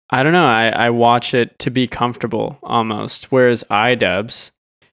I don't know, I watch it to be comfortable almost, whereas iDubbbz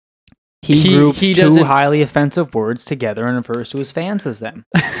He groups he two doesn't- highly offensive words together and refers to his fans as them.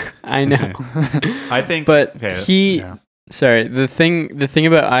 I know. I think. But okay, yeah. sorry, the thing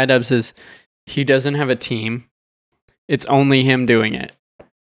about iDubbbz is he doesn't have a team. It's only him doing it.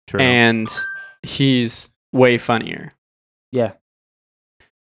 True. And he's way funnier. Yeah.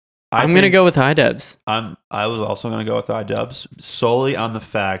 I'm going to go with iDubbbz. I was also gonna go with iDubbbz solely on the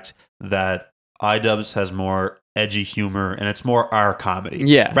fact that iDubbbz has more edgy humor and it's more our comedy.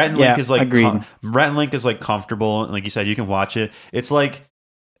 Yeah. Rhett and Yeah, Link is like agreed. Rhett and Link is like comfortable and like you said, you can watch it. It's like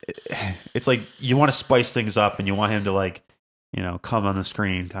you want to spice things up and you want him to like, you know, come on the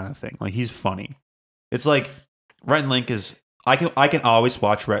screen kind of thing. Like he's funny. It's like Rhett and Link is I can always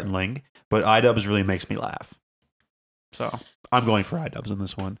watch Rhett and Link, but iDubbbz really makes me laugh. So I'm going for iDubbbz in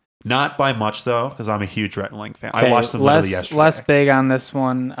this one. Not by much though, because I'm a huge Rhett and Link fan. I Okay, watched them literally yesterday. less big on this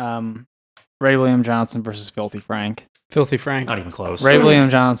one. Ray William Johnson versus Filthy Frank. Filthy Frank. Not even close. Ray William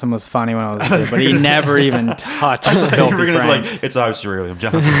Johnson was funny when I was a kid, but he never even touched I thought you Filthy were gonna Frank. be like, it's obviously Ray William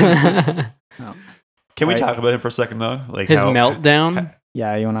Johnson. Can we Right. talk about him for a second though? Like His how- meltdown.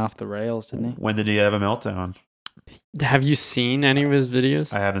 Yeah, he went off the rails, didn't he? When did he have a meltdown? Have you seen any of his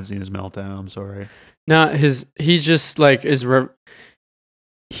videos? I haven't seen his meltdown. I'm sorry. No, he's just like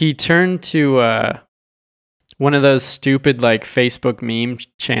he turned to one of those stupid like Facebook meme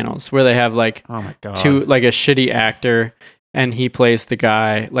channels where they have like Oh my god. like a shitty actor and he plays the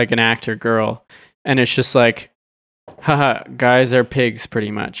guy like an actor girl and it's just like haha, guys are pigs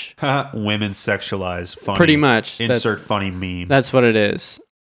pretty much. Women sexualized. Funny. Pretty much. Insert funny meme. That's what it is.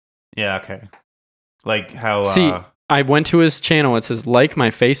 Yeah. Okay. Like how. See, I went to his channel. It says like my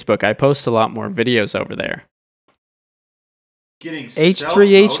Facebook. I post a lot more videos over there. getting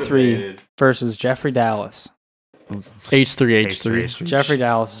H3H3 versus Jeffrey Dallas. H3H3. Jeffrey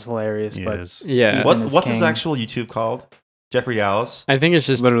Dallas is hilarious, but Yes. Yeah. What- is What's his king. actual YouTube called? Jeffrey Dallas. I think it's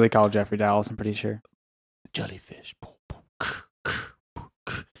it's just literally called Jeffrey Dallas, I'm pretty sure. Jellyfish.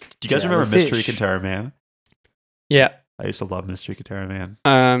 Do you guys remember Mystery Jellyfish. Guitar Man? Yeah. I used to love Mystery Guitar Man.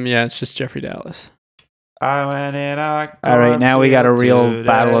 Yeah, it's just Jeffrey Dallas. I went in a All right, now we got a cornfield real today.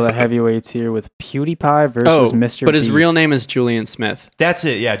 battle of the heavyweights here with PewDiePie versus Mr. but his real Beast. name is Julian Smith. That's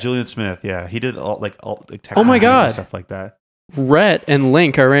it. Yeah, Julian Smith. Yeah, he did all like Oh my technology and God. stuff like that. Rhett and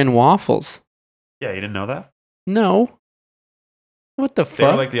Link are in Waffles. Yeah, you didn't know that? No. What the They were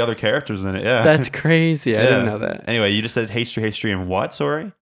fuck? like the other characters in it. Yeah, That's crazy. I didn't Yeah. know that. Anyway, you just said History and what?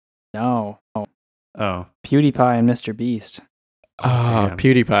 Sorry. No. Oh, Oh, PewDiePie and Mr. Beast. Oh, damn.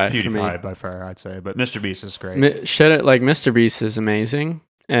 PewDiePie, for me. PewDiePie by far, I'd say, but Mr. Beast is great. Mr. Beast is amazing,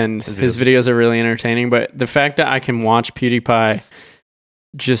 and his videos are really entertaining. But the fact that I can watch PewDiePie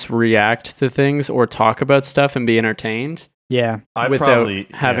just react to things or talk about stuff and be entertained Yeah. without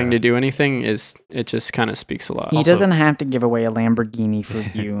having to do anything it just kind of speaks a lot. He Also- doesn't have to give away a Lamborghini for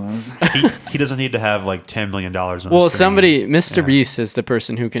views. he doesn't need to have like $10 million on his Well, screen. Mr. Yeah. Beast is the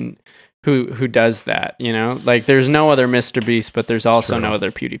person who does that. You know, like there's no other Mr. Beast, but there's also True. no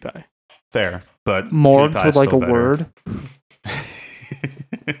other PewDiePie. Fair, but Morgs PewDiePie's with like a still better. word.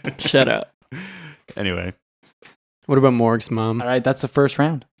 Shut up. Anyway, What about Morg's mom? All right, that's the first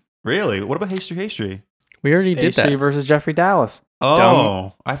round. really, what about History? We already did H3 that. versus Jeffrey Dallas.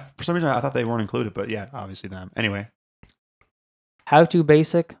 Oh, for some reason I thought they weren't included, but yeah, obviously them. Anyway, How to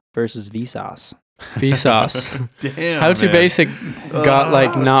Basic versus Vsauce. Vsauce. damn. How to man. Basic got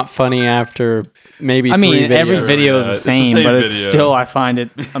like not funny after maybe I mean, 3 videos. every video is the It's the same, same but it's video. still, I find it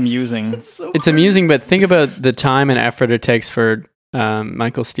amusing. It's amusing, but think about the time and effort it takes for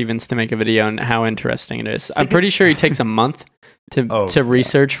Michael Stevens to make a video and how interesting it is. I'm pretty sure he takes a month to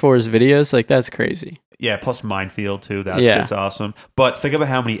research for his videos. Like that's crazy. Yeah, plus Minefield too. That Yeah. shit's awesome. But think about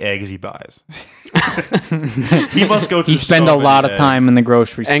how many eggs he buys. He must go through. He spend so a lot many of time eggs. in the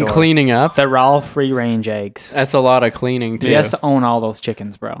grocery store. And cleaning up. They're all free range eggs. That's a lot of cleaning too. He has to own all those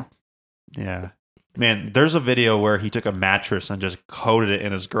chickens, bro. Yeah. Man, there's a video where he took a mattress and just coated it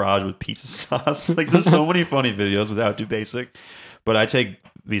in his garage with pizza sauce. Like, there's so many funny videos with How to Basic. But I take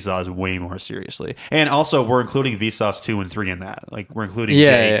Vsauce way more seriously. And also, we're including Vsauce 2 and 3 in that. Like, we're including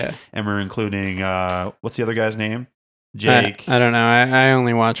Jake. And we're including, what's the other guy's name? Jake. I don't know. I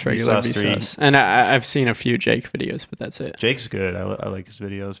only watch regular Vsauce 3. Vsauce. And I've seen a few Jake videos, but that's it. Jake's good. I like his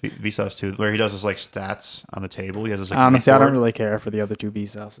videos. Vsauce 2, where he does his, like, stats on the table. He has his, like, Honestly, I don't whiteboard. really care for the other two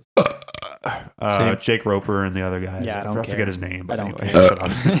Vsauces. Same. Jake Roper and the other guy. Yeah, I don't forget care. his name, but I don't anyway. care. Shut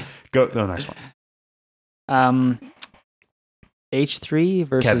up. Go, the next one. H3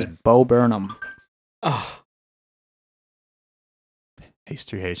 versus Kevin. Bo Burnham. Oh,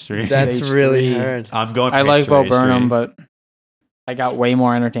 H3. that's H3. really hard. I'm going for I like Bo H3. Burnham, but I got way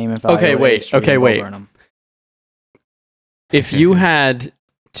more entertainment value. Okay, with wait. H3 Okay, than Bo wait. Burnham. If you had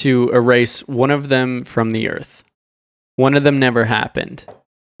to erase one of them from the earth, one of them never happened,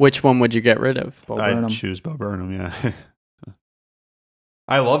 which one would you get rid of? Bo I'd Burnham. choose Bo Burnham, yeah.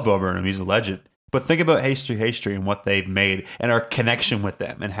 I love Bo Burnham. He's a legend. But think about H3 and what they've made and our connection with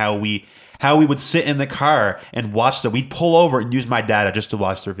them and how we would sit in the car and watch them. We'd pull over and use my data just to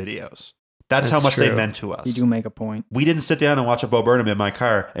watch their videos. That's how That's much they true. meant to us. You do make a point. We didn't sit down and watch a Bo Burnham in my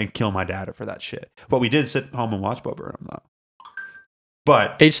car and kill my data for that shit. But we did sit home and watch Bo Burnham, though.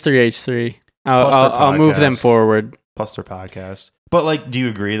 But H3. Plus their I'll move them podcast. forward. plus their podcast. But like, do you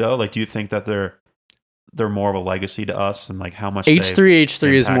agree though? Like, do you think that they're more of a legacy to us and like how much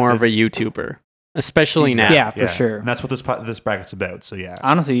H3 is more of a impacted? YouTuber, especially now. Yeah, for sure. And that's what this bracket's about. So yeah,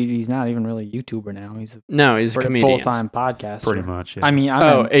 Honestly, he's not even really a YouTuber now. He's a No, he's a comedian. full-time podcaster. pretty much. Yeah. I mean,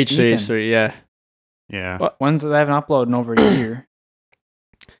 Oh, Ethan. H3, yeah. yeah. What? When's they haven't uploaded in over a year?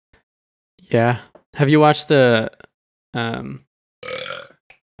 Yeah. Have you watched the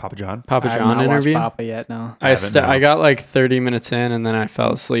Papa John. Papa I have John not interview? watched Papa yet. No. I got like 30 minutes in and then I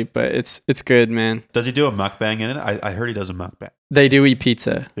fell asleep, but it's good, man. Does he do a mukbang in it? I heard he does a mukbang. They do eat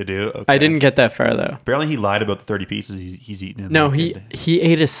pizza. They do. Okay. I didn't get that far though. Apparently, he lied about the 30 pieces he's eaten. In No, the- he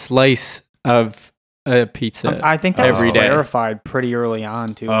ate a slice of a pizza. I think that every was day. clarified pretty early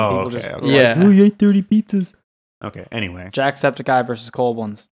on too. Oh, People okay, just okay. were Yeah. Like, oh, you ate 30 pizzas. Okay. Anyway, Jacksepticeye versus Cold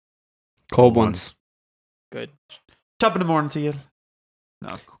Ones. Cold ones. Good. top of the morning to you. No,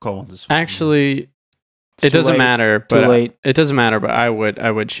 cold ones is Actually, It's it too doesn't late. matter. Too But late. it doesn't matter. But I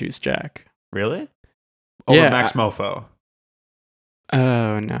would choose Jack. really over Yeah, Max Mofo.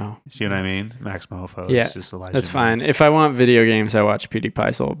 Oh no, See what I mean? Max Mofo Yeah, is just a legend. that's fine. If I want video games, I watch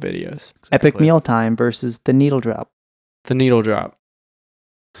PewDiePie's old videos. Epic Exactly. Mealtime versus The Needle Drop. The needle drop.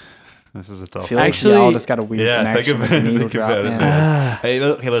 This is a I tough feel one. like Actually- we all just got a weird Yeah, think connection with the about it, Needle think Drop. about it, Man. man.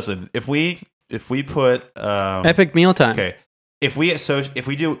 Hey, listen. If we put Epic Mealtime. okay, if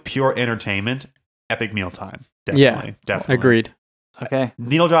we do pure entertainment, Epic Mealtime. Yeah. Definitely. Agreed. Okay.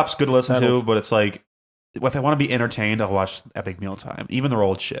 Needle Drop's good to listen to, Settled. but it's like if I want to be entertained, I'll watch Epic Mealtime. even their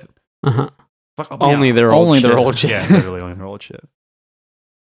old shit. Uh-huh. Fuck, Only their old Only shit. their old shit. Yeah, literally only their old shit.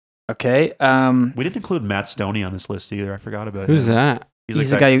 Okay. We didn't include Matt Stoney on this list either. I forgot about Who's him. that? He's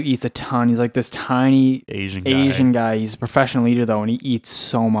He's like the that guy who eats a ton. He's like this tiny Asian guy. Asian guy. He's a professional eater though, and he eats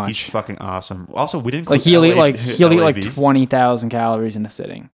so He's much. fucking awesome. Also, we didn't Like include he'll eat LA like Beast. 20,000 calories in a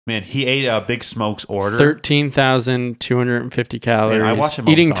sitting. Man, he ate a Big Smoke's order. 13,250 calories. I watch him all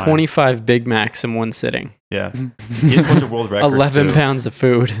the Eating time. 25 Big Macs in one sitting. Yeah, he has a bunch of world records. 11 too. pounds of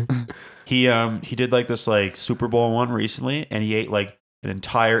food. He did like this like Super Bowl one recently, and he ate like an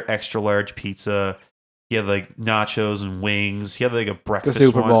entire extra large pizza. He had like nachos and wings. He had like a The breakfast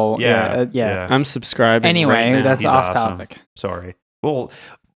Super one. Bowl. Yeah, Yeah. I'm subscribing Anyway, right now. that's He's off awesome. topic. Sorry. Well,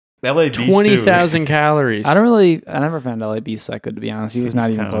 LA Beast 20,000 calories. I never found LA Beast that good, to be honest. He was not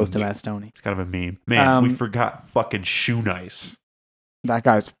It's even kind of close to a- Matt Stoney. It's kind of a meme. Man, we Um, forgot fucking Shoe Nice. That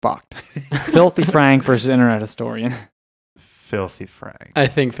guy's fucked. Filthy Frank versus Internet Historian. Filthy Frank. I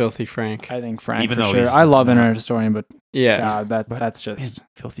think Filthy Frank. I think Frank Even for though sure. he's I love not- Internet Historian, but Yeah. God, but- that's Man, just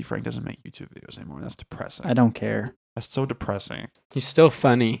Filthy Frank doesn't make YouTube videos anymore. That's depressing. I don't care. That's so depressing. He's still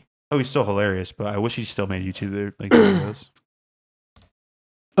funny. Oh, he's still hilarious, but I wish he still made YouTube like videos.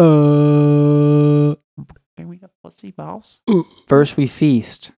 Hey, we got pussy balls. First We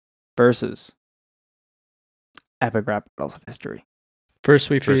Feast versus Epic Rap Battles of History. First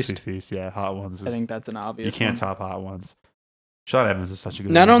We First Feast. We Feast, yeah, Hot Ones. I think that's an obvious. you can't one. top Hot Ones. Sean Evans is such a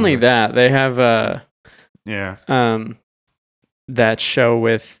good. Not only interviewer. that, they have Yeah, that show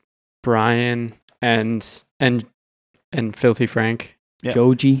with Brian and Filthy Frank Yeah.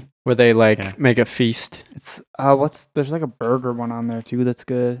 Joji. where they like Yeah. make a feast. It's there's like a burger one on there too that's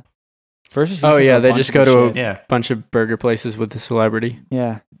good. First We Feast Oh, is yeah, a they bunch just of go good to shit. yeah, Bunch of burger places with the celebrity.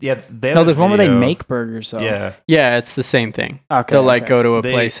 Yeah. yeah. They have No, a there's one where they video- make burgers. So Yeah, Yeah, it's the same thing. Okay. They'll like okay. go to a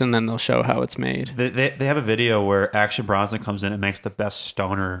They- place and then they'll show how it's made. they have a video where Action Bronson comes in and makes the best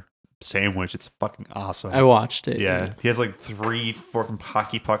stoner sandwich. It's fucking awesome. I watched it. Yeah, he has like 3 fucking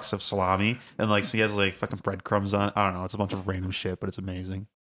hockey pucks of salami, and like so he has like fucking breadcrumbs on. I don't know. It's a bunch of random shit, but it's amazing.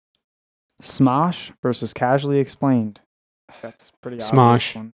 Smosh versus Casually Explained. That's pretty obvious.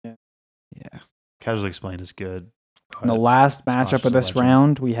 Smosh. One. Yeah. Yeah, Casually Explained is good. And the last Smosh matchup is of a this legend.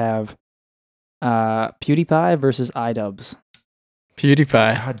 round, we have PewDiePie versus iDubbbz.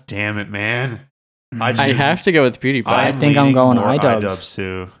 PewDiePie. God damn it, man! I choose- have to go with PewDiePie. I think I'm leaning going more iDubbbz.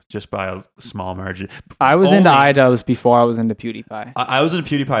 too, just by a small margin. I was into Only- iDubbbz before I was into PewDiePie. I was into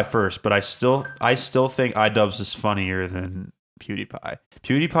PewDiePie first, but I still think iDubbbz is funnier than PewDiePie.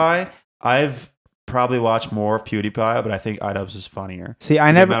 PewDiePie, I've probably watched more of PewDiePie, but I think iDubbbz is funnier. See, the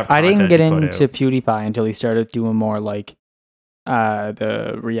amount of I didn't content get he put into out. PewDiePie until he started doing more like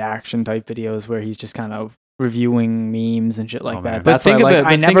the reaction type videos where he's just kind of reviewing memes and shit like Oh, that. man. But That's think why, about-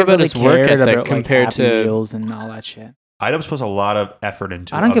 like, I but think never about really his work cared ethic about, compared like, Happy to- Meals and all that shit. iDubbbz puts a lot of effort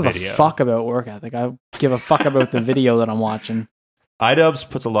into. I don't give video. a fuck about work ethic. I give a fuck about the video that I'm watching. iDubbbz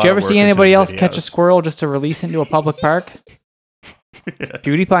puts a lot. Do you ever of work see into anybody his else catch a videos. squirrel just to release it into a public park?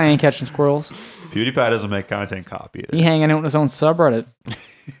 PewDiePie ain't catching squirrels. PewDiePie doesn't make content copy. He hanging out in his own subreddit.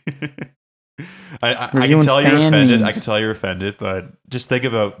 I can Reviewing tell you're fan offended. I memes. can tell you're offended, but just think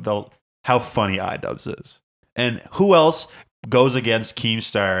about how funny iDubbbz is, and who else goes against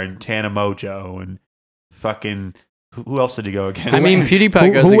Keemstar and Tana Mojo and fucking who else did he go against? I mean,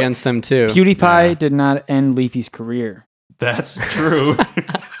 PewDiePie goes who- against them too. PewDiePie Yeah. did not end Leafy's career. that's true.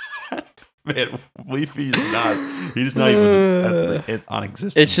 Man, Leafy's not. He's not even on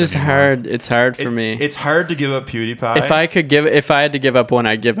existence. It's just anymore. hard. It's hard for me. It's hard to give up PewDiePie. If I had to give up one,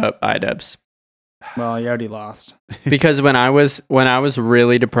 I'd give up iDubbbz. Well, you already lost. Because when I was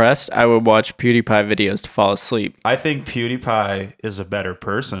really depressed, I would watch PewDiePie videos to fall asleep. I think PewDiePie is a better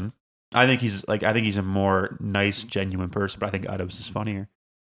person. I think he's a more nice, genuine person, but I think iDubbbz is funnier.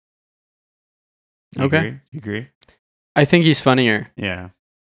 You Okay. agree? You agree? I think he's funnier, Yeah.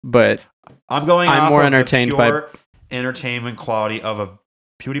 but I'm going I'm off more of entertained the by- pure entertainment quality of a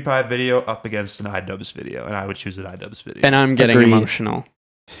PewDiePie video up against an iDubbbz video, and I would choose an iDubbbz video. and I'm getting Agreed. emotional.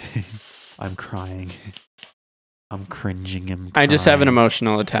 I'm crying. I'm cringing. I just have an crying.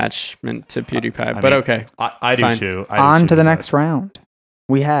 emotional attachment to PewDiePie, I but mean, okay. I do Fine. too. I do On too, to the but- next round.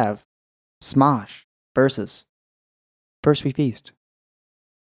 We have Smosh versus First We Feast.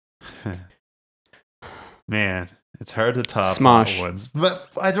 Man, it's hard to top Smosh. Hot Ones, but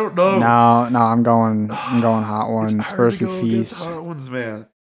I don't know. No, I'm going Hot Ones. It's hard First to We go against Feast. Hot Ones, man.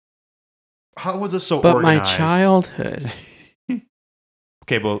 Hot Ones are so But organized. my childhood,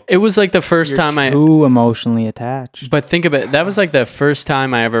 Okay, well, it was like the 1st You're time I. too emotionally attached. But think of it. That was like the first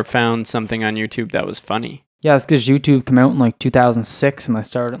time I ever found something on YouTube that was funny. Yeah, it's because YouTube came out in like 2006 and I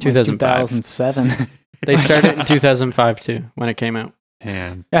started in like 2005. 2007. They started in 2005 too, when it came out.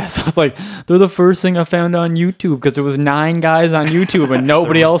 And Yeah, so it's like, they're the first thing I found on YouTube because there was 9 guys on YouTube and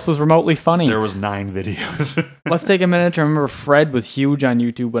nobody else was remotely funny. there was 9 videos. Let's take a minute to remember Fred was huge on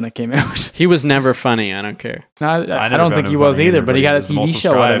YouTube when it came out. He was never funny. I don't care. No, I never don't found think him he was funny either, but he got a was the most TV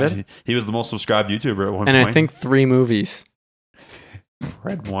show out of subscribed. it. He was the most subscribed YouTuber at one And point. I think 3 movies.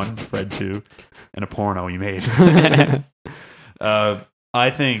 Fred 1, Fred 2, and a porno he made. I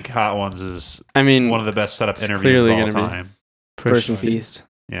think Hot Ones is I mean, one of the best setup it's interviews clearly of all gonna be- time. First and personally. Feast.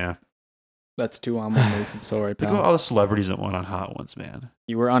 Yeah. That's 2 on 1 moves. I'm sorry, Think about pal. all the celebrities that went on Hot Ones, man.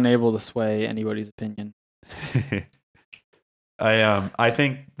 You were unable to sway anybody's opinion. I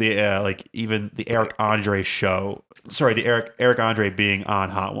think the even the Eric Andre show. Sorry, the Eric Andre being on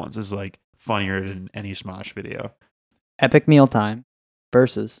Hot Ones is like funnier than any Smosh video. Epic Mealtime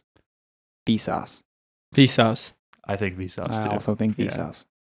versus Vsauce. Vsauce. I think Vsauce I too. also think Yeah. Vsauce.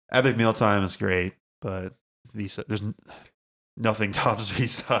 Epic Mealtime is great, but nothing tops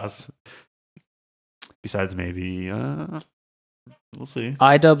Vsauce. Besides maybe we'll see.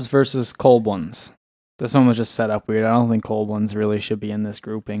 iDubbbz versus Cold Ones. This one was just set up weird. I don't think Cold Ones really should be in this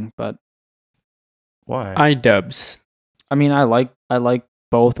grouping, but Why? iDubbbz. I mean, I like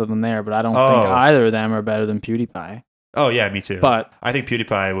both of them there, but I don't think Oh. either of them are better than PewDiePie. Oh yeah, me too. But I think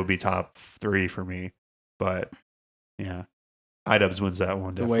PewDiePie would be top 3 for me. But yeah, iDubbbz wins that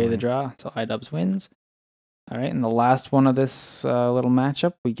one. the way of the Definitely. draw, so iDubbbz wins. All right, and the last one of this little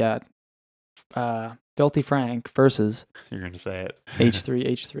matchup, we got Filthy Frank versus You're gonna say it.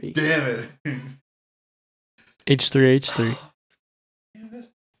 H3H3. Damn it. H3H3.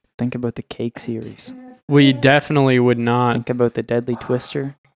 Think about the Cake series. We definitely would not. Think about the Deadly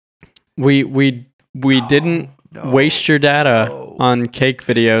Twister. We didn't No. waste your data No. on cake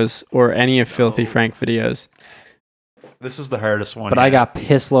videos or any of Filthy Frank videos. This is the hardest one. But I yet. got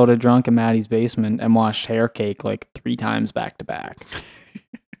piss loaded drunk in Maddie's basement and watched Hair Cake like 3 times back to back.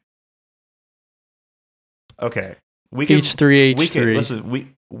 Okay. We can H3H3. we can listen,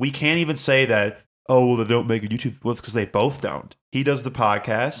 we can't even say that, oh well, they don't make a YouTube because they both don't. He does the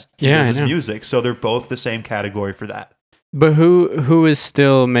podcast, he Yeah, does I his know. music, so they're both the same category for that. But who is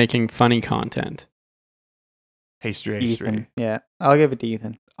still making funny content? H3H3. Ethan. Yeah, I'll give it to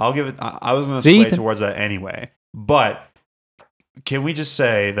Ethan. I'll give it. I was going to See, sway Ethan? towards that anyway. But can we just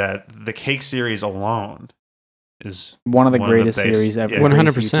say that the Cake series alone is One of the One of the greatest best- series ever. yeah.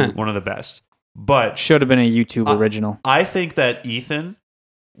 100%. one of the best? But Should have been a YouTube Uh, original. I think that Ethan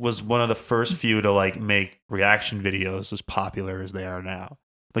was one of the first few to like make reaction videos as popular as they are now.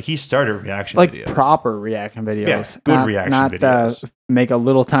 Like he started reaction Like videos. proper reaction videos. Yeah, good reaction not, videos. Make a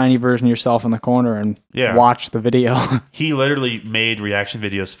little tiny version of yourself in the corner and Yeah. watch the video. He literally made reaction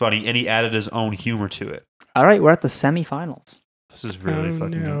videos funny and he added his own humor to it. All right, we're at the semifinals. This is really Oh,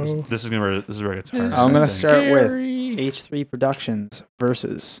 fucking no. this is where it gets hard. This I'm gonna is start with scary. H3 Productions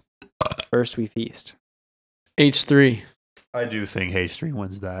versus First We Feast. H3. I do think H3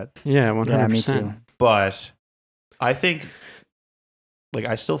 wins that. Yeah, 100%. Yeah, me too. But I think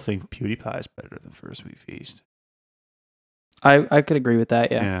I still think PewDiePie is better than First We Feast. I could agree with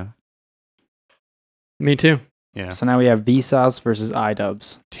that. Yeah. Yeah. Me too. Yeah. So now we have Vsauce versus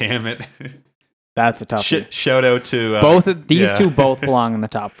iDubbbz. Damn it. That's a tough one. Shout out to Both of these yeah. two both belong in the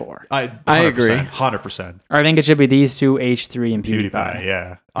top 4. I 100%, agree. 100%. I think it should be these two, H3 and PewDiePie. PewDiePie,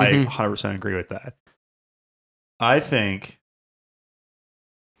 yeah. Mhm. I 100% agree with that. I think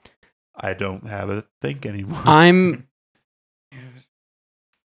I don't have a think anymore.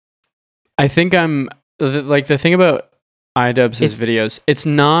 I think I'm like the thing about iDubbbz' It's- videos. It's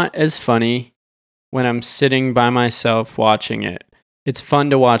not as funny when I'm sitting by myself watching it. It's fun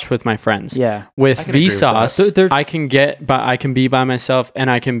to watch with my friends. Yeah. With I can agree with that. Vsauce, They're- I can be by myself and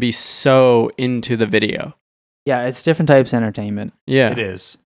I can be so into the video. Yeah, it's different types of entertainment. Yeah, It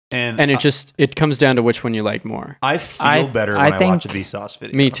is. And it comes down to which one you like more. I feel I- better I when I watch a think- Vsauce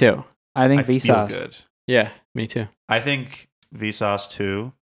video. Me too. I think I feel Vsauce. good. Yeah, me too. I think Vsauce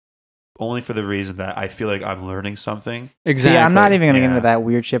too, only for the reason that I feel like I'm learning something. Exactly. See, I'm not even going to get yeah. into that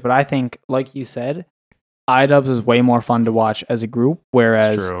weird shit, but I think, like you said, iDubbbz is way more fun to watch as a group, It's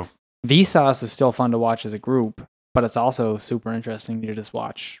whereas true. Vsauce is still fun to watch as a group, but it's also super interesting to just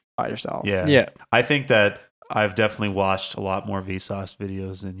watch by yourself. Yeah. Yeah. I think that I've definitely watched a lot more Vsauce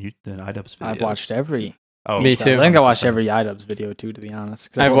videos than iDubbbz videos. I've watched every. Oh, Me Vsauce. too. I think I watched every iDubbbz video too, to be honest.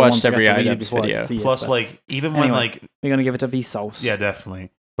 except I've for the watched ones that every got deleted iDubbbz before I video. could see it, Plus, but like even when Anyway. like you're gonna give it to Vsauce. yeah, definitely.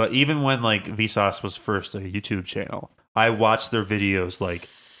 But even when like Vsauce was first a YouTube channel, I watched their videos like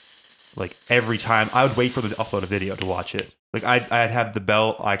every time. I would wait for them to upload a video to watch it. Like I'd have the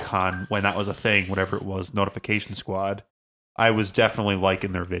bell icon when that was a thing, whatever it was, Notification Squad. I was definitely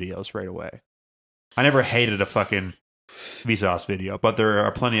liking their videos right away. I never hated a fucking Vsauce video, but there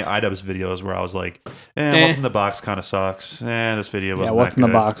are plenty of iDubbbz videos where I was like, what's in the box kind of sucks. This video wasn't what's that in the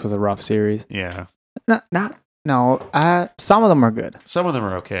good. box was a rough series. Yeah. Some of them are good. Some of them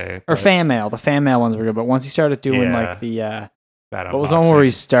are okay. Or but fan mail. The fan mail ones were good, but once he started doing Yeah. like the bad what was the one where he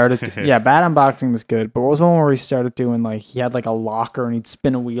unboxing. started? Bad unboxing was good. But what was the one where he started doing like he had like a locker and he'd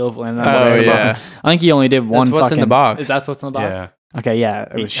spin a wheel and What's in the yeah. box? I think he only did one. what's in the fucking- box. Is that what's in the box? Yeah. Okay, yeah,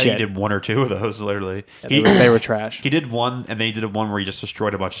 it He, was and he shit. did one or two of those, literally. Yeah, they were trash. He did one, and then he did one where he just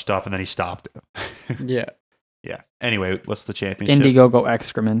destroyed a bunch of stuff, and then he stopped it. Yeah. Yeah. Anyway, what's the championship? Indiegogo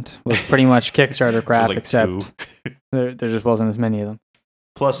excrement was pretty much Kickstarter It was crap, like except 2. there just wasn't as many of them.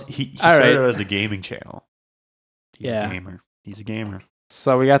 Plus, he All started right. out as a gaming channel. He's Yeah. a gamer. He's a gamer.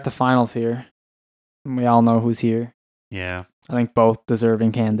 So we got the finals here. And we all know who's here. Yeah. I think both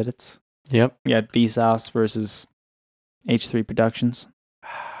deserving candidates. Yep. We got Vsauce versus H3 Productions.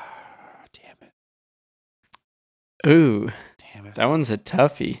 Damn it. Ooh, Damn it. that one's a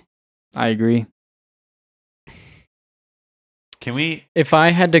toughie. I agree. Can we? If I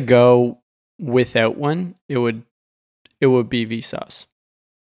had to go without one, it would be Vsauce.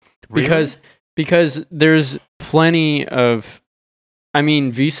 Because there's plenty of, I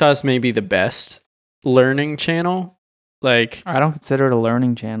mean, Vsauce may be the best learning channel, like, I don't consider it a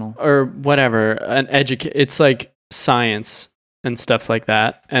learning channel. or whatever, it's like science and stuff like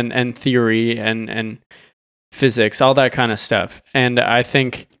that, and theory and physics, all that kind of stuff. And I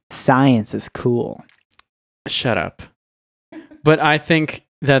think, Science is cool. shut up. But I think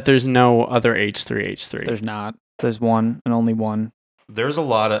that there's no other H3. There's not. There's one and only one. There's a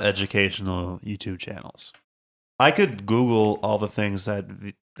lot of educational YouTube channels. I could Google all the things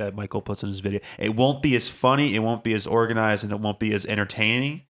that Michael puts in his video. It won't be as funny, it won't be as organized, and it won't be as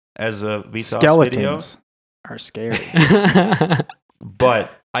entertaining as a Vsauce Skeletons are scary. video.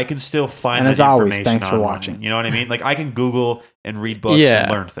 But I can still find And that as always, information thanks for online. watching. You know what I mean? Like I can Google and read books Yeah.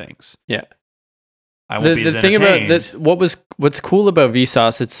 and learn things. Yeah. I won't be The as thing about entertained. that, what's cool about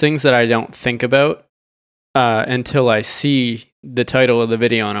Vsauce, it's things that I don't think about until I see the title of the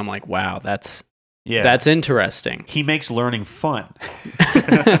video, and I'm like, wow, that's interesting. He makes learning fun.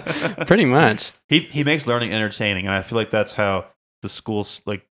 Pretty much. He makes learning entertaining, and I feel like that's how the schools,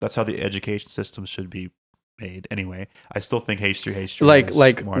 like that's how the education system should be made. Anyway, I still think H3 Like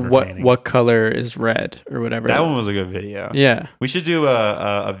is more entertaining. what color is red or whatever. That one was a good video. Yeah. We should do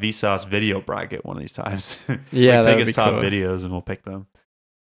a Vsauce video bracket one of these times. Yeah, like that pick would his be top cool. videos and we'll pick them.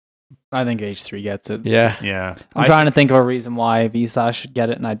 I think H3 gets it. Yeah. Yeah, I'm trying to think of a reason why Vsauce should get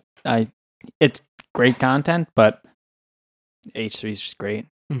it, and I it's great content, but H3 is just great.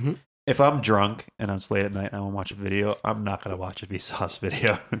 Mm-hmm. If I'm drunk and it's late at night and I want to watch a video, I'm not gonna watch a Vsauce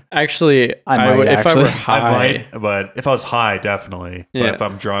video. Actually, I might, would, if I were actually. high. I might, but if I was high, definitely. Yeah. But if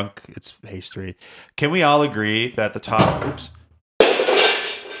I'm drunk, it's H3. Can we all agree that the top? Oops.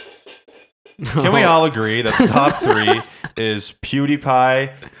 Can we all agree that the top 3 is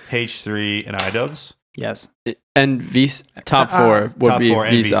PewDiePie, H3, and iDubbbz? Yes. And top 4 would Top be 4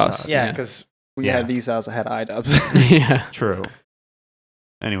 and Vsauce. Vsauce. Yeah, because we Yeah. had Vsauce, I had iDubbbz. Yeah. True.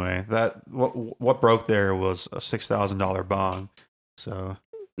 Anyway, that what broke there was a $6,000 bong. So,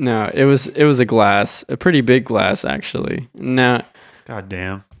 No, it was a glass, a pretty big glass actually. No.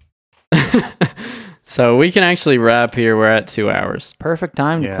 goddamn. So we can actually wrap here. We're at 2 hours. Perfect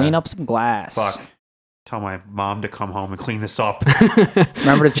time Yeah. to clean up some glass. Fuck. Tell my mom to come home and clean this up.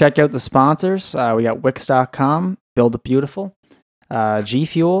 Remember to check out the sponsors. We got Wix.com, Build It Beautiful, G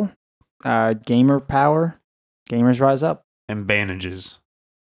Fuel, Gamer Power, Gamers Rise Up, And bandages.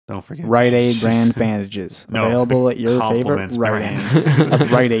 Don't forget. Rite Aid brand bandages. No, Available at your favorite Compliments Rite brand. Aid. That's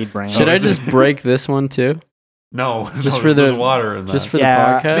Rite Aid brand. Should I is it? just break this one too? No, Just no, for there's the- water in that. Just for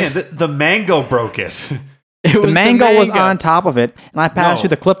Yeah. the podcast? Man, the mango broke it. It The was mango was on top of it, and I passed No. you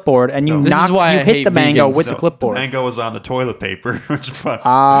the clipboard, and you No. This is knocked. why You I hit hate the mango vegans. with No, the clipboard. The mango was on the toilet paper, which is fun.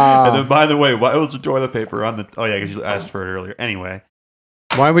 Ah, And then, by the way, why was the toilet paper on the? Oh yeah, because you asked for it earlier. Anyway,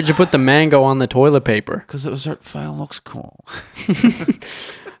 Why would you put the mango on the toilet paper? because it was file looks cool.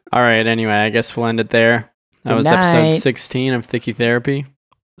 All right. Anyway, I guess we'll end it there. That Good was night. episode 16 of Thicky Therapy.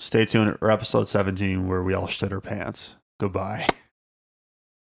 Stay tuned for episode 17 where we all shit our pants. Goodbye.